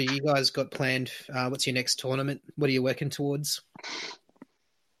you guys got planned? What's your next tournament? What are you working towards?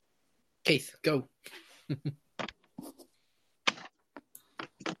 Keith, go.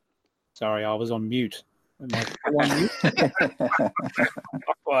 Sorry, I was on mute. Am I on mute?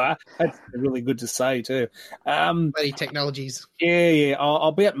 Well, that's really good to say too. Bloody technologies. Yeah.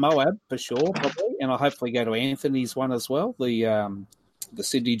 I'll be at Moab for sure, probably, and I'll hopefully go to Anthony's one as well, the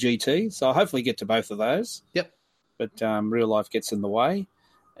Sydney GT. So I'll hopefully get to both of those. Yep. But real life gets in the way.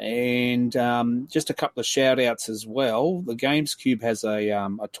 And just a couple of shout-outs as well. The Games Cube has a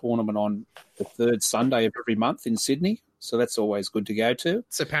tournament on the third Sunday of every month in Sydney, so that's always good to go to.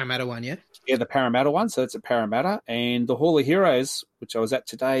 It's a Parramatta one, yeah? Yeah, the Parramatta one, so it's at Parramatta. And the Hall of Heroes, which I was at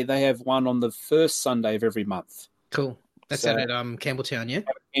today, they have one on the first Sunday of every month. Cool. That's at Campbelltown, yeah?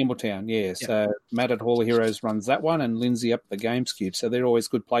 Campbelltown, yeah. Yep. So Matt at Hall of Heroes runs that one, and Lindsay up at the Games Cube. So they're always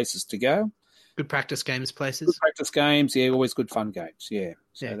good places to go. Good practice games places. Good practice games, yeah, always good fun games, yeah.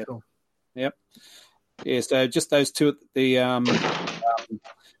 So cool. Yep. Yeah, so just those two at the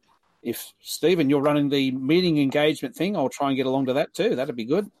if Stephen, you're running the meeting engagement thing, I'll try and get along to that too. That'd be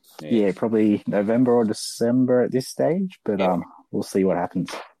good. Yeah, probably November or December at this stage, but we'll see what happens.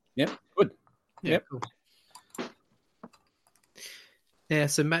 Yep, good. Yep. Cool. Yeah,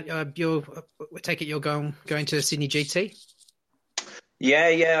 so Matt, I take it you're going to Sydney GT?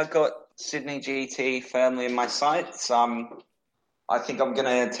 Yeah, I've got Sydney GT firmly in my sights. I think I'm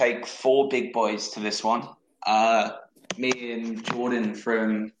going to take 4 big boys to this one. Me and Jordan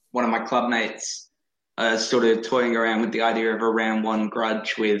from one of my club mates sort of toying around with the idea of a round 1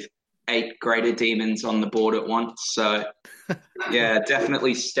 grudge with 8 greater demons on the board at once. So, yeah,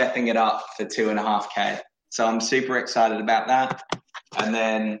 definitely stepping it up for 2.5K. So I'm super excited about that. And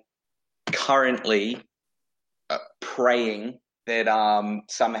then currently praying that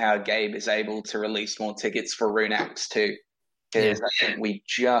somehow Gabe is able to release more tickets for Runax too, because I think we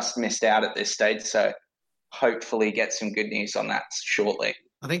just missed out at this stage. So hopefully get some good news on that shortly.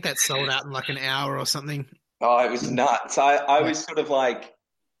 I think that sold out in like an hour or something. Oh, it was nuts. I was sort of like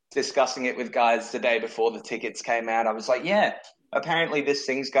discussing it with guys the day before the tickets came out. I was like, yeah, apparently this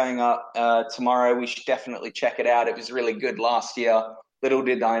thing's going up tomorrow. We should definitely check it out. It was really good last year. Little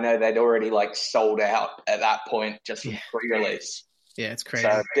did I know they'd already like sold out at that point just for pre-release. Yeah, it's crazy. So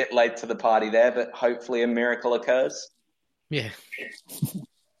a bit late to the party there, but hopefully a miracle occurs. Yeah.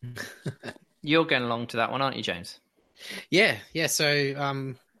 You're going along to that one, aren't you, James? Yeah.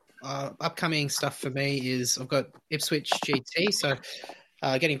 So upcoming stuff for me is I've got Ipswich GT. So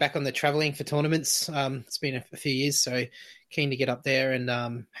getting back on the travelling for tournaments. It's been a few years, so keen to get up there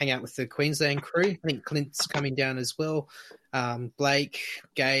and hang out with the Queensland crew. I think Clint's coming down as well. Blake,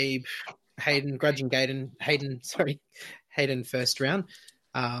 Gabe, Hayden first round.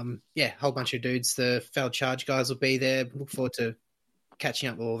 Whole bunch of dudes. The Failed Charge guys will be there. Look forward to catching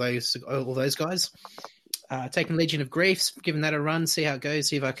up with all those guys. Taking Legion of Griefs, giving that a run, see how it goes,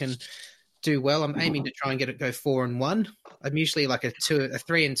 see if I can do well. I'm aiming to try and go 4-1. I'm usually like a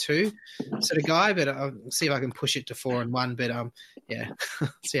 3-2 sort of guy, but I'll see if I can push it to 4-1. But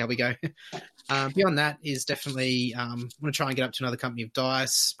see how we go. Beyond that is definitely I want to try and get up to another company of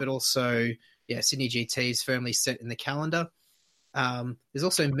dice, but also Sydney GT is firmly set in the calendar. There's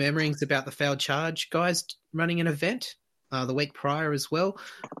also murmurings about the Failed Charge guys running an event the week prior as well.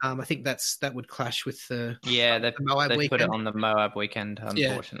 I think that would clash with the Moab weekend. Put it on the Moab weekend,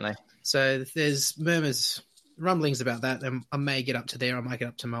 unfortunately. Yeah. So there's rumblings about that. I may get up to there. I might get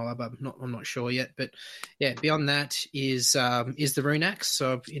up to Moab. I'm not sure yet. But yeah, beyond that is the Runax.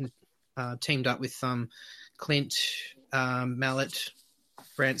 So I've teamed up with Clint, Mallet,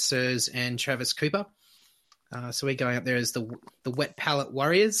 Brant Sirs, and Travis Cooper. So we're going up there as the Wet Palette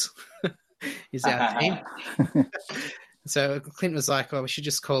Warriors is our team. So Clint was like, we should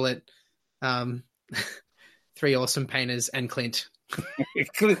just call it 3 Awesome Painters and Clint.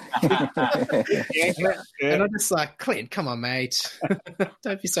 And I'm just like, Clint, come on, mate.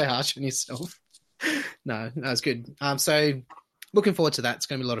 Don't be so harsh on yourself. No, it's good. So looking forward to that. It's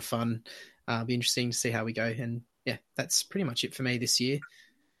going to be a lot of fun. Be interesting to see how we go. And yeah, that's pretty much it for me this year.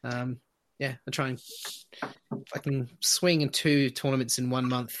 I try and if I can swing in 2 tournaments in 1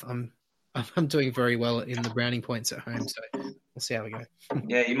 month, I'm doing very well in the browning points at home. So we'll see how we go.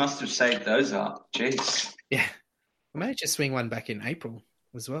 Yeah, you must have saved those up. Jeez. Yeah. I may just swing one back in April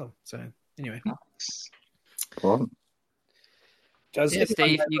as well. So anyway. Cool.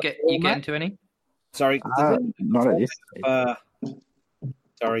 Steve, you get into any? Sorry. Not at this.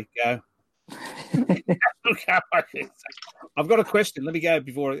 Sorry, go. I've got a question. Let me go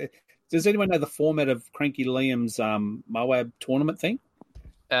before. Does anyone know the format of Cranky Liam's Moab tournament thing?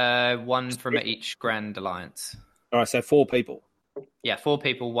 1 from each Grand Alliance. All right, so 4 people. Yeah, 4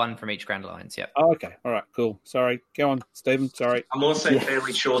 people, 1 from each Grand Alliance, yeah. Oh, okay. All right, cool. Sorry. Go on, Stephen. Sorry. I'm also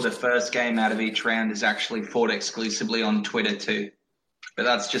fairly sure the first game out of each round is actually fought exclusively on Twitter too. But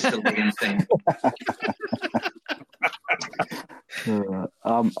that's just a Liam thing.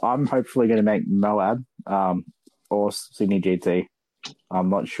 I'm hopefully going to make Moab or Sydney GT. I'm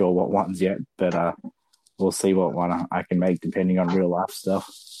not sure what ones yet, but we'll see what one I can make depending on real life stuff.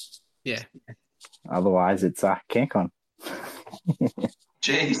 Yeah. Otherwise, it's CanCon.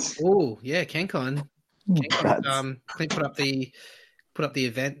 Jeez. Oh yeah, CanCon. Clint put up the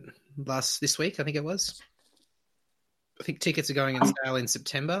event this week. I think it was. I think tickets are going on sale in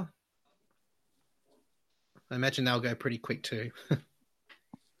September. I imagine they'll go pretty quick too.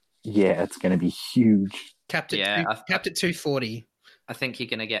 Yeah, it's going to be huge. Capped at 240. I think you're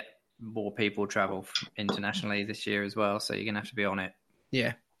going to get more people travel internationally this year as well, so you're going to have to be on it.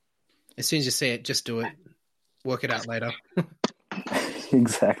 Yeah. As soon as you see it, just do it. Work it out later.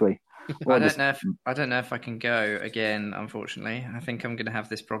 Exactly. I don't know if I can go again, unfortunately. I think I'm going to have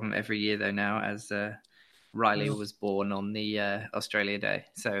this problem every year, though, now, as Riley was born on the Australia Day.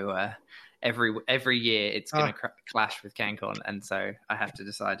 So every year it's going to clash with CanCon, and so I have to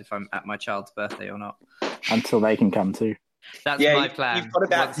decide if I'm at my child's birthday or not. Until they can come too. That's my plan. You've got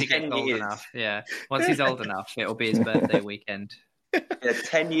about once he 10 gets old years. enough. Yeah. Once he's old enough, it'll be his birthday weekend. Yeah,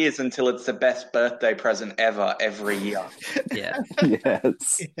 10 years until it's the best birthday present ever, every year. Yeah.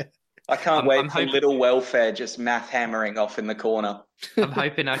 Yes. I can't wait for Little Welfare just math hammering off in the corner. I'm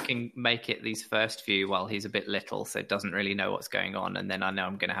hoping I can make it these first few while he's a bit little, so doesn't really know what's going on, and then I know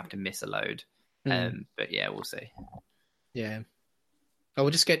I'm going to have to miss a load. But yeah, we'll see. Yeah, I'll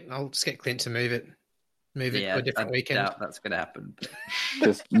just get Clint to move it to a different weekend. Doubt that's going to happen.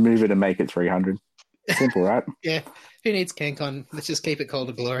 Just move it and make it 300. Simple, right? Yeah. Who needs CanCon? Let's just keep it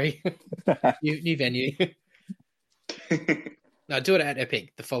Cold Glory. new venue. No, do it at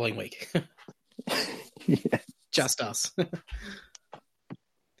Epic the following week. Yeah. Just us.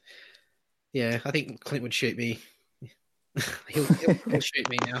 Yeah, I think Clint would shoot me. He'll shoot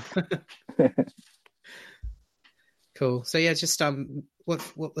me now. Cool. So yeah, just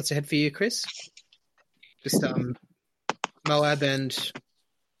what's ahead for you, Chris? Just Moab and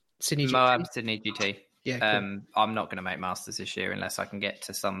Sydney GT. Moab, Sydney GT. Yeah. Cool. I'm not going to make Masters this year unless I can get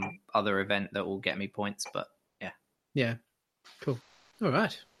to some other event that will get me points. But yeah. Yeah. Cool. All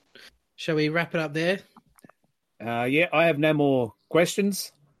right. Shall we wrap it up there? Yeah, I have no more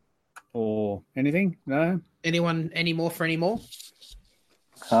questions or anything. No. Anyone? Any more for any more?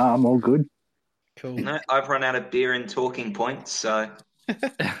 I'm all good. Cool. No, I've run out of beer and talking points, so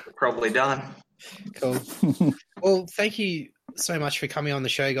probably done. Cool. Well, thank you so much for coming on the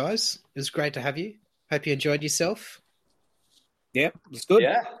show, guys. It was great to have you. Hope you enjoyed yourself. Yep, it's good.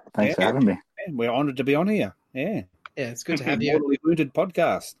 Yeah. Thanks for having me. And we're honoured to be on here. Yeah. Yeah, it's good to have you. Mortally Wounded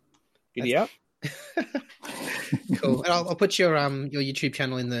podcast. Giddy up. Cool. And I'll put your YouTube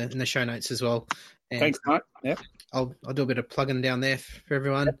channel in the show notes as well. And thanks, mate. Yep. I'll do a bit of plugging down there for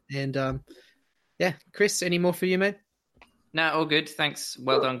everyone. And yeah, Chris, any more for you, mate? No, all good. Thanks.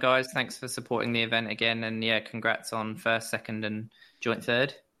 Well done, guys. Thanks for supporting the event again. And yeah, congrats on first, second, and joint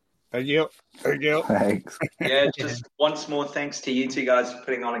third. Thank you. Thank you. Thanks. Yeah, just once more thanks to you two guys for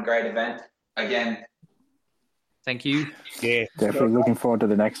putting on a great event again. Thank you. Yeah. Definitely looking forward to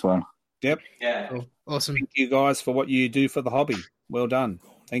the next one. Yep. Yeah. Cool. Awesome. Thank you guys for what you do for the hobby. Well done.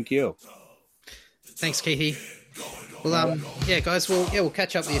 Thank you. Thanks, Keehy. Well, yeah, guys, we'll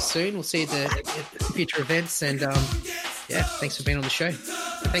catch up with you soon. We'll see you at the future events, and yeah, thanks for being on the show.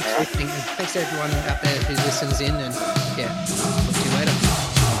 Thanks for listening, and thanks to everyone out there who listens in, and yeah, talk to you later.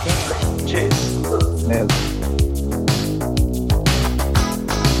 Cheers. Yeah.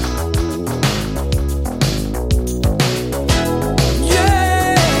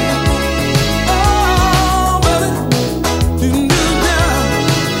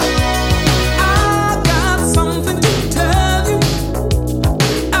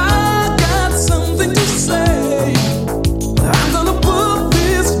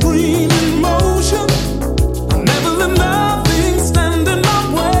 Never let nothing stand in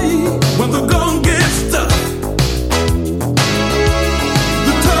my way when the going gets tough.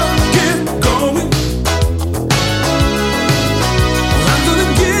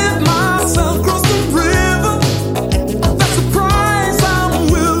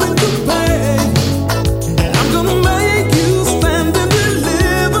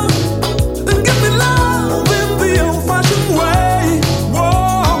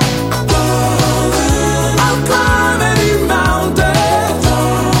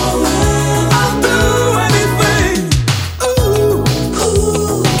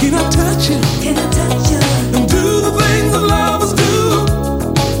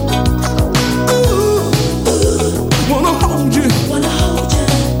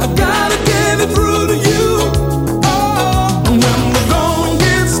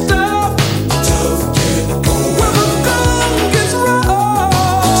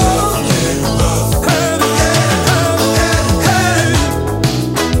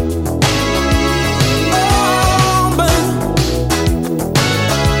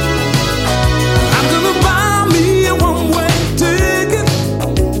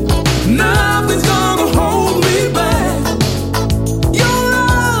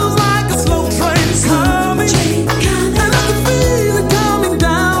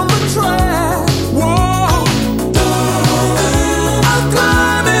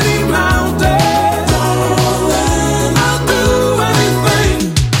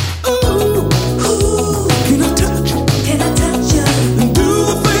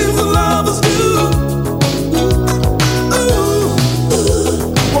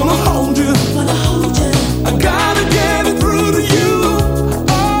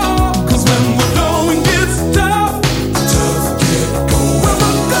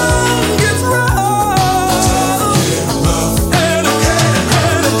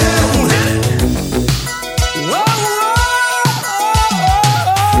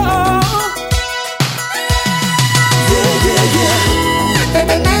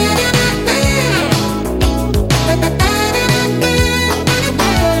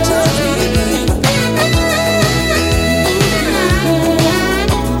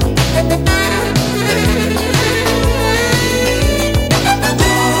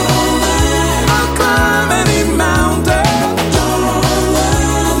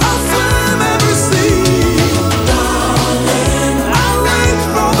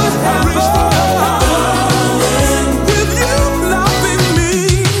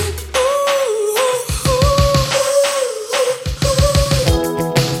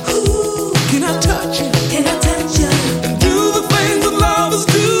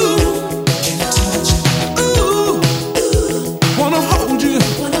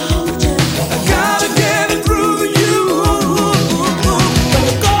 you.